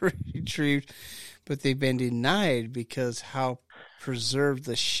member retrieved, but they've been denied because how preserved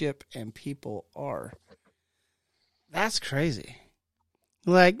the ship and people are. That's crazy.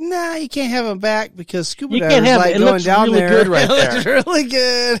 Like, nah, you can't have them back because scuba You divers can't have like it. It going looks down really there. good right It looks there. really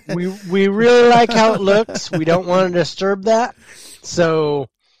good. We really like how it looks. We don't want to disturb that. So,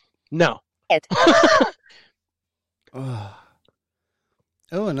 no.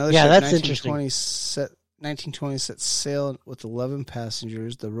 Oh, another Yeah, ship, that's interesting. 1920 set sail with 11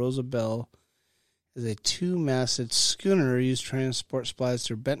 passengers. The Rosabelle is a 2-masted schooner used to transport supplies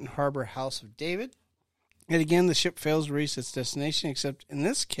through Benton Harbor, House of David. And again, the ship fails to reach its destination, except in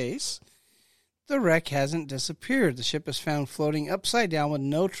this case, the wreck hasn't disappeared. The ship is found floating upside down with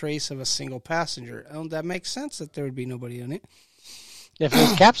no trace of a single passenger. Oh, that makes sense that there would be nobody on it. If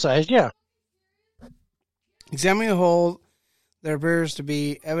it's capsized, yeah. Examining the hull, there appears to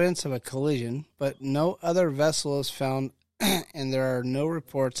be evidence of a collision, but no other vessel is found, and there are no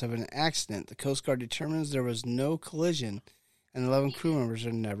reports of an accident. The Coast Guard determines there was no collision, and 11 crew members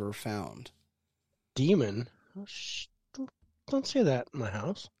are never found. Demon? Don't say that in my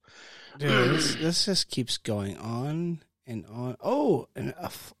house. Dude, this just keeps going on and on. Oh, I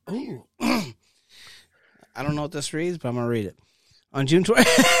don't know what this reads, but I'm going to read it. On June 23rd,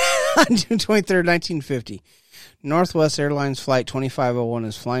 1950, Northwest Airlines Flight 2501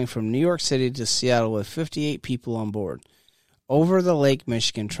 is flying from New York City to Seattle with 58 people on board. Over the Lake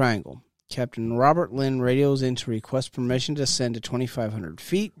Michigan Triangle, Captain Robert Lynn radios in to request permission to ascend to 2,500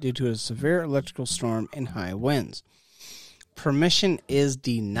 feet due to a severe electrical storm and high winds. Permission is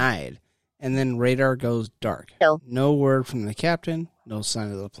denied, and then radar goes dark. No word from the captain, no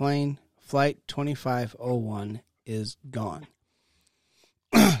sign of the plane. Flight 2501 is gone.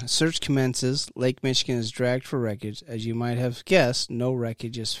 Search commences. Lake Michigan is dragged for wreckage. As you might have guessed, no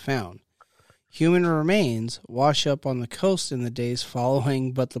wreckage is found. Human remains wash up on the coast in the days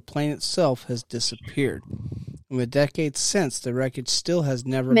following, but the plane itself has disappeared. In the decades since, the wreckage still has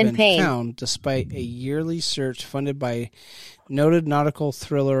never been found, despite a yearly search funded by noted nautical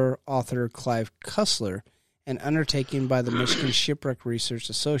thriller author Clive Cussler and undertaken by the Michigan Shipwreck Research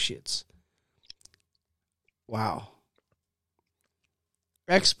Associates. Wow.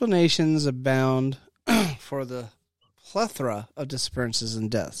 Explanations abound for the plethora of disappearances and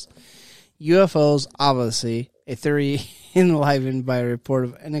deaths. UFOs, obviously, a theory enlivened by a report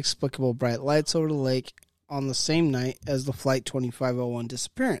of inexplicable bright lights over the lake on the same night as the Flight 2501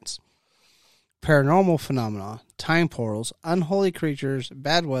 disappearance. Paranormal phenomena, time portals, unholy creatures,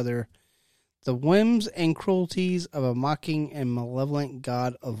 bad weather, the whims and cruelties of a mocking and malevolent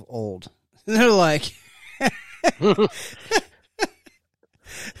god of old. They're like...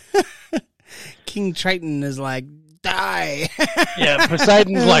 King Triton is like, die. Yeah,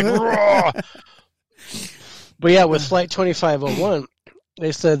 Poseidon's like, roar. But yeah, with Flight 2501,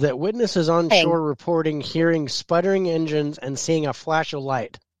 they said that witnesses on shore reporting hearing sputtering engines and seeing a flash of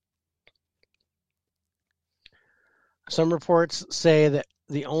light. Some reports say that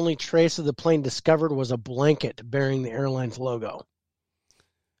the only trace of the plane discovered was a blanket bearing the airline's logo.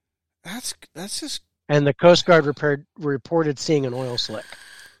 That's just... And the Coast Guard reported seeing an oil slick.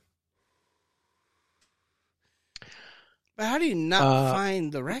 But how do you not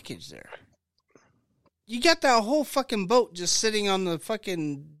find the wreckage there? You got that whole fucking boat just sitting on the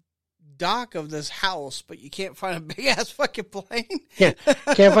fucking dock of this house, but you can't find a big-ass fucking plane? Can't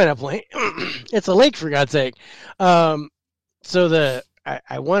find a plane. It's a lake, for God's sake. So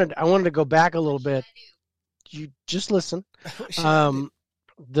I wanted to go back a little bit. You just listen.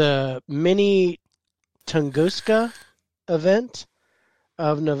 The mini Tunguska event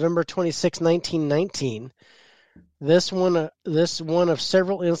of November 26, 1919. This one of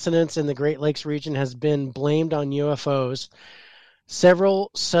several incidents in the Great Lakes region has been blamed on UFOs. Several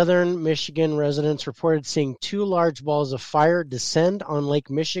southern Michigan residents reported seeing two large balls of fire descend on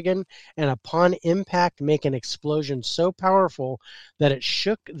Lake Michigan and upon impact make an explosion so powerful that it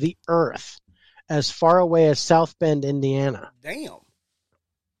shook the earth as far away as South Bend, Indiana. Damn.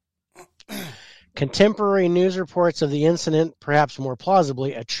 Contemporary news reports of the incident, perhaps more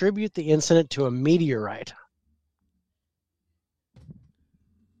plausibly, attribute the incident to a meteorite.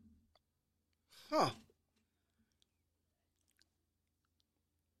 Huh.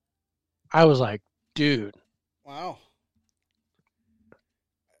 I was like, dude. Wow.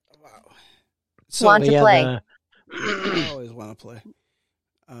 So, want to play. I always want to play.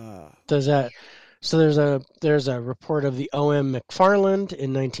 There's a report of the O.M. McFarland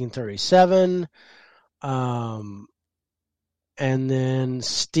in 1937, and then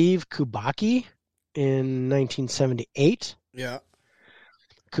Steve Kubacki in 1978. Yeah.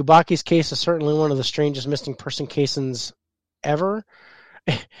 Kubaki's case is certainly one of the strangest missing person cases ever.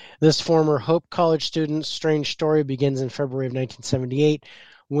 This former Hope College student's strange story begins in February of 1978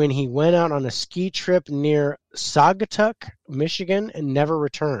 when he went out on a ski trip near Saugatuck, Michigan, and never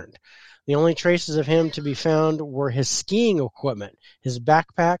returned. The only traces of him to be found were his skiing equipment, his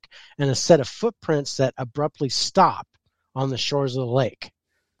backpack, and a set of footprints that abruptly stop on the shores of the lake.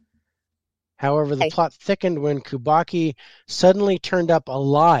 However, the plot thickened when Kubacki suddenly turned up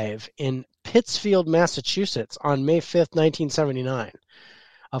alive in Pittsfield, Massachusetts on May 5th, 1979,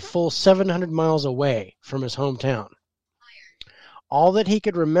 a full 700 miles away from his hometown. All that he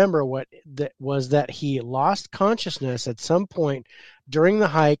could remember was that he lost consciousness at some point during the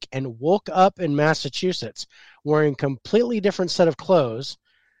hike and woke up in Massachusetts wearing a completely different set of clothes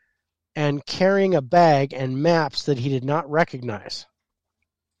and carrying a bag and maps that he did not recognize.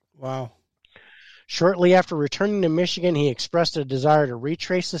 Wow. Shortly after returning to Michigan, he expressed a desire to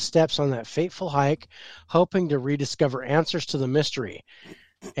retrace his steps on that fateful hike, hoping to rediscover answers to the mystery.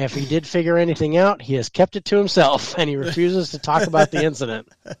 If he did figure anything out, he has kept it to himself, and he refuses to talk about the incident.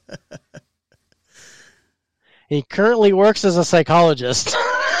 He currently works as a psychologist.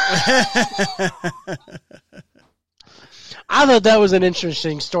 I thought that was an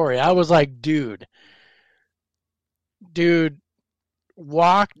interesting story. I was like, dude, hiked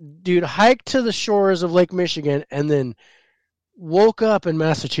to the shores of Lake Michigan and then woke up in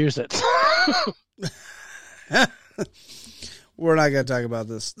Massachusetts. We're not going to talk about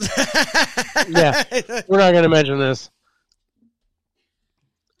this. Yeah, we're not going to mention this.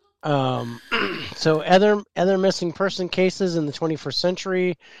 So other missing person cases in the 21st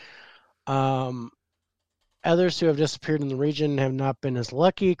century. Others who have disappeared in the region have not been as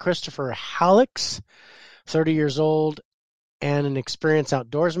lucky. Christopher Hallex, 30 years old, and an experienced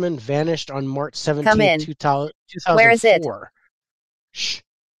outdoorsman, vanished on March 17, 2004. Where is it? Shh.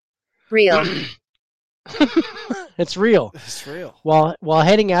 Real. It's real. It's real. While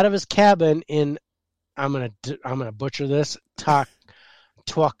heading out of his cabin in, I'm gonna butcher this,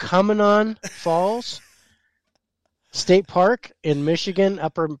 Tuacamanon Falls State Park in Michigan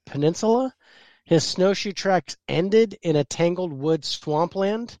Upper Peninsula, his snowshoe tracks ended in a tangled wood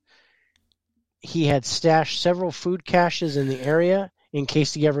swampland. He had stashed several food caches in the area in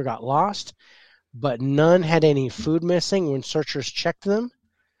case he ever got lost, but none had any food missing when searchers checked them.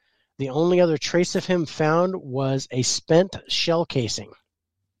 The only other trace of him found was a spent shell casing.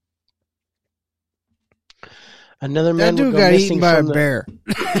 Another man that dude would go got missing eaten by a from bear.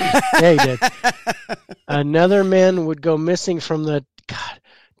 Yeah, he did. Another man would go missing from the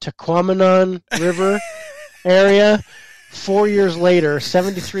Tuacamanon River area. 4 years later,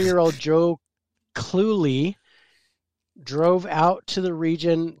 73-year-old Joe Cluley drove out to the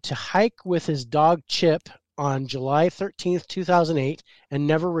region to hike with his dog Chip on July 13th, 2008, and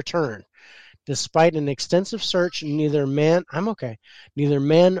never returned. Despite an extensive search, neither man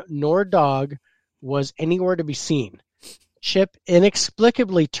nor dog was anywhere to be seen. Chip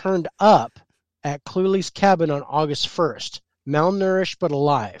inexplicably turned up at Cluley's cabin on August 1st, malnourished but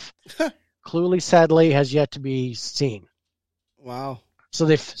alive. Cluley sadly has yet to be seen. Wow. So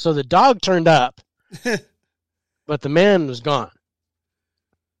the dog turned up, but the man was gone.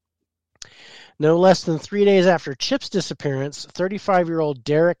 No less than 3 days after Chip's disappearance, 35-year-old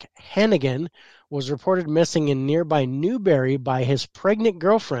Derek Hannigan was reported missing in nearby Newberry by his pregnant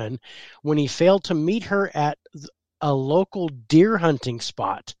girlfriend when he failed to meet her at a local deer hunting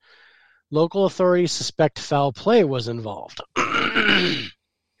spot. Local authorities suspect foul play was involved.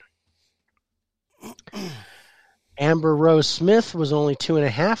 Amber Rose Smith was only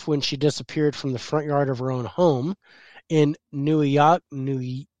 2.5 when she disappeared from the front yard of her own home in Newaygo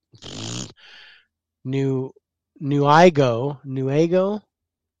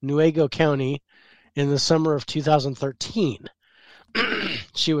County in the summer of 2013.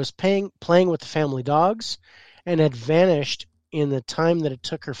 She was playing with the family dogs and had vanished in the time that it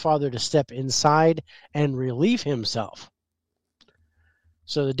took her father to step inside and relieve himself.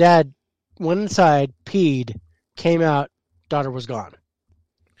 So the dad went inside, peed, came out, daughter was gone.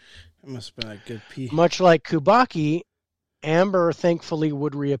 It must have been a good pee. Much like Kubaki, Amber thankfully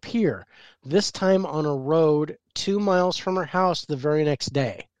would reappear, this time on a road 2 miles from her house the very next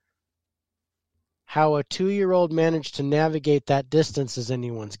day. How a 2-year-old managed to navigate that distance is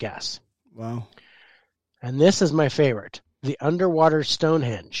anyone's guess. Wow. And this is my favorite, the underwater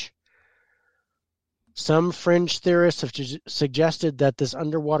Stonehenge. Some fringe theorists have suggested that this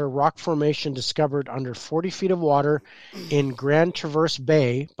underwater rock formation discovered under 40 feet of water in Grand Traverse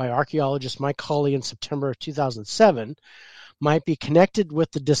Bay by archaeologist Mike Hawley in September of 2007 might be connected with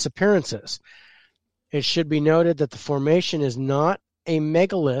the disappearances. It should be noted that the formation is not a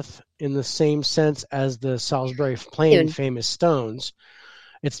megalith in the same sense as the Salisbury Plain famous stones.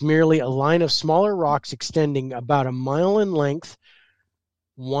 It's merely a line of smaller rocks extending about a mile in length,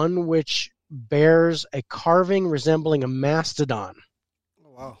 one which bears a carving resembling a mastodon.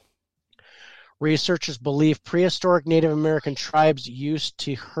 Oh, wow. Researchers believe prehistoric Native American tribes used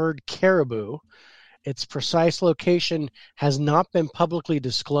to herd caribou. Its precise location has not been publicly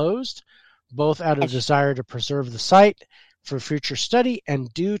disclosed, both out of desire to preserve the site for future study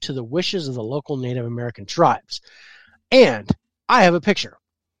and due to the wishes of the local Native American tribes. And I have a picture.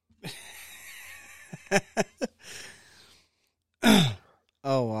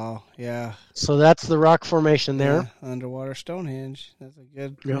 Oh, wow. Yeah. So that's the rock formation there. Yeah, underwater Stonehenge. That's a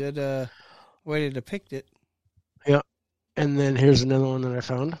good way to depict it. Yeah. And then here's another one that I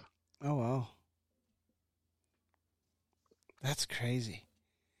found. Oh, wow. That's crazy.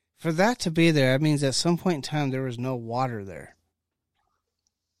 For that to be there, that means at some point in time there was no water there.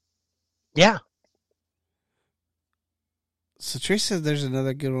 Yeah. So Teresa said there's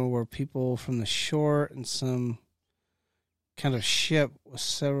another good one where people from the shore and some kind of ship with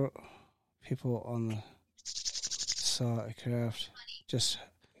several people on the saw a craft. Just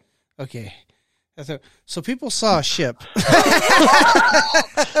Okay. So people saw a ship.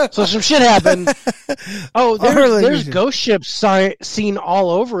 So some shit happened. Oh, there's ghost ships seen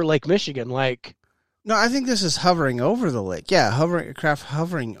all over Lake Michigan. Like, no, I think this is hovering over the lake. Yeah, craft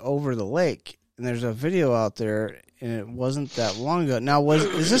hovering over the lake. And there's a video out there, and it wasn't that long ago. Now,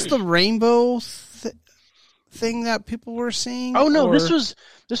 is this the rainbow thing that people were seeing? Oh no, this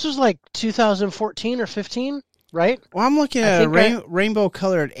was like 2014 or 15, right? Well, I'm looking at a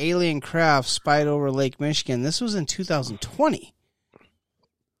rainbow-colored alien craft spied over Lake Michigan. This was in 2020.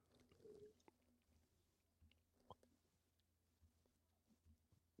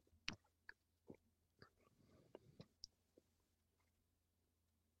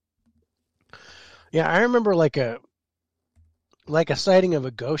 Yeah, I remember like a sighting of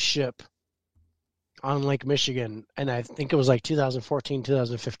a ghost ship on Lake Michigan, and I think it was like 2014,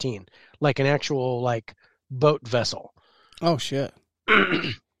 2015, like an actual like boat vessel. Oh shit.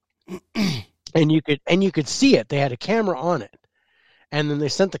 And you could see it. They had a camera on it. And then they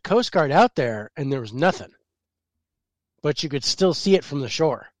sent the Coast Guard out there and there was nothing. But you could still see it from the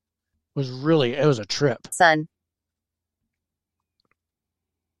shore. It was a trip. Sun.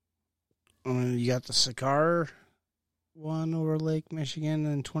 You got the Cigar one over Lake Michigan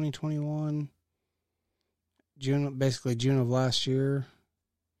in 2021. June of last year.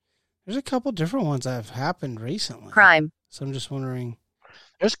 There's a couple different ones that have happened recently. Crime. So I'm just wondering.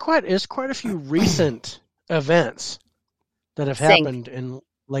 There's quite a few recent events that have happened in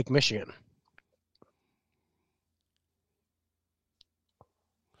Lake Michigan.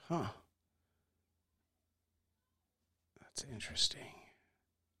 Huh. That's interesting.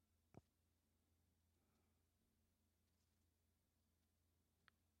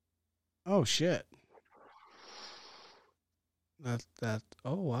 Oh shit.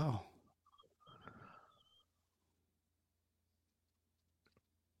 Oh wow.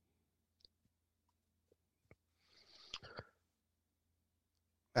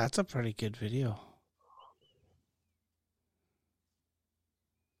 That's a pretty good video.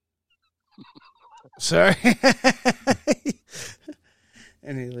 Sorry.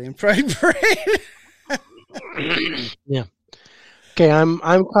 An alien pride parade. Yeah. Okay, I'm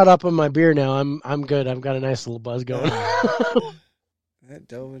caught up on my beer now. I'm good. I've got a nice little buzz going. That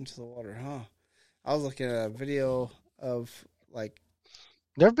dove into the water, huh? I was looking at a video of like.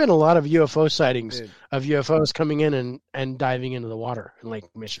 There have been a lot of UFO sightings of UFOs coming in and diving into the water in Lake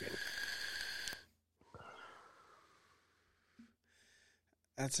Michigan.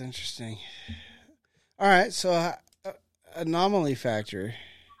 That's interesting. All right, so anomaly factor.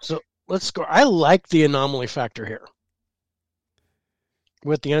 So let's go. I like the anomaly factor here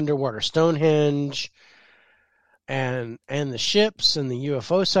with the underwater Stonehenge and the ships and the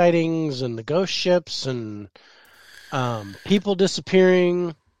UFO sightings and the ghost ships and people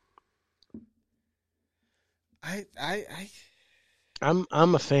disappearing. I'm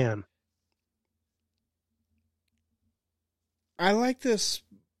a fan. I like this.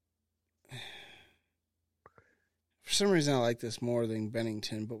 For some reason, I like this more than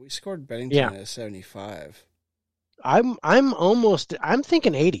Bennington, but we scored Bennington at 75. I'm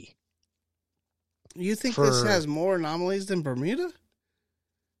thinking 80. You think this has more anomalies than Bermuda?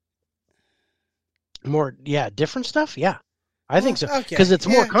 More, different stuff. Yeah, I think so because it's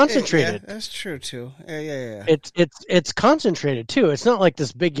more concentrated. Yeah, that's true too. Yeah. It's concentrated too. It's not like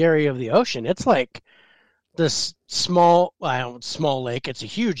this big area of the ocean. It's like this small lake. It's a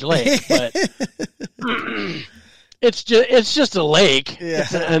huge lake, but it's just a lake. Yeah.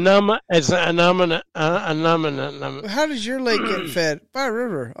 It's an anomaly. How does your lake get fed? By a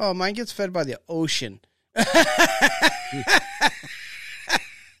river. Oh, mine gets fed by the ocean.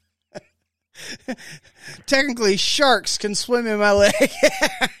 Technically, sharks can swim in my lake.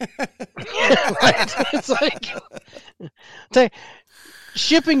 Right. It's like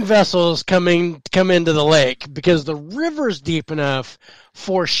shipping vessels come into the lake because the river's deep enough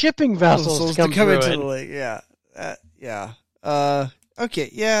for shipping vessels to come into the lake. Yeah, yeah. Okay,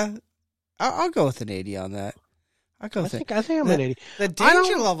 yeah. I'll go with an 80 on that. I think I'm an 80. The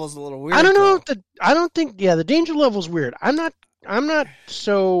danger level's a little weird. I don't know. I don't think. Yeah, the danger level's weird. I'm not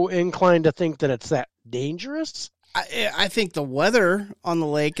so inclined to think that it's that dangerous. I think the weather on the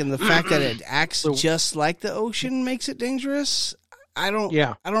lake and the fact that it acts just like the ocean makes it dangerous. I don't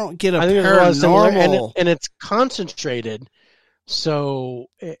get a paranormal, and it's concentrated. So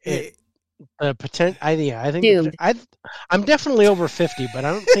the potential. I think doomed. I'm definitely over 50, but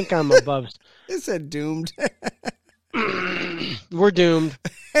I don't think I'm above. It said doomed. We're doomed.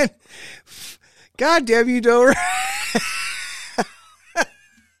 God damn you, Dover.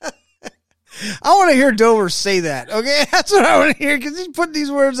 I want to hear Dover say that. Okay, that's what I want to hear because he's putting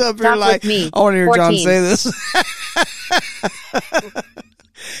these words up here. Not Like, with me. I want to hear 14. John say this.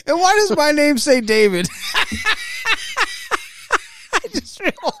 And why does my name say David? I just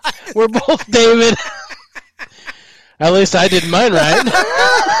realized. We're both David. At least I did mine right.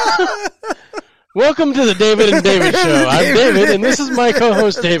 Welcome to the David and David Show. I'm David, and this is my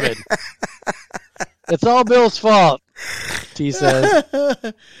co-host, David. It's all Bill's fault, T says.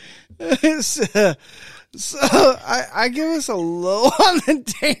 So I give us a low on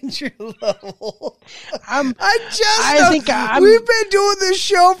the danger level. We've been doing this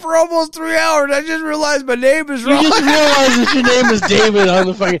show for almost 3 hours. I just realized my name is wrong. You just realized that your name is David on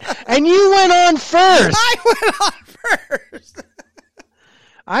the fucking, and you went on first. I went on first.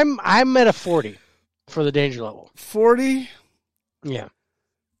 I'm at a 40 for the danger level. 40? Yeah.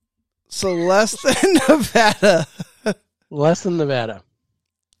 So less than Nevada. Less than Nevada.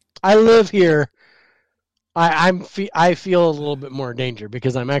 I live here. I feel a little bit more danger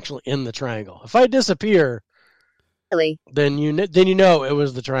because I'm actually in the triangle. If I disappear, Really? then you know it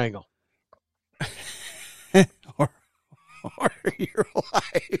was the triangle. or your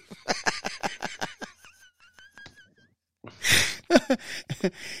life.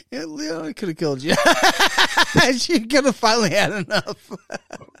 Yeah, Leona could have killed you. She could have finally had enough.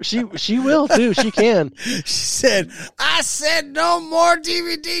 She will too. She can. She said, "I said no more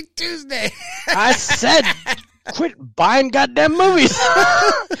DVD Tuesday." I said, quit buying goddamn movies.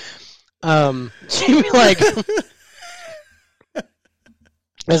 She'd be like,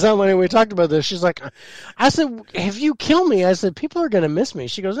 it's not funny. We talked about this. She's like, I said, if you kill me, I said, people are going to miss me.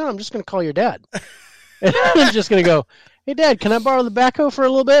 She goes, no, I'm just going to call your dad. And I'm just going to go, hey, Dad, can I borrow the backhoe for a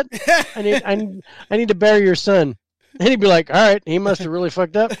little bit? I need to bury your son. And he'd be like, all right, he must have really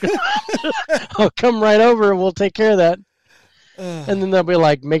fucked up. I'll come right over and we'll take care of that. And then they'll be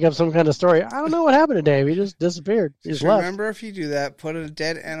like, make up some kind of story. I don't know what happened to Dave. He just disappeared. He just left. Remember, if you do that, put a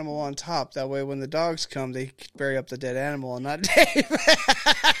dead animal on top. That way, when the dogs come, they bury up the dead animal and not Dave.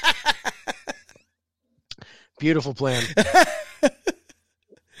 Beautiful plan.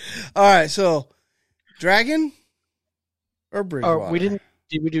 All right, so dragon or Bridgewater?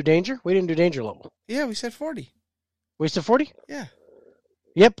 Did we do danger? We didn't do danger level. Yeah, we said 40. We said 40? Yeah.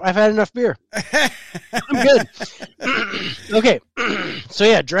 Yep, I've had enough beer. I'm good. Okay. So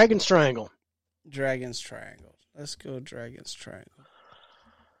yeah, Dragon's Triangle. Dragon's Triangle. Let's go Dragon's Triangle.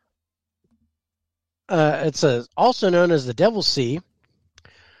 It's also known as the Devil's Sea,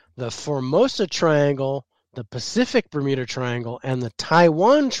 the Formosa Triangle, the Pacific Bermuda Triangle, and the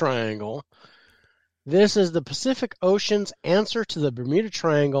Taiwan Triangle. This is the Pacific Ocean's answer to the Bermuda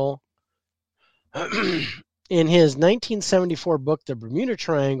Triangle. In his 1974 book, The Bermuda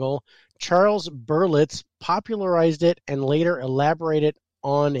Triangle, Charles Berlitz popularized it and later elaborated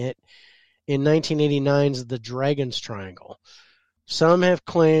on it in 1989's The Dragon's Triangle. Some have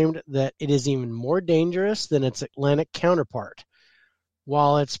claimed that it is even more dangerous than its Atlantic counterpart.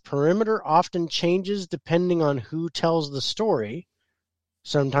 While its perimeter often changes depending on who tells the story,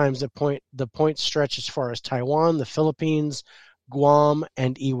 sometimes the point stretch as far as Taiwan, the Philippines, Guam,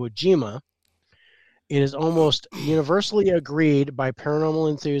 and Iwo Jima. It is almost universally agreed by paranormal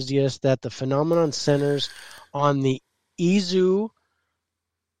enthusiasts that the phenomenon centers on the Izu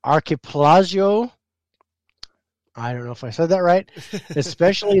Archipelago. I don't know if I said that right.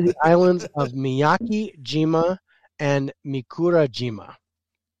 Especially the islands of Miyake Jima and Mikura Jima.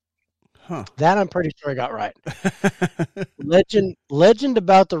 Huh. That I'm pretty sure I got right. Legend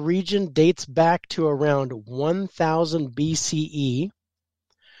about the region dates back to around 1000 BCE,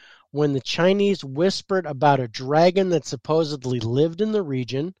 when the Chinese whispered about a dragon that supposedly lived in the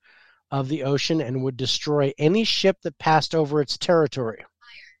region of the ocean and would destroy any ship that passed over its territory.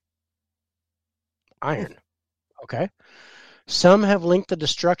 Iron. Okay. Some have linked the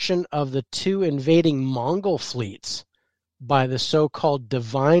destruction of the two invading Mongol fleets by the so-called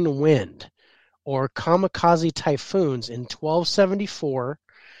Divine Wind, or kamikaze typhoons in 1274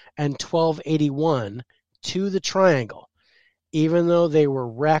 and 1281 to the Triangle, even though they were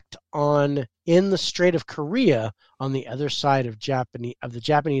wrecked in the Strait of Korea on the other side of the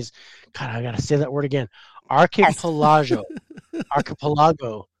Japanese. God, I gotta say that word again. Archipelago.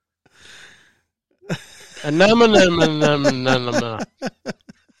 Archipelago.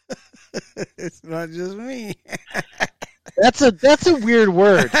 It's not just me. That's a weird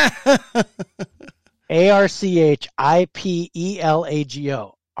word. Archipelago.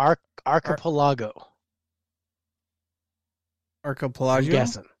 Archipelago. Archipelago. I'm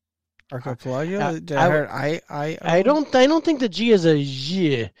guessing. Archipelago. I don't think the G is a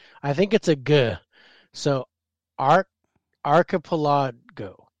G. I think it's a G. So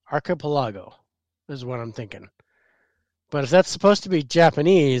archipelago. Archipelago is what I'm thinking. But if that's supposed to be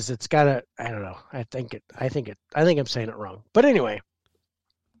Japanese, it's gotta. I don't know. I think I'm saying it wrong. But anyway,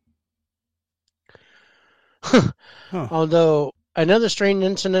 although another strange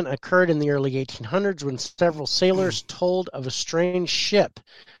incident occurred in the early 1800s when several sailors told of a strange ship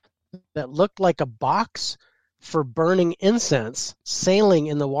that looked like a box for burning incense sailing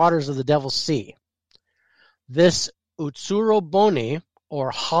in the waters of the Devil's Sea. This Utsuroboni,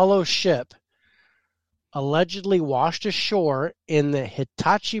 or hollow ship, allegedly washed ashore in the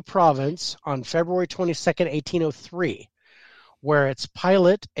Hitachi province on February 22nd, 1803, where its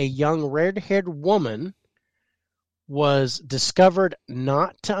pilot, a young red-haired woman, was discovered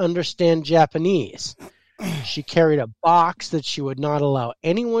not to understand Japanese. She carried a box that she would not allow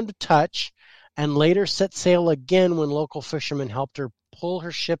anyone to touch, and later set sail again when local fishermen helped her pull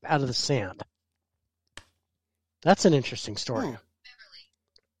her ship out of the sand. That's an interesting story.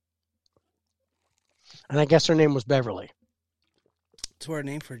 And I guess her name was Beverly. It's a weird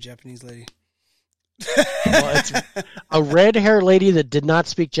name for a Japanese lady. Well, it's a red-haired lady that did not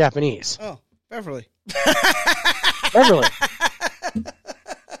speak Japanese. Oh, Beverly. Beverly.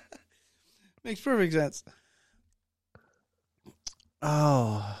 Makes perfect sense.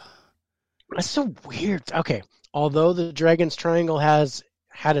 Oh. That's so weird. Okay. Although the Dragon's Triangle has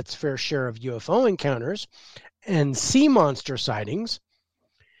had its fair share of UFO encounters and sea monster sightings,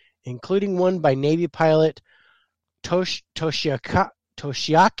 including one by Navy pilot Toshiaki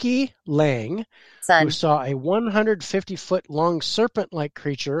Lang, who saw a 150-foot long serpent-like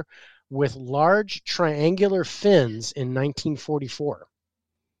creature with large triangular fins in 1944.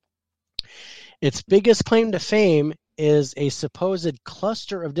 Its biggest claim to fame is a supposed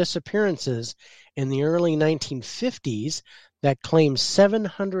cluster of disappearances in the early 1950s that claimed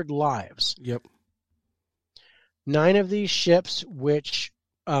 700 lives. Yep. 9 of these ships, which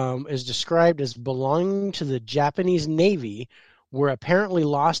is described as belonging to the Japanese Navy, were apparently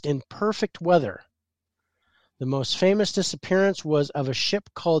lost in perfect weather. The most famous disappearance was of a ship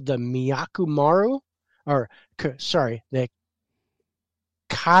called the the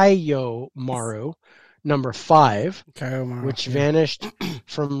Kaiomaru number 5, which vanished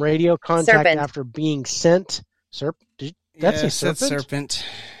from radio contact after being sent. That's a serpent? Serpent.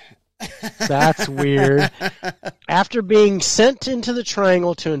 That's weird. After being sent into the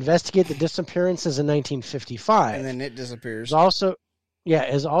Triangle to investigate the disappearances in 1955. And then it disappears. Is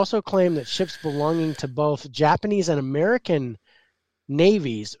also claimed that ships belonging to both Japanese and American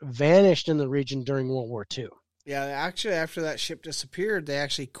navies vanished in the region during World War II. Yeah, actually, after that ship disappeared, they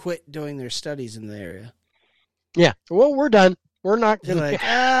actually quit doing their studies in the area. Yeah. Well, we're done. We're not going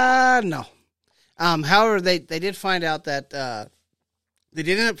to... no. However, they did find out that... they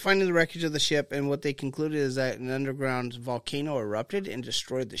did end up finding the wreckage of the ship, and what they concluded is that an underground volcano erupted and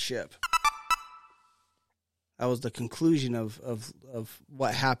destroyed the ship. That was the conclusion of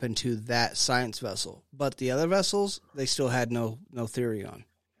what happened to that science vessel. But the other vessels, they still had no theory on.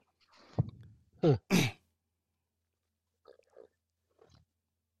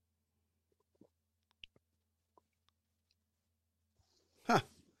 Huh.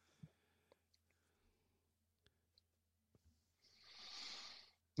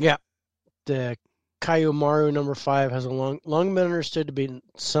 Yeah. The Kaiomaru number 5 has long been understood to be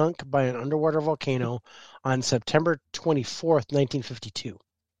sunk by an underwater volcano on September 24th, 1952.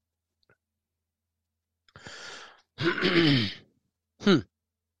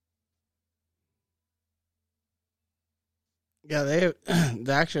 Yeah,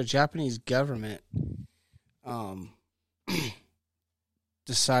 the actual Japanese government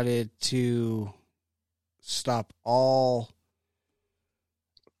decided to stop all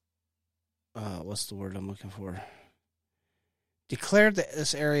what's the word I'm looking for? Declared that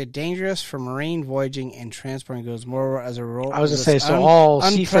this area dangerous for marine voyaging and transporting goods. More as a result, I was going to say, so all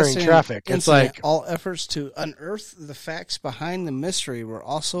seafaring traffic. It's like all efforts to unearth the facts behind the mystery were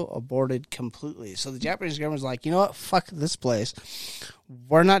also aborted completely. So the Japanese government's like, you know what? Fuck this place.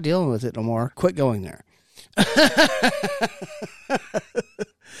 We're not dealing with it no more. Quit going there.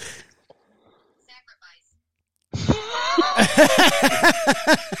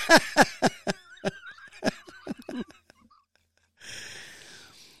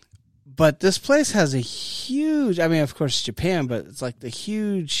 But this place has a huge, I mean, of course, it's Japan, but it's like the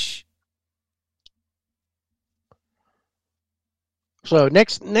huge. So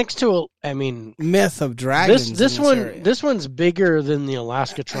next to, I mean, myth of dragons. This one's bigger than the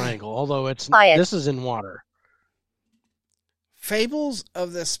Alaska Triangle, although this is in water. Fables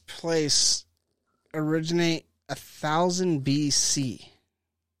of this place originate 1000 BC.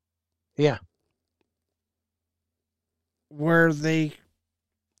 Yeah. Where they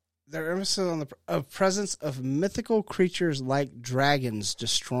their emphasis on the presence of mythical creatures like dragons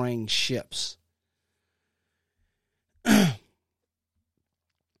destroying ships.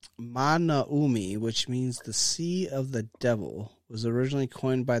 Manaumi, which means the Sea of the Devil, was originally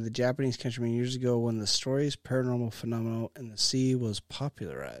coined by the Japanese countryman years ago when the story's paranormal phenomenon in the sea was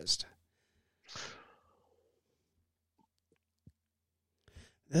popularized.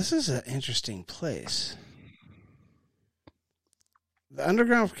 This is an interesting place. The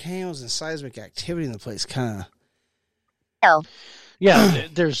underground volcanoes and seismic activity in the place kind Hell. Yeah,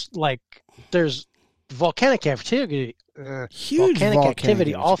 there's volcanic activity, huge volcanic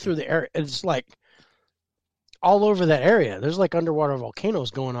activity all through the area. It's like all over that area. There's like underwater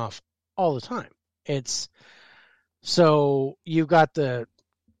volcanoes going off all the time. It's so you've got the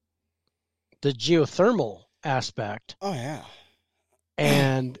geothermal aspect. Oh yeah.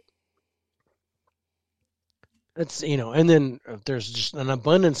 And it's, and then there's just an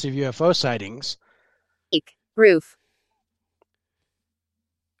abundance of UFO sightings. Roof.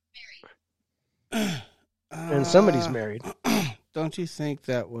 And somebody's married. Don't you think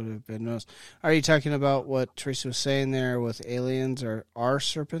that would have been noticed? Are you talking about what Teresa was saying there with aliens or are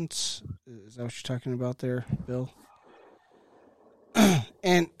serpents? Is that what you're talking about there, Bill?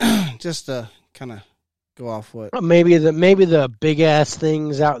 And just to kind of go off what maybe the big ass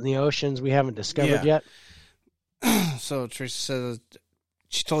things out in the oceans we haven't discovered yet. So Teresa says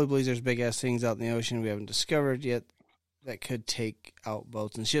she totally believes there's big ass things out in the ocean we haven't discovered yet that could take out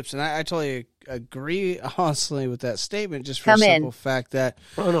boats and ships, and I totally agree honestly with that statement. Just for the simple fact that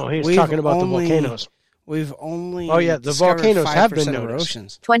he's talking about the volcanoes. We've only the volcanoes have been noticed.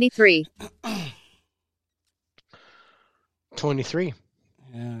 Oceans. 23. 23.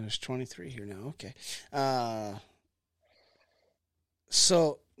 Yeah, there's 23 here now. Okay.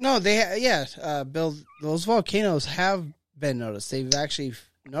 So no, Bill, those volcanoes have been noticed. They've actually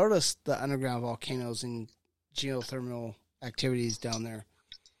noticed the underground volcanoes and geothermal activities down there.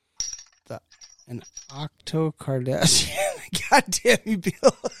 An Octo Kardashian. God damn you,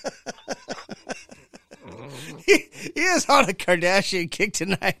 Bill. he is on a Kardashian kick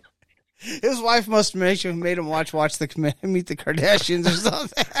tonight. His wife must have made him watch the Meet the Kardashians or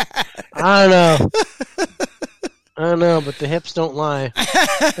something. I don't know, but the hips don't lie.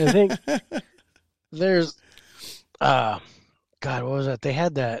 I think there's God, what was that? They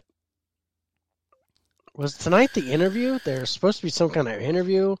had that. Was tonight the interview? There's supposed to be some kind of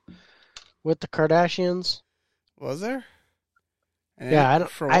interview with the Kardashians. Was there? And yeah, I don't.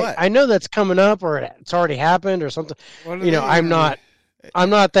 For what? I know that's coming up, or it's already happened, or something. I'm not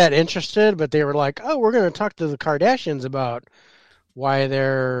that interested. But they were like, "Oh, we're going to talk to the Kardashians about why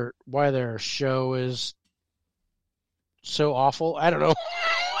their show is so awful." I don't know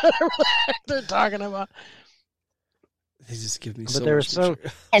what they're talking about. They just give me. But so there was much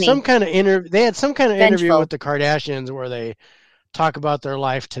some kind of interview. They had some kind of interview Vengeful. with the Kardashians where they talk about their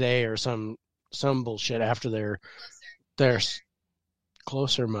life today or some bullshit after their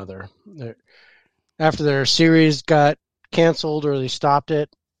Closer mother. After their series got canceled or they stopped it.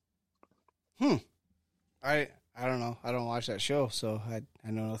 I don't know. I don't watch that show, so I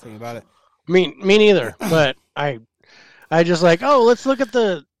know nothing about it. Me neither. But I just like, let's look at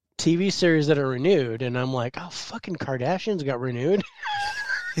the TV series that are renewed, and I'm like, fucking Kardashians got renewed.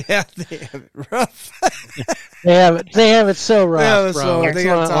 Yeah, they have it rough. They have it so rough, bro. So they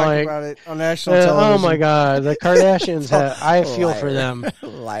gotta talk about it on national television. Oh my god, the Kardashians! I feel for them.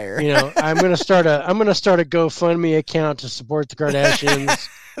 Liar. I'm gonna start a GoFundMe account to support the Kardashians.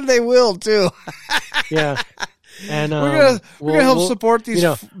 They will too. Yeah, and we're gonna help support these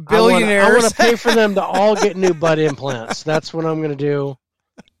billionaires. I want to pay for them to all get new butt implants. That's what I'm gonna do.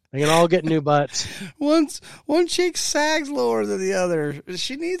 They can all get new butts. One cheek sags lower than the other.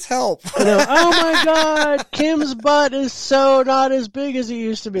 She needs help. Oh my god, Kim's butt is so not as big as it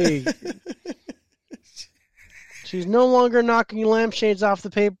used to be. She's no longer knocking lampshades off the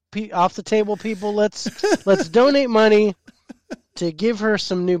table. People, let's donate money to give her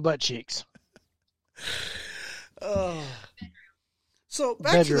some new butt cheeks. So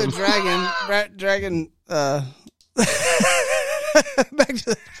back to the dragon. Back to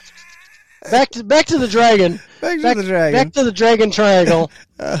the dragon. Back to the dragon triangle.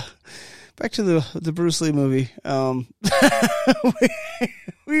 Back to the Bruce Lee movie.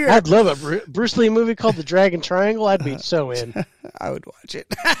 I'd love a Bruce Lee movie called The Dragon Triangle. I'd be so in. I would watch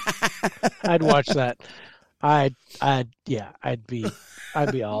it. I'd watch that. I'd be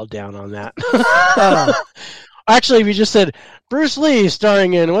all down on that. Actually, if you just said Bruce Lee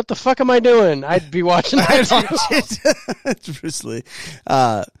starring in What the Fuck Am I Doing, I'd be watching that. It's Bruce Lee.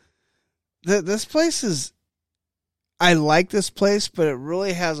 This place is. I like this place, but it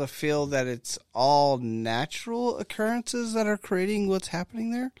really has a feel that it's all natural occurrences that are creating what's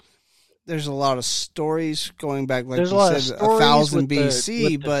happening there. There's a lot of stories going back, like There's a you lot of said, stories 1000 with BC,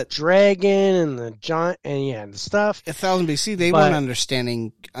 the but dragon and the giant and the stuff. 1000 BC, they But- weren't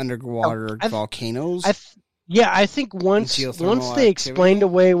understanding underwater volcanoes. I think once Geothermal they activity? explained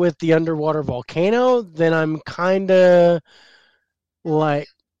away with the underwater volcano, then I'm kind of like,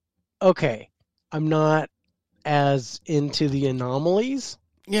 okay, I'm not as into the anomalies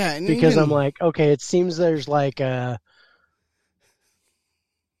yeah, and because even- I'm like, okay, it seems there's like a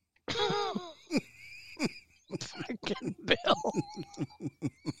fucking Bill.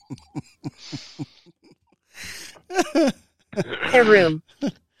 A room.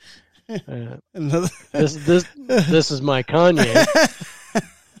 another. This is my Kanye.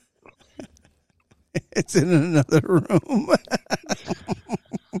 It's in another room.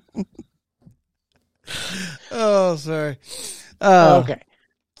 Oh, sorry. Okay,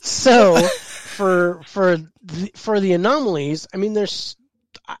 so for the anomalies, I mean,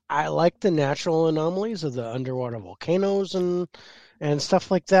 I like the natural anomalies of the underwater volcanoes and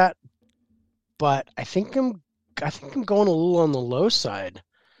stuff like that, but I think I'm going a little on the low side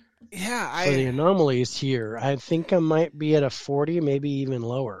Yeah, for the anomalies here. I think I might be at a 40, maybe even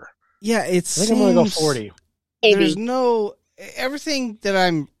lower. yeah, it I think I'm going to go seems 40. there's AB. no everything that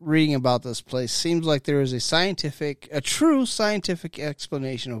I'm reading about this place seems like there is a true scientific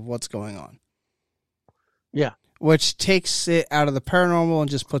explanation of what's going on. Yeah. Which takes it out of the paranormal and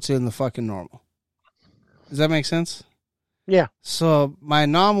just puts it in the fucking normal. Does that make sense? Yeah. So my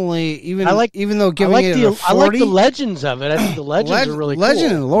anomaly, even though I giving like it the a 40, I like the legends of it. I think the legends are really legend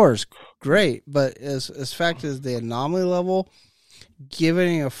cool. and lore is great, but as fact as the anomaly level,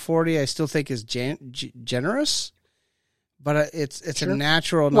 giving a 40, I still think is generous. But it's Sure. a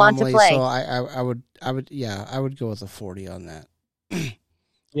natural Want to anomaly, play. so I would go with a 40 on that.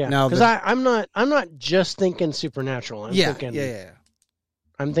 Yeah, Now because I'm not just thinking supernatural. I'm Yeah.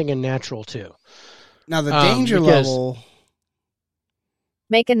 thinking natural too. Now the danger because- level,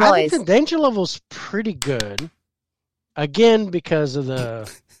 Make a I noise. think the danger level's pretty good. Again, because of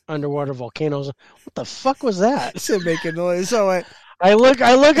the underwater volcanoes. What the fuck was I that? said make a noise. So I look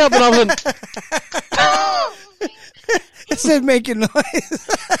up and I'm like, I said make a noise.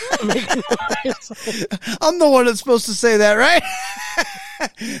 making noise. I'm the one that's supposed to say that, right?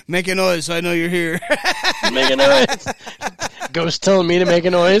 Make a noise so I know you're here. Make a noise. Ghost telling me to make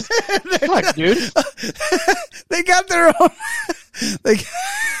a noise. Fuck, dude. They got their own.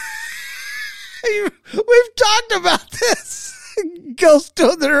 We've talked about this. Ghosts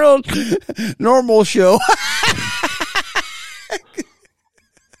doing their own normal show.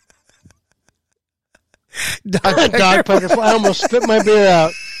 Dog pecker fly. I almost spit my beer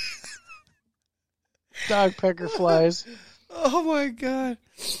out. Dog pecker flies. Oh my god.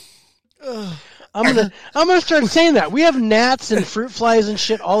 Ugh. I'm gonna start saying that. We have gnats and fruit flies and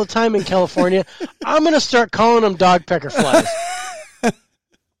shit all the time in California. I'm gonna start calling them dog pecker flies.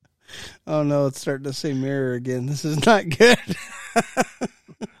 Oh no, it's starting to say mirror again. This is not good.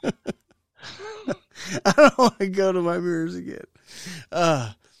 I don't want to go to my mirrors again.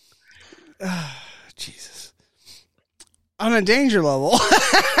 Jesus. On a danger level.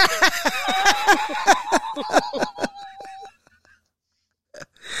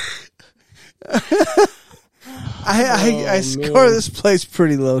 I score man. this place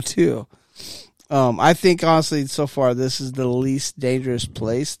pretty low too. I think honestly, so far this is the least dangerous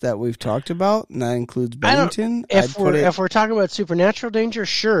place that we've talked about, and that includes I don't- Bennington. If we're talking about supernatural danger,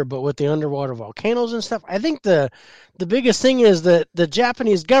 sure, but with the underwater volcanoes and stuff, I think the biggest thing is that the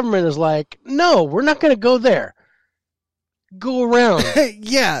Japanese government is like, no, we're not going to go there. Go around.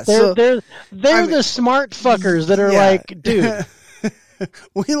 yeah, They're I mean, the smart fuckers that are yeah. like, dude.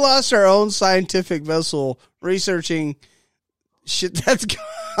 We lost our own scientific vessel researching shit that's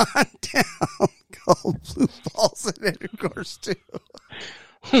gone down called blue balls and intercourse too.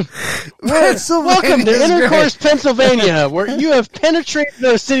 Welcome to Intercourse, Pennsylvania, where you have penetrated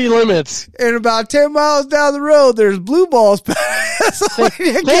those city limits. And about 10 miles down the road, there's blue balls.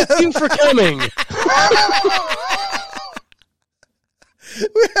 Pennsylvania. Thank you for coming.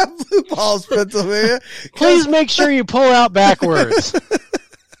 We have blue balls, Pennsylvania. Please make sure you pull out backwards.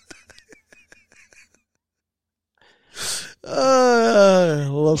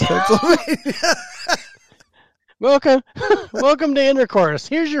 Love Pennsylvania. Welcome to Intercourse.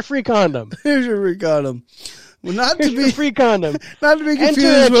 Here's your free condom. Here's your recon. Well, not Here's to your be free condom. not to be Enter confused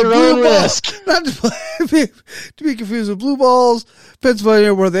at with your blue own balls. risk. Not to be confused with blue balls,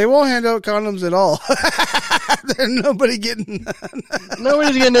 Pennsylvania, where they won't hand out condoms at all. There's nobody getting.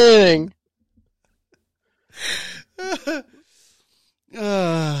 Nobody's getting anything.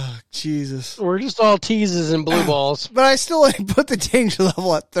 Oh, Jesus. We're just all teases and blue balls. But I still only put the danger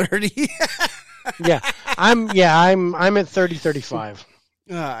level at 30. I'm at 30, 35.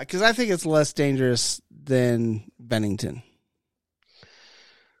 Because I think it's less dangerous than Bennington.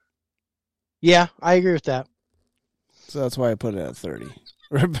 Yeah, I agree with that. So that's why I put it at 30.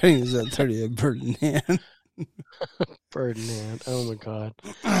 Bennington's at 30 at Ferdinand. Ferdinand. Oh my God.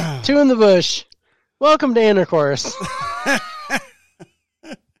 Two in the bush. Welcome to intercourse.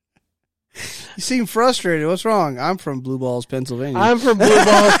 You seem frustrated. What's wrong? I'm from Blue Balls, Pennsylvania. I'm from Blue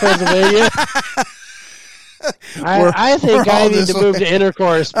Balls, Pennsylvania. I think I need to move to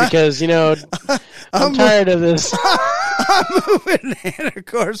intercourse because, I'm tired of this. I'm moving to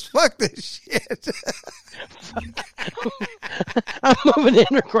intercourse. Fuck this shit. I'm moving to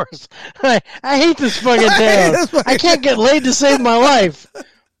intercourse. I hate this fucking town. I can't get laid to save my life.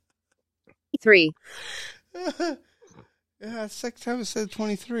 3. Yeah, the second time it said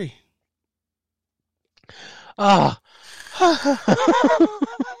 23. Ah.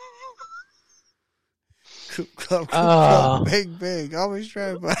 Big. Always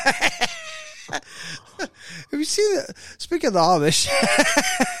trying to Have you seen the? Speaking of the Amish,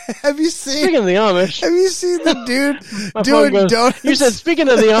 Speaking of the Amish, have you seen the dude my doing phone goes, donuts? You said speaking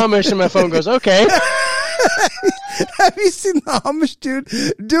of the Amish, and my phone goes, okay. Have you seen the Amish dude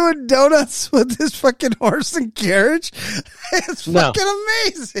doing donuts with his fucking horse and carriage? It's fucking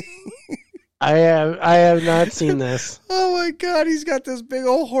amazing. I have not seen this. Oh my God, he's got this big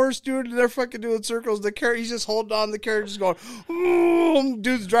old horse dude, and they're fucking doing circles. The carriage, he's just holding on the carriage, just going,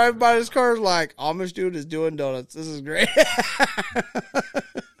 dude's driving by his car, like, Amish dude is doing donuts. This is great.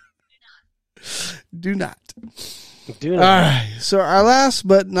 Do not. Do not. All right, so our last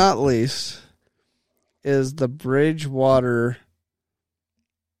but not least is the Bridgewater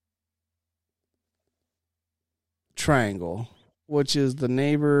Triangle, which is the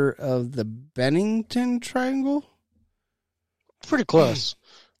neighbor of the Bennington Triangle. Pretty close.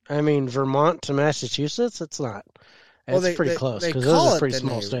 I mean, Vermont to Massachusetts, it's not. It's pretty close because those are pretty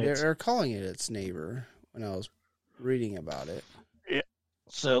small states. They're calling it its neighbor when I was reading about it. Yeah.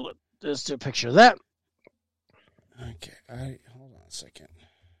 So let's do a picture of that. Okay. Hold on a second.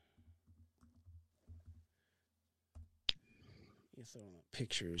 You're throwing up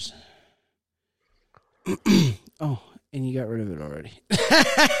pictures. Oh, and you got rid of it already.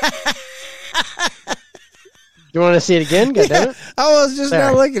 You want to see it again? God damn it. I was just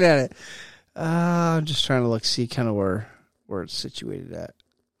not looking at it. I'm just trying to see kind of where it's situated at.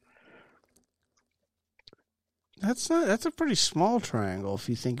 That's a pretty small triangle if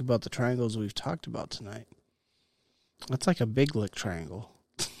you think about the triangles we've talked about tonight. That's like a big lick triangle.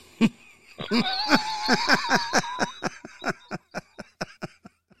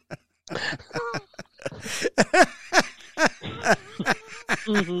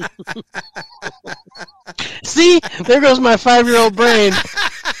 See, there goes my 5-year-old brain.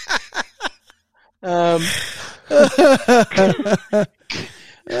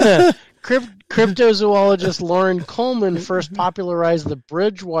 Cryptozoologist Lauren Coleman first popularized the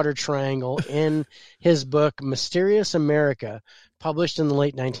Bridgewater Triangle in his book Mysterious America, published in the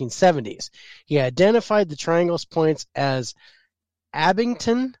late 1970s. He identified the triangle's points as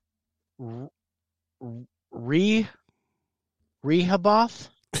Abington, Rehoboth,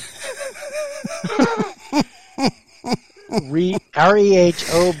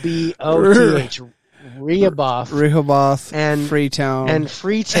 Rehoboth, Rehoboth, and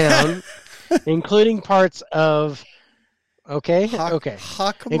Freetown, including parts of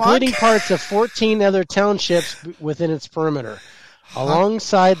including parts of 14 other townships within its perimeter,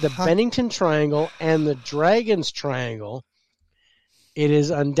 alongside the Bennington Triangle and the Dragons Triangle. It is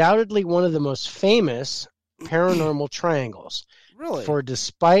undoubtedly one of the most famous paranormal triangles. Really? For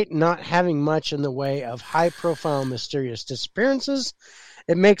despite not having much in the way of high-profile mysterious disappearances,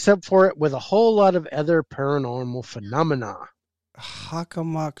 it makes up for it with a whole lot of other paranormal phenomena.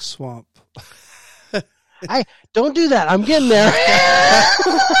 Hockomock Swamp. Don't do that. I'm getting there.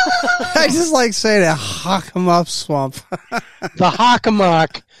 I just like saying it. Hockomock Swamp. The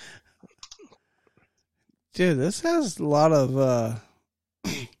Hockomock. Dude, this has a lot of...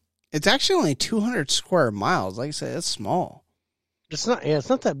 it's actually only 200 square miles. Like I said, it's small. It's not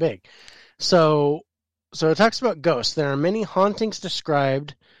that big. So it talks about ghosts. There are many hauntings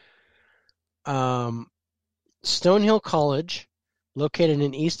described. Stonehill College, located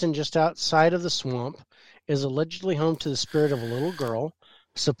in Easton just outside of the swamp, is allegedly home to the spirit of a little girl,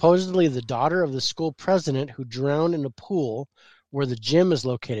 supposedly the daughter of the school president who drowned in a pool where the gym is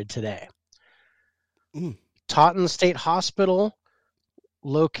located today. Taunton State Hospital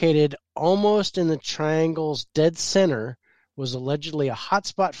located almost in the triangle's dead center, was allegedly a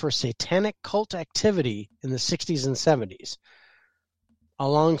hotspot for satanic cult activity in the 60s and 70s.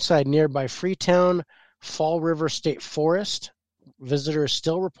 Alongside nearby Freetown, Fall River State Forest, visitors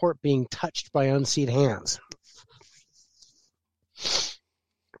still report being touched by unseen hands.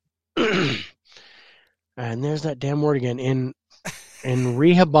 And there's that damn word again. In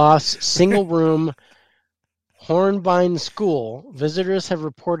Rehoboth's single-room Hornbine School, visitors have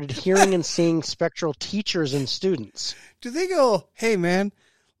reported hearing and seeing spectral teachers and students. Do they go, hey, man,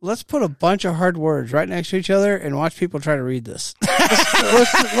 let's put a bunch of hard words right next to each other and watch people try to read this?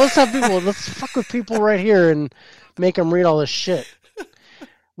 Let's have people, let's fuck with people right here and make them read all this shit.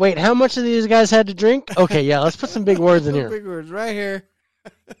 Wait, how much of these guys had to drink? Okay, yeah, let's put some big words in here. Big words right here.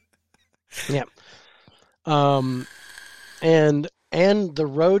 Yep. And the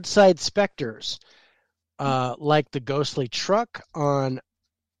roadside specters, like the ghostly truck on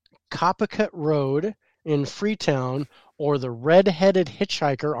Coppicut Road in Freetown, or the red-headed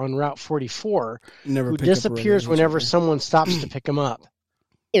hitchhiker on Route 44, who disappears whenever someone stops to pick him up.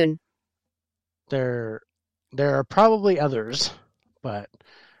 There are probably others, but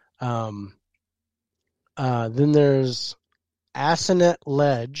then there's Assinet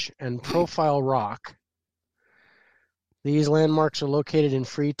Ledge and Profile Rock. These landmarks are located in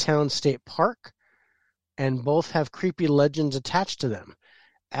Freetown State Park, and both have creepy legends attached to them.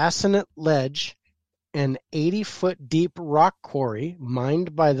 Assinet Ledge, an 80-foot deep rock quarry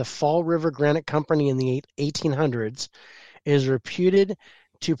mined by the Fall River Granite Company in the 1800s, is reputed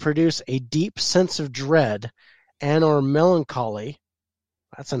to produce a deep sense of dread and or melancholy,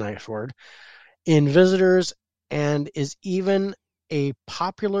 that's a nice word, in visitors, and is even a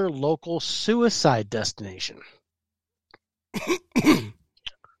popular local suicide destination.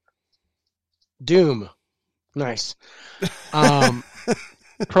 Doom. Nice.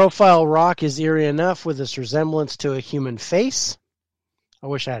 Profile Rock is eerie enough with its resemblance to a human face. I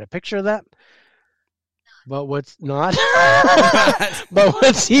wish I had a picture of that. But what's not? But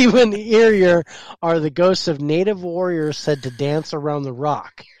what's even eerier are the ghosts of native warriors said to dance around the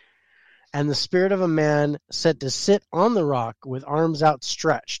rock, and the spirit of a man said to sit on the rock with arms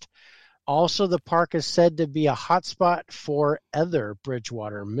outstretched. Also, the park is said to be a hotspot for other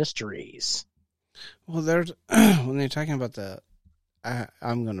Bridgewater mysteries. Well, there's when they're talking about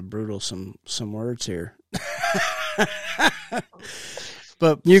I'm going to brutal some words here.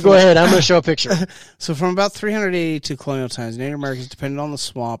 But you go ahead. I'm going to show a picture. So from about 380 to colonial times, Native Americans depended on the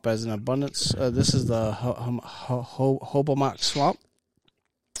swamp as an abundance. This is the Hobomok Swamp,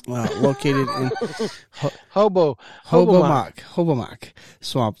 located in Hobomok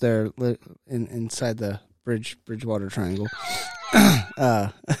Swamp there inside the Bridgewater Triangle.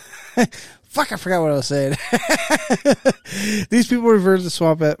 Fuck, I forgot what I was saying. These people referred to the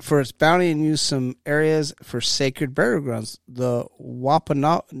swamp for its bounty and used some areas for sacred burial grounds. The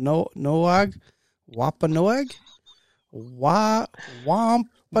Wampanoag? I'm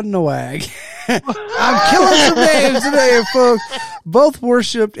killing some names today, folks. Both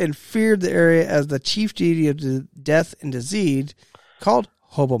worshipped and feared the area as the chief deity of death and disease, called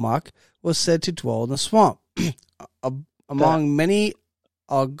Hobomok, was said to dwell in the swamp. Among many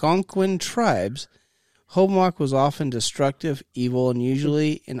Algonquin tribes, Hobomok was often destructive, evil, and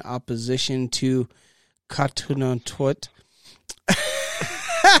usually in opposition to Katunantut,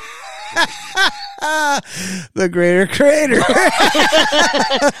 the greater creator.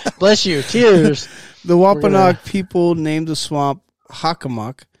 Bless you. Tears. The Wampanoag people named the swamp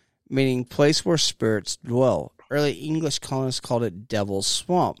Hockomock, meaning place where spirits dwell. Early English colonists called it Devil's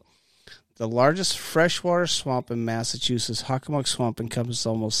Swamp. The largest freshwater swamp in Massachusetts, Hockomock Swamp, encompasses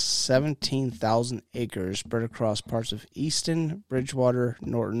almost 17,000 acres spread across parts of Easton, Bridgewater,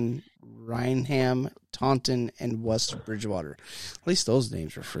 Norton, Raynham, Taunton, and West Bridgewater. At least those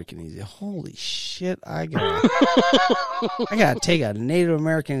names are freaking easy. Holy shit, I gotta take a Native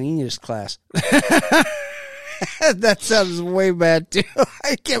American English class. That sounds way bad too.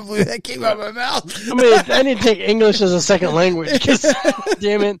 I can't believe that came out of my mouth. I need to take English as a second language.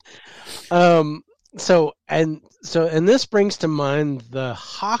 Damn it. So this brings to mind the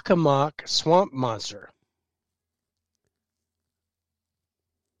Hockomock swamp monster,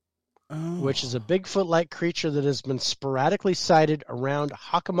 which is a Bigfoot-like creature that has been sporadically sighted around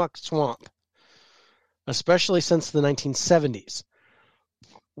Hockomock Swamp, especially since the 1970s.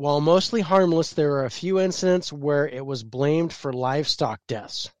 While mostly harmless, there are a few incidents where it was blamed for livestock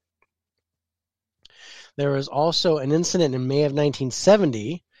deaths. There was also an incident in May of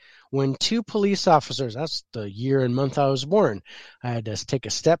 1970 when two police officers, that's the year and month I was born, I had to take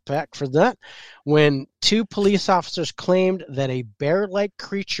a step back for that, when two police officers claimed that a bear-like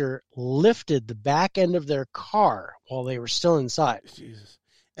creature lifted the back end of their car while they were still inside. Jesus.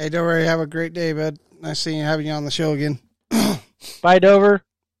 Hey, don't worry. Have a great day, bud. Nice seeing you, having you on the show again. Bye, Dover.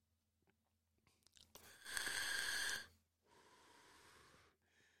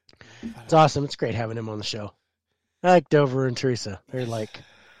 It's awesome. It's great having him on the show. I like Dover and Teresa. They're like,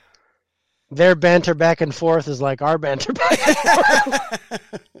 their banter back and forth is like our banter back and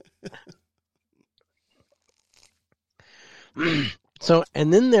forth. So,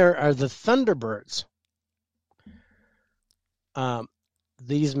 and then there are the Thunderbirds.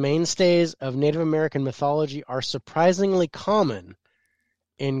 These mainstays of Native American mythology are surprisingly common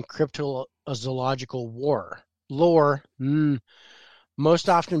in cryptozoological lore, most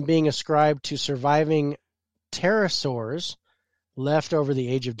often being ascribed to surviving pterosaurs left over the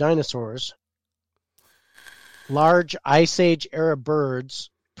age of dinosaurs. Large Ice Age era birds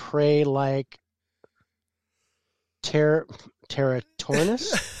prey like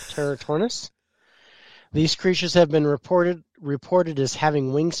Pterotornis. These creatures have been reported as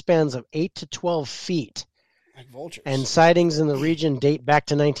having wingspans of 8 to 12 feet. Like vultures. And sightings in the region date back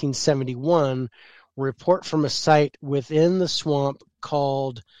to 1971. Report from a site within the swamp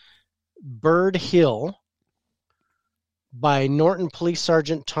called Bird Hill by Norton Police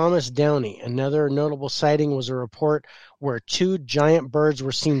Sergeant Thomas Downey. Another notable sighting was a report where two giant birds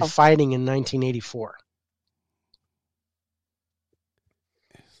were seen fighting in 1984.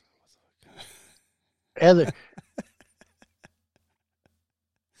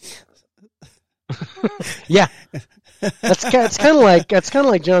 Yeah, it's kind of like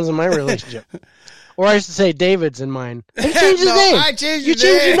John's and my relationship, or I should say David's and mine. He changed his name. I changed you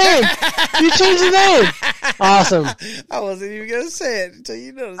changed your name. You changed your name. Awesome. I wasn't even gonna say it until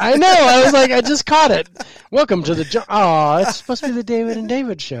you noticed. I know. I was like, I just caught it. Welcome to the John. Oh, it's supposed to be the David and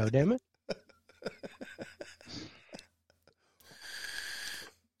David show. Damn it.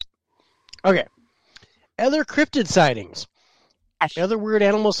 Okay. Other cryptid sightings. Other weird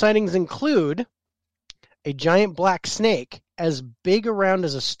animal sightings include a giant black snake as big around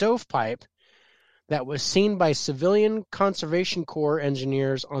as a stovepipe that was seen by civilian Conservation Corps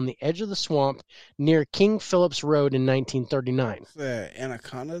engineers on the edge of the swamp near King Phillips Road in 1939. The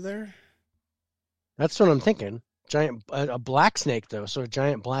anaconda there? That's what I'm thinking. A black snake, though, so a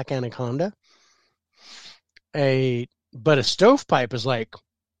giant black anaconda. But a stovepipe is like...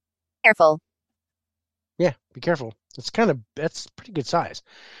 Careful. Yeah, be careful. That's pretty good size.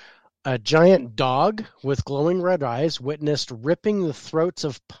 A giant dog with glowing red eyes witnessed ripping the throats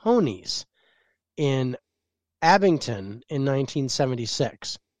of ponies in Abington in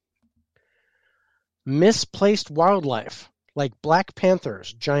 1976. Misplaced wildlife like black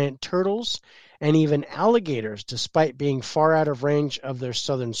panthers, giant turtles, and even alligators, despite being far out of range of their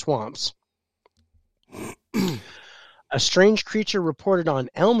southern swamps. A strange creature reported on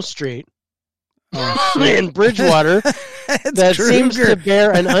Elm Street in Bridgewater that seems to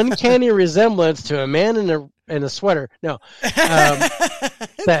bear an uncanny resemblance to a man in a sweater. No,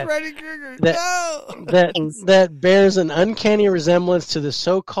 Freddy Krueger. that bears an uncanny resemblance to the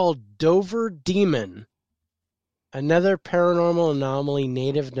so-called Dover Demon, another paranormal anomaly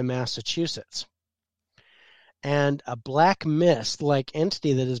native to Massachusetts, and a black mist-like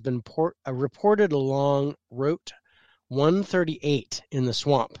entity that has been reported along Route 138 in the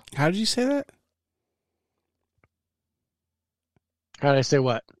swamp. How did you say that? How did I say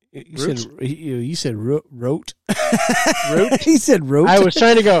what? You said wrote. Route? He said wrote. I was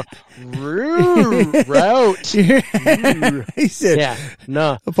trying to go route. He said Yeah,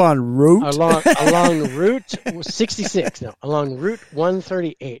 no. upon route. Along Route 66. No, along Route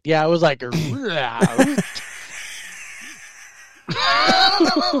 138. Yeah, it was like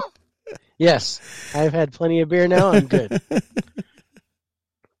Yes, I've had plenty of beer now. I'm good.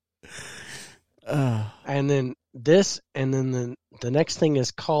 And then this, and then the next thing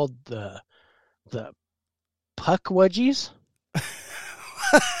is called the Puckwudgies.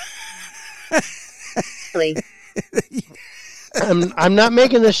 Really? I'm not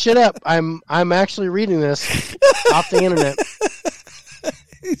making this shit up. I'm actually reading this off the internet.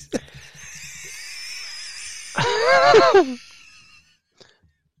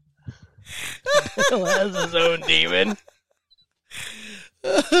 Bill has his own demon.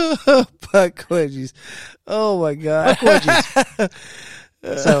 Puckwudgies. Oh my god. Puckwudgies.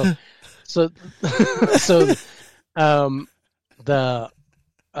 the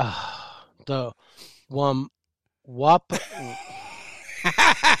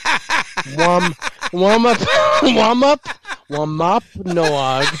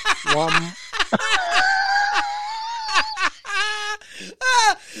Wampanoag.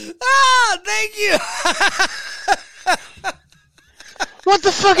 Thank you. What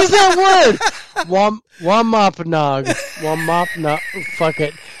the fuck is that word? Wampanoag. Fuck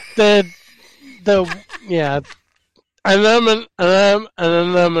it. Yeah.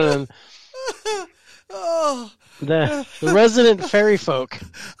 Oh, The resident fairy folk.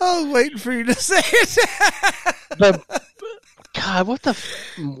 I was waiting for you to say it. God, what the?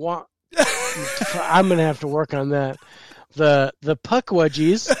 I'm gonna have to work on that. The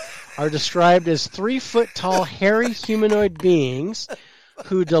Pukwudgies are described as 3-foot tall, hairy humanoid beings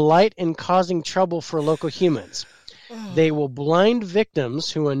who delight in causing trouble for local humans. They will blind victims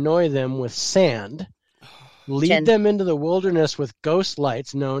who annoy them with sand, lead Jen. them into the wilderness with ghost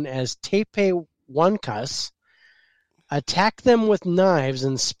lights known as Tepe Wankas, attack them with knives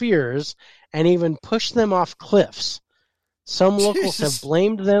and spears, and even push them off cliffs. Some locals Jesus. have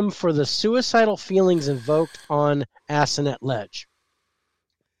blamed them for the suicidal feelings invoked on Assinet Ledge.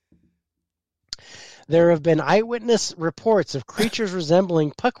 There have been eyewitness reports of creatures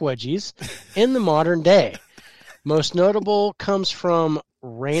resembling Pukwudgies in the modern day. Most notable comes from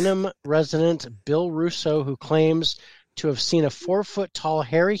Raynham resident Bill Russo, who claims to have seen a 4-foot tall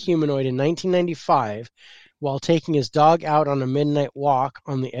hairy humanoid in 1995 while taking his dog out on a midnight walk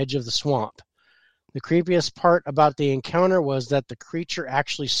on the edge of the swamp. The creepiest part about the encounter was that the creature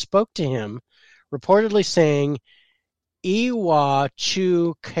actually spoke to him, reportedly saying, "Iwa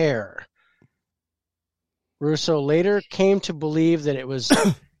Chu Care." Russo later came to believe that it was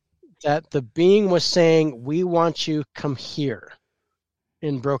that the being was saying, "We want you, come here,"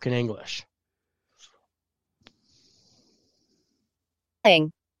 in broken English.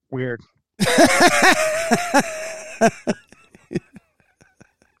 Playing. Weird.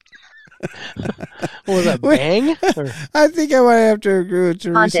 What was that, bang? Or- I think I might have to agree with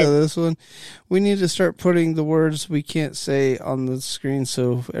Teresa Haunted. on this one. We need to start putting the words we can't say on the screen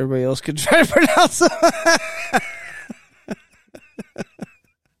so everybody else can try to pronounce them.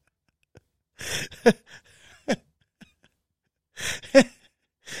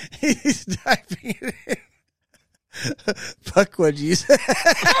 He's typing it in. Pukwudgies.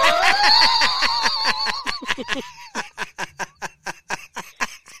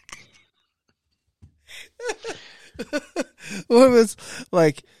 What was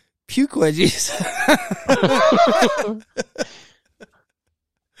like puke wedgies?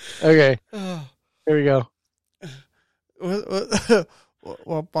 Okay, here we go. What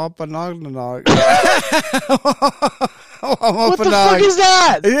Wampanoag. What the fuck is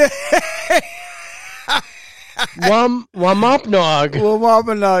that? Wampanoag. Well,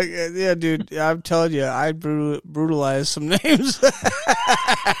 Wampanoag. Yeah, dude. I'm telling you, I brutalized some names.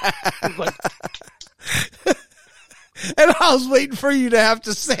 And I was waiting for you to have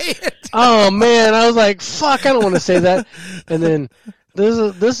to say it. Oh man, I was like, "Fuck, I don't want to say that." And then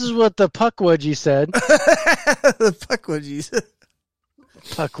this is what the Pukwudgie said. The Pukwudgies.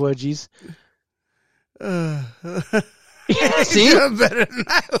 Pukwudgies. Yeah, see? you're doing better than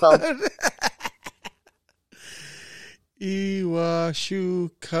I Well. would.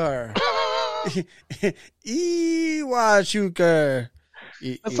 Iwashukar. Iwashukar.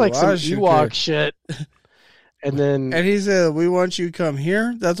 That's like some Ewok shit. And then And he said, "We want you to come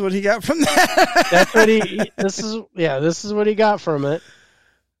here." That's what he got from that. that's what this is what he got from it.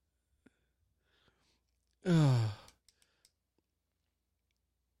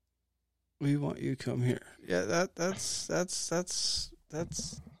 We want you to come here. Yeah, that's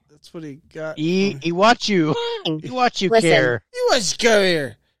what he got. He watch you. He watch you Listen. care. You want to come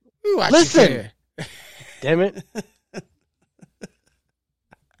here. We want Listen. you to come here. Damn it.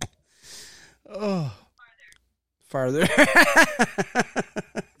 Oh. Farther.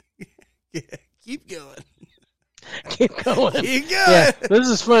 Yeah, keep going. Keep going. Keep going. Yeah, this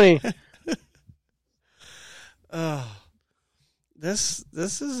is funny. Oh. This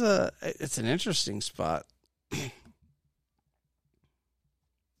is it's an interesting spot.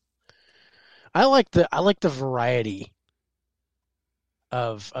 I like the variety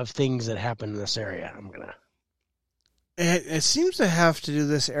of things that happen in this area. It seems to have to do.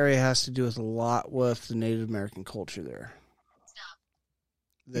 This area has to do with a lot with the Native American culture there.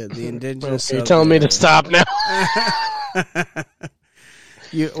 The indigenous. You're telling me to stop now.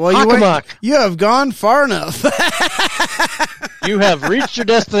 Hockomock, you have gone far enough. you have reached your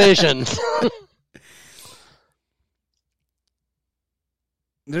destination.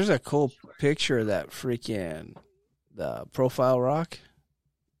 There's a cool picture of that freaking the profile rock.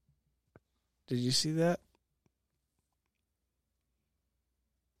 Did you see that?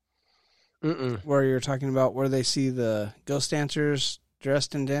 Mm-mm. where you're talking about where they see the ghost dancers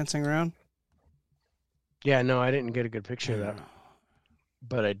dressed and dancing around? Yeah, no, I didn't get a good picture of that,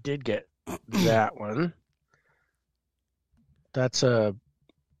 but I did get that one. That's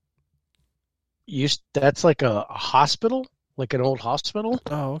that's like a hospital, like an old hospital.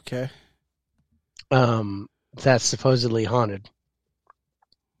 Oh, okay. That's supposedly haunted.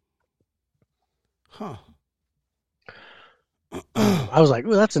 Huh. I was like,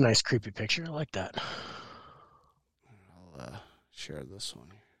 "Ooh, that's a nice creepy picture. I like that." I'll share this one.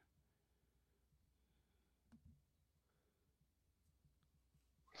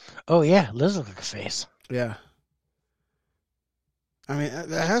 Oh yeah, it does look like a face. Yeah. I mean,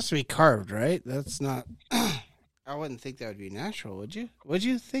 that has to be carved, right? That's not. I wouldn't think that would be natural, would you? Would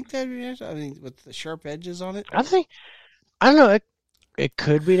you think that would be natural? I mean, with the sharp edges on it? I don't know. It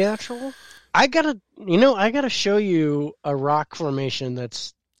could be natural. I gotta show you a rock formation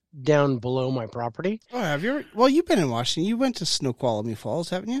that's down below my property. Oh, have you ever? Well, you've been in Washington. You went to Snoqualmie Falls,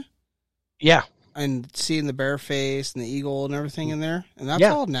 haven't you? Yeah, And seeing the bear face and the eagle and everything in there. And that's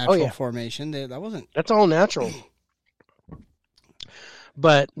Yeah. all natural yeah. formation. That wasn't. that's all natural.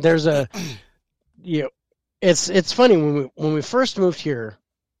 But there's it's funny when we first moved here.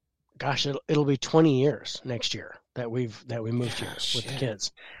 Gosh, it'll be 20 years next year that we moved here with the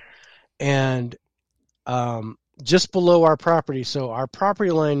kids, and just below our property. So our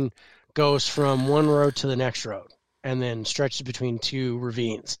property line goes from one road to the next road, and then stretches between two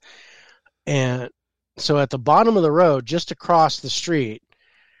ravines. And so at the bottom of the road, just across the street,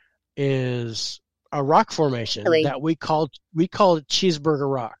 is a rock formation Really? that we call it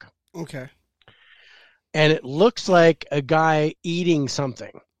Cheeseburger Rock, Okay. and it looks like a guy eating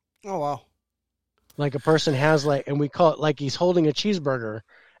something. Oh, wow. Like a person has and we call it like he's holding a cheeseburger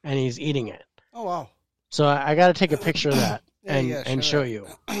and he's eating it. Oh, wow. So I got to take a picture of that Yeah, and show you.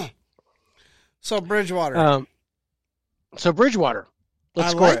 So, Bridgewater. So Bridgewater, let's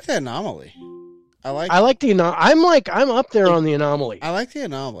I score like it. the anomaly. I'm up there on the anomaly. I like the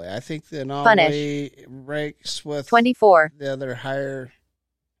anomaly. I think the anomaly ranks with 24. the other higher.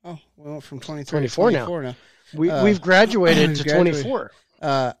 Oh, we went from 23 24 to now. 24 now. We've graduated we've to graduated. 24.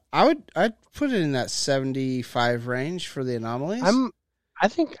 I'd put it in that 75 range for the anomalies. I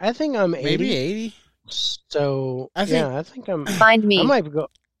think I'm 80. Maybe 80. So I think I'm. Find me. I might go.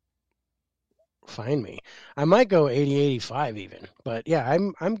 Find me. I might go 80, 85 even. But yeah,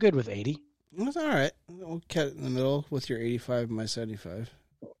 I'm good with 80. That's all right. We'll cut it in the middle with your 85 and my 75.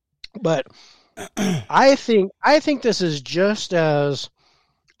 But I think this is just as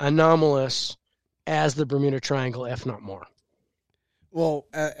anomalous as the Bermuda Triangle, if not more. Well,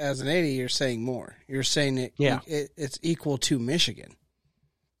 as an 80, you're saying more. You're saying it's equal to Michigan.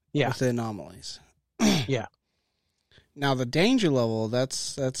 Yeah. With the anomalies. Yeah. Now the danger level,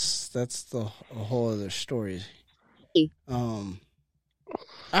 that's a whole other story.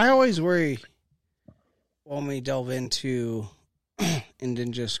 I always worry when we delve into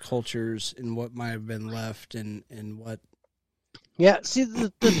indigenous cultures and what might have been left and what. Yeah, see,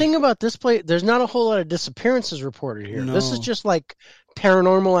 the thing about this place, there's not a whole lot of disappearances reported here. No. This is just like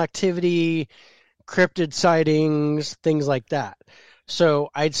paranormal activity, cryptid sightings, things like that. So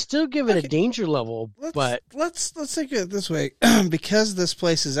I'd still give it a danger level, but let's think of it this way, because this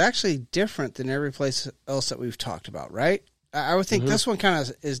place is actually different than every place else that we've talked about, right? I would think this one kind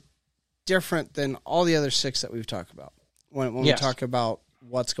of is different than all the other 6 that we've talked about when we talk about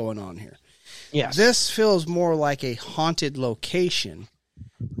what's going on here. yes, This feels more like a haunted location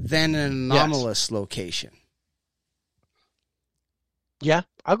than an anomalous location. yeah,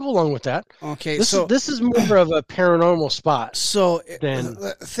 I'll go along with that. Okay, This is more of a paranormal spot. So Then-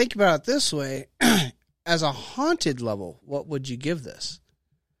 think about it this way: as a haunted level, what would you give this?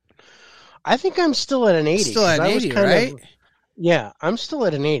 I think I'm still at an 80. Still at 80, right? Yeah, I'm still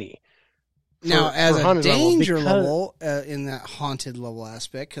at an 80. Now, as a haunted level, danger because- level, in that haunted level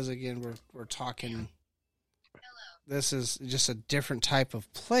aspect, because again, we're talking. This is just a different type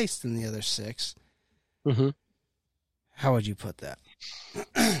of place than the other 6. Mm-hmm. How would you put that?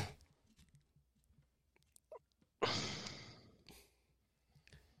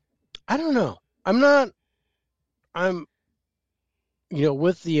 I don't know. I'm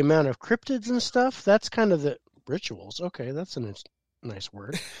with the amount of cryptids and stuff, that's kind of the rituals. Okay, that's a nice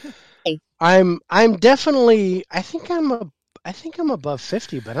word. Hey. I'm definitely, I think I'm above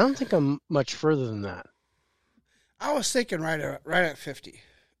 50, but I don't think I'm much further than that. I was thinking right at 50.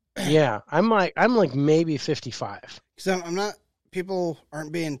 Yeah, I'm like maybe 55. Because I'm not. People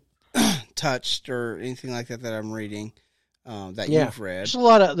aren't being touched or anything like that I'm reading. that Yeah. you've read.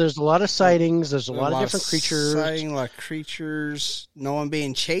 There's a lot of sightings. There's a lot of different creatures. Sighting, a lot of creatures. No one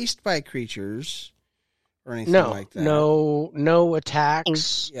being chased by creatures or anything like that. No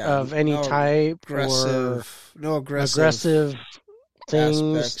attacks Yeah, of any no type no or aggressive things.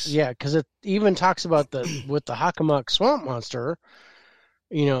 aspects. Yeah, because it even talks about with the Hockomock swamp monster.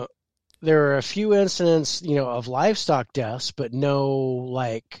 You know, there are a few incidents, of livestock deaths, but no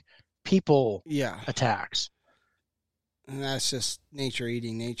like people Yeah, attacks. and that's just nature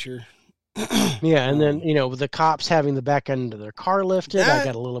eating nature. Yeah, and then with the cops having the back end of their car lifted, I That-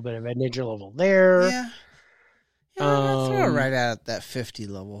 got a little bit of a danger level there. Yeah, I'd throw it Um, right at that 50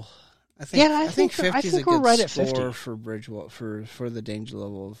 level. I think. Yeah, I think 50 is a we're good right at score 50. for Bridgewater for the danger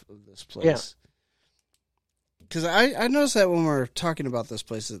level of this place. Yeah. Because I noticed that when we're talking about this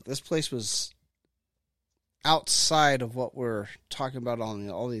place, that this place was outside of what we're talking about on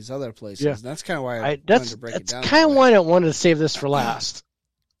all these other places. Yeah. And that's kind of why I wanted That's to break it down. kind of that way. why I wanted to save this for last,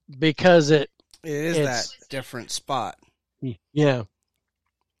 because It is it's- that different spot. yeah.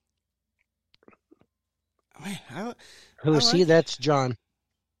 Man, I See, like that's John.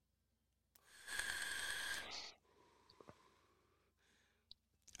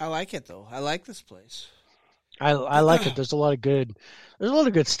 like it though. I like this place. I like it. There's a lot of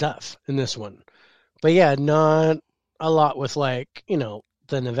good stuff in this one, but yeah, not a lot with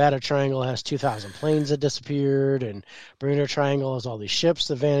the Nevada Triangle has 2,000 planes that disappeared, and Bermuda Triangle has all these ships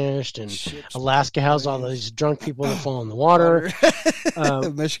that vanished, and Ships, Alaska has all planes. these drunk people that fall in the water.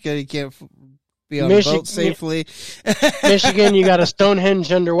 Michigan, you can't be on Michi- a boat safely. Michigan, you got a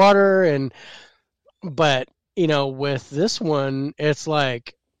Stonehenge underwater, but with this one, it's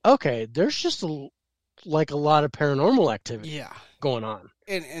like, okay, there's just a lot of paranormal activity Yeah, going on,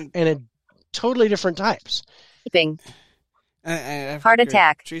 and and totally different types. Sleeping. I Heart forget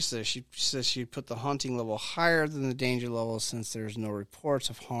attack. Teresa, she says she put the haunting level higher than the danger level since there's no reports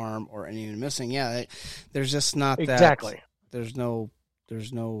of harm or anyone missing. Yeah, there's just not that. Exactly. There's no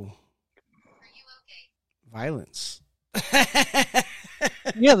violence.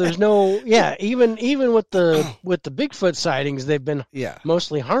 Yeah, there's no. Yeah, even with the Bigfoot sightings, they've been Yeah,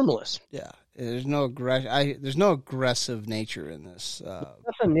 mostly harmless. yeah. There's no There's no aggressive nature in this.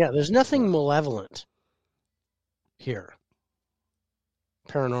 Nothing. Yeah, there's nothing malevolent here.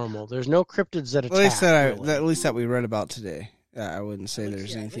 Paranormal. There's no cryptids that attack. At least that we read about today. I wouldn't say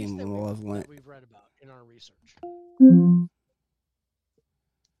there's anything malevolent. We've read about in our research.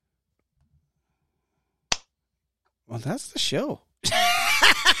 Well, that's the show.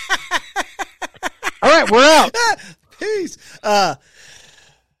 All right, we're out. Peace.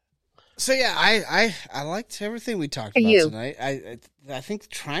 So yeah, I liked everything we talked about You. tonight. I think the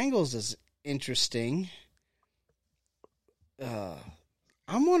triangles is interesting.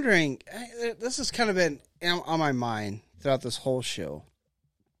 I'm wondering. This has kind of been on my mind throughout this whole show.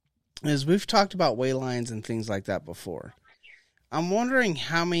 Is we've talked about way lines and things like that before. I'm wondering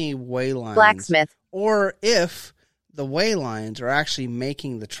how many way lines, Blacksmith. or if the way lines are actually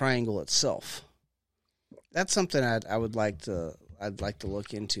making the triangle itself. That's something I'd like to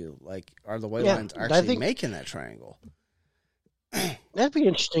look into. Like, are the way lines I actually think- making that triangle? That'd be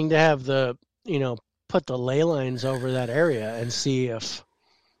interesting to have put the ley lines over that area and see if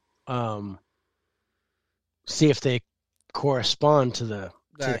they correspond to the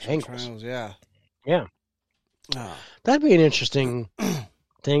actual angles. triangles, yeah. Yeah. Ah, That'd be an interesting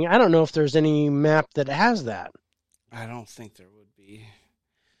thing. I don't know if there's any map that has that, I don't think there would be.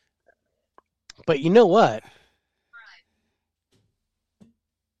 but you know what?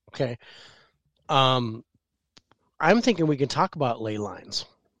 Okay. I'm thinking we can talk about ley lines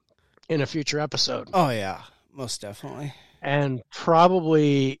in a future episode. Oh yeah, most definitely. And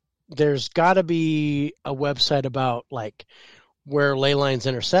probably there's got to be a website about where ley lines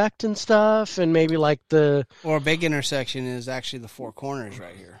intersect and stuff, and maybe the Or a big intersection is actually the four corners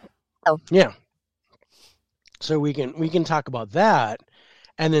right here. yeah. So we can talk about that,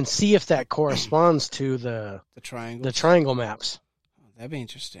 and then see if that corresponds to the The triangle. triangle maps. That'd be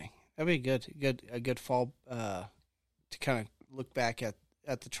interesting. That'd be a good fall to kind of look back at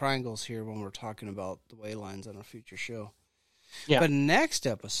the triangles here when we're talking about the way lines on a future show. Yeah. But next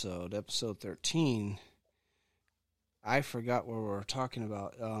episode 13, I forgot what we were talking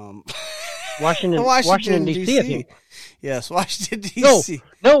about. Washington D.C. I think. Yes, Washington D.C.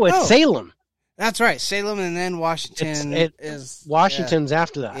 No, it's Oh. Salem. That's right, Salem, and then Washington is Washington's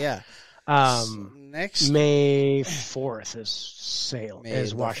after that. Yeah. Next May 4th is Salem May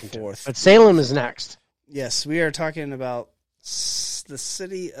is the Washington, 4th. but Salem is next. Yes, we are talking about the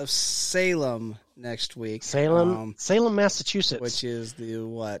city of Salem next week. Salem, Massachusetts, which is the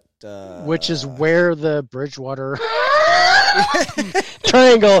what? Which is where the Bridgewater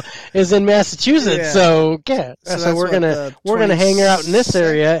Triangle is in Massachusetts. Yeah. So So we're gonna hang out in this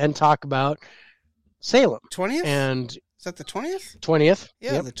area and talk about Salem. 20th? And is that the 20th? 20th.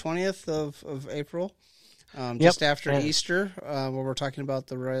 Yeah, Yep. the 20th of April. Yep. Just after And- Easter, where we're talking about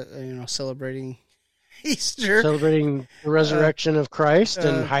celebrating Easter. Celebrating the resurrection of Christ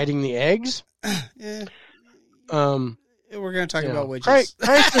and hiding the eggs. Yeah, Um, we're going to talk you know, about witches.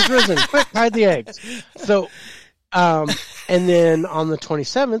 Christ is risen. Quick, hide the eggs. So, and then on the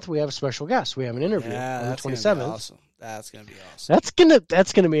 27th, we have a special guest. We have an interview Yeah, on the that's 27th. Gonna be awesome. That's going to be awesome.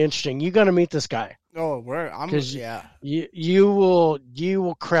 That's gonna be interesting. You're gonna meet this guy. Oh, yeah. You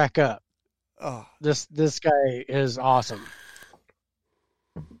will crack up. Oh, This guy is awesome.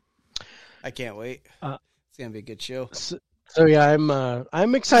 I can't wait. It's going to be a good show. So yeah,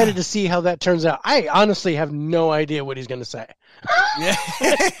 I'm excited to see how that turns out. I honestly have no idea what he's gonna say. Yeah,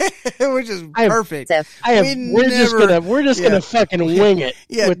 which is perfect. We're just gonna fucking wing it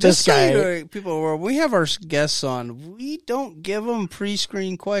with this guy. So people, when we have our guests on, we don't give them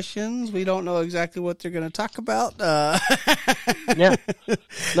pre-screen questions. We don't know exactly what they're going to talk about. Yeah.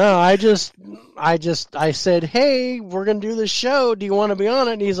 No, I said, hey, we're gonna do this show. Do you want to be on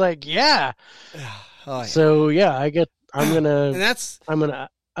it? And he's like, yeah. Oh, yeah. So yeah, I'm gonna and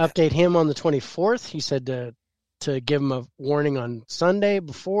update him on the 24th. He said to give him a warning on Sunday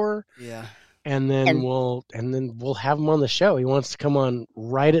before. Yeah. And then we'll have him on the show. He wants to come on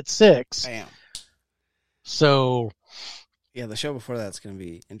right at 6. Bam. So yeah, the show before that's going to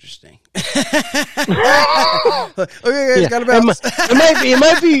be interesting. Okay, guys, got to bounce. It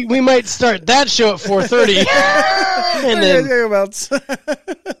might be. We might start that show at 4:30, and then bounce.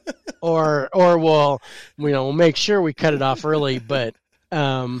 or we'll make sure we cut it off early, but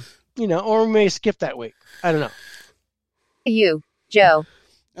or we may skip that week. I don't know. You, Joe.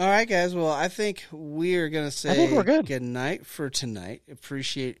 All right, guys. Well, I think we're going to say I think we're good night for tonight.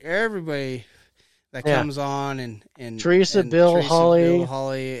 Appreciate everybody that comes on and Teresa, Bill,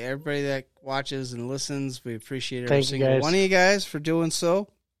 Holly, everybody that watches and listens. We appreciate every Thank you, single guys. one of you guys for doing so.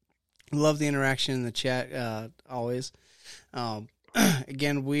 Love the interaction in the chat always.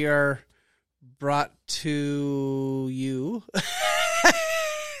 Again, we are brought to you.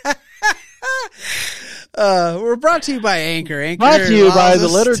 We're brought to you by Anchor. Brought to you by the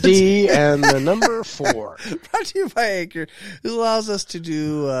letter D and the number 4. Brought to you by Anchor, who allows us to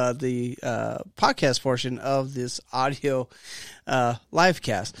do the podcast portion of this audio live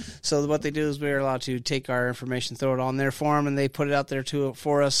cast. So what they do is we're allowed to take our information, throw it on their form, and they put it out there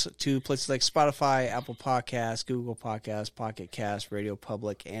for us to places like Spotify, Apple Podcasts, Google Podcasts, Pocket Cast, Radio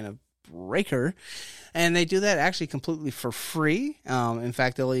Public, and a Breaker. And they do that actually completely for free. In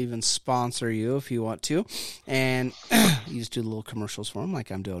fact, they'll even sponsor you if you want to. And you just do little commercials for them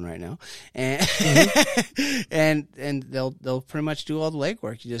like I'm doing right now. And and they'll pretty much do all the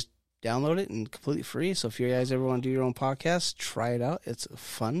legwork. You just download it and completely free. So if you guys ever want to do your own podcast, try it out. It's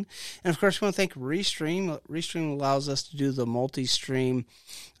fun. And of course, we want to thank Restream. Restream allows us to do the multi-stream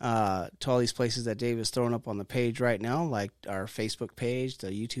to all these places that Dave is throwing up on the page right now, like our Facebook page,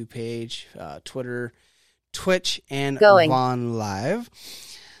 the YouTube page, Twitter, Twitch, and Vaughn Live.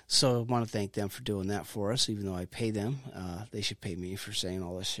 So I want to thank them for doing that for us, even though I pay them. They should pay me for saying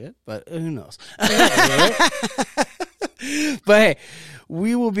all this shit, but who knows? But hey,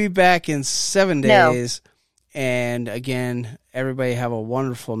 we will be back in 7 days. And again, everybody have a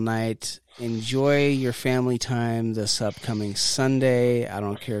wonderful night. Enjoy your family time this upcoming Sunday. I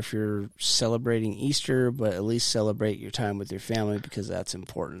don't care if you're celebrating Easter, but at least celebrate your time with your family because that's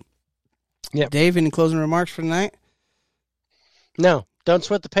important. Yeah. Dave, any closing remarks for tonight? No, don't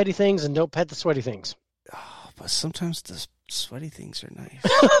sweat the petty things and don't pet the sweaty things. Oh, but sometimes the sweaty things are nice.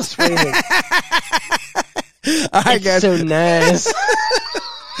 Sweaty things. All right, guys. So nice.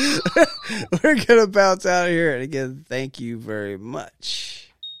 We're going to bounce out of here. And again, thank you very much.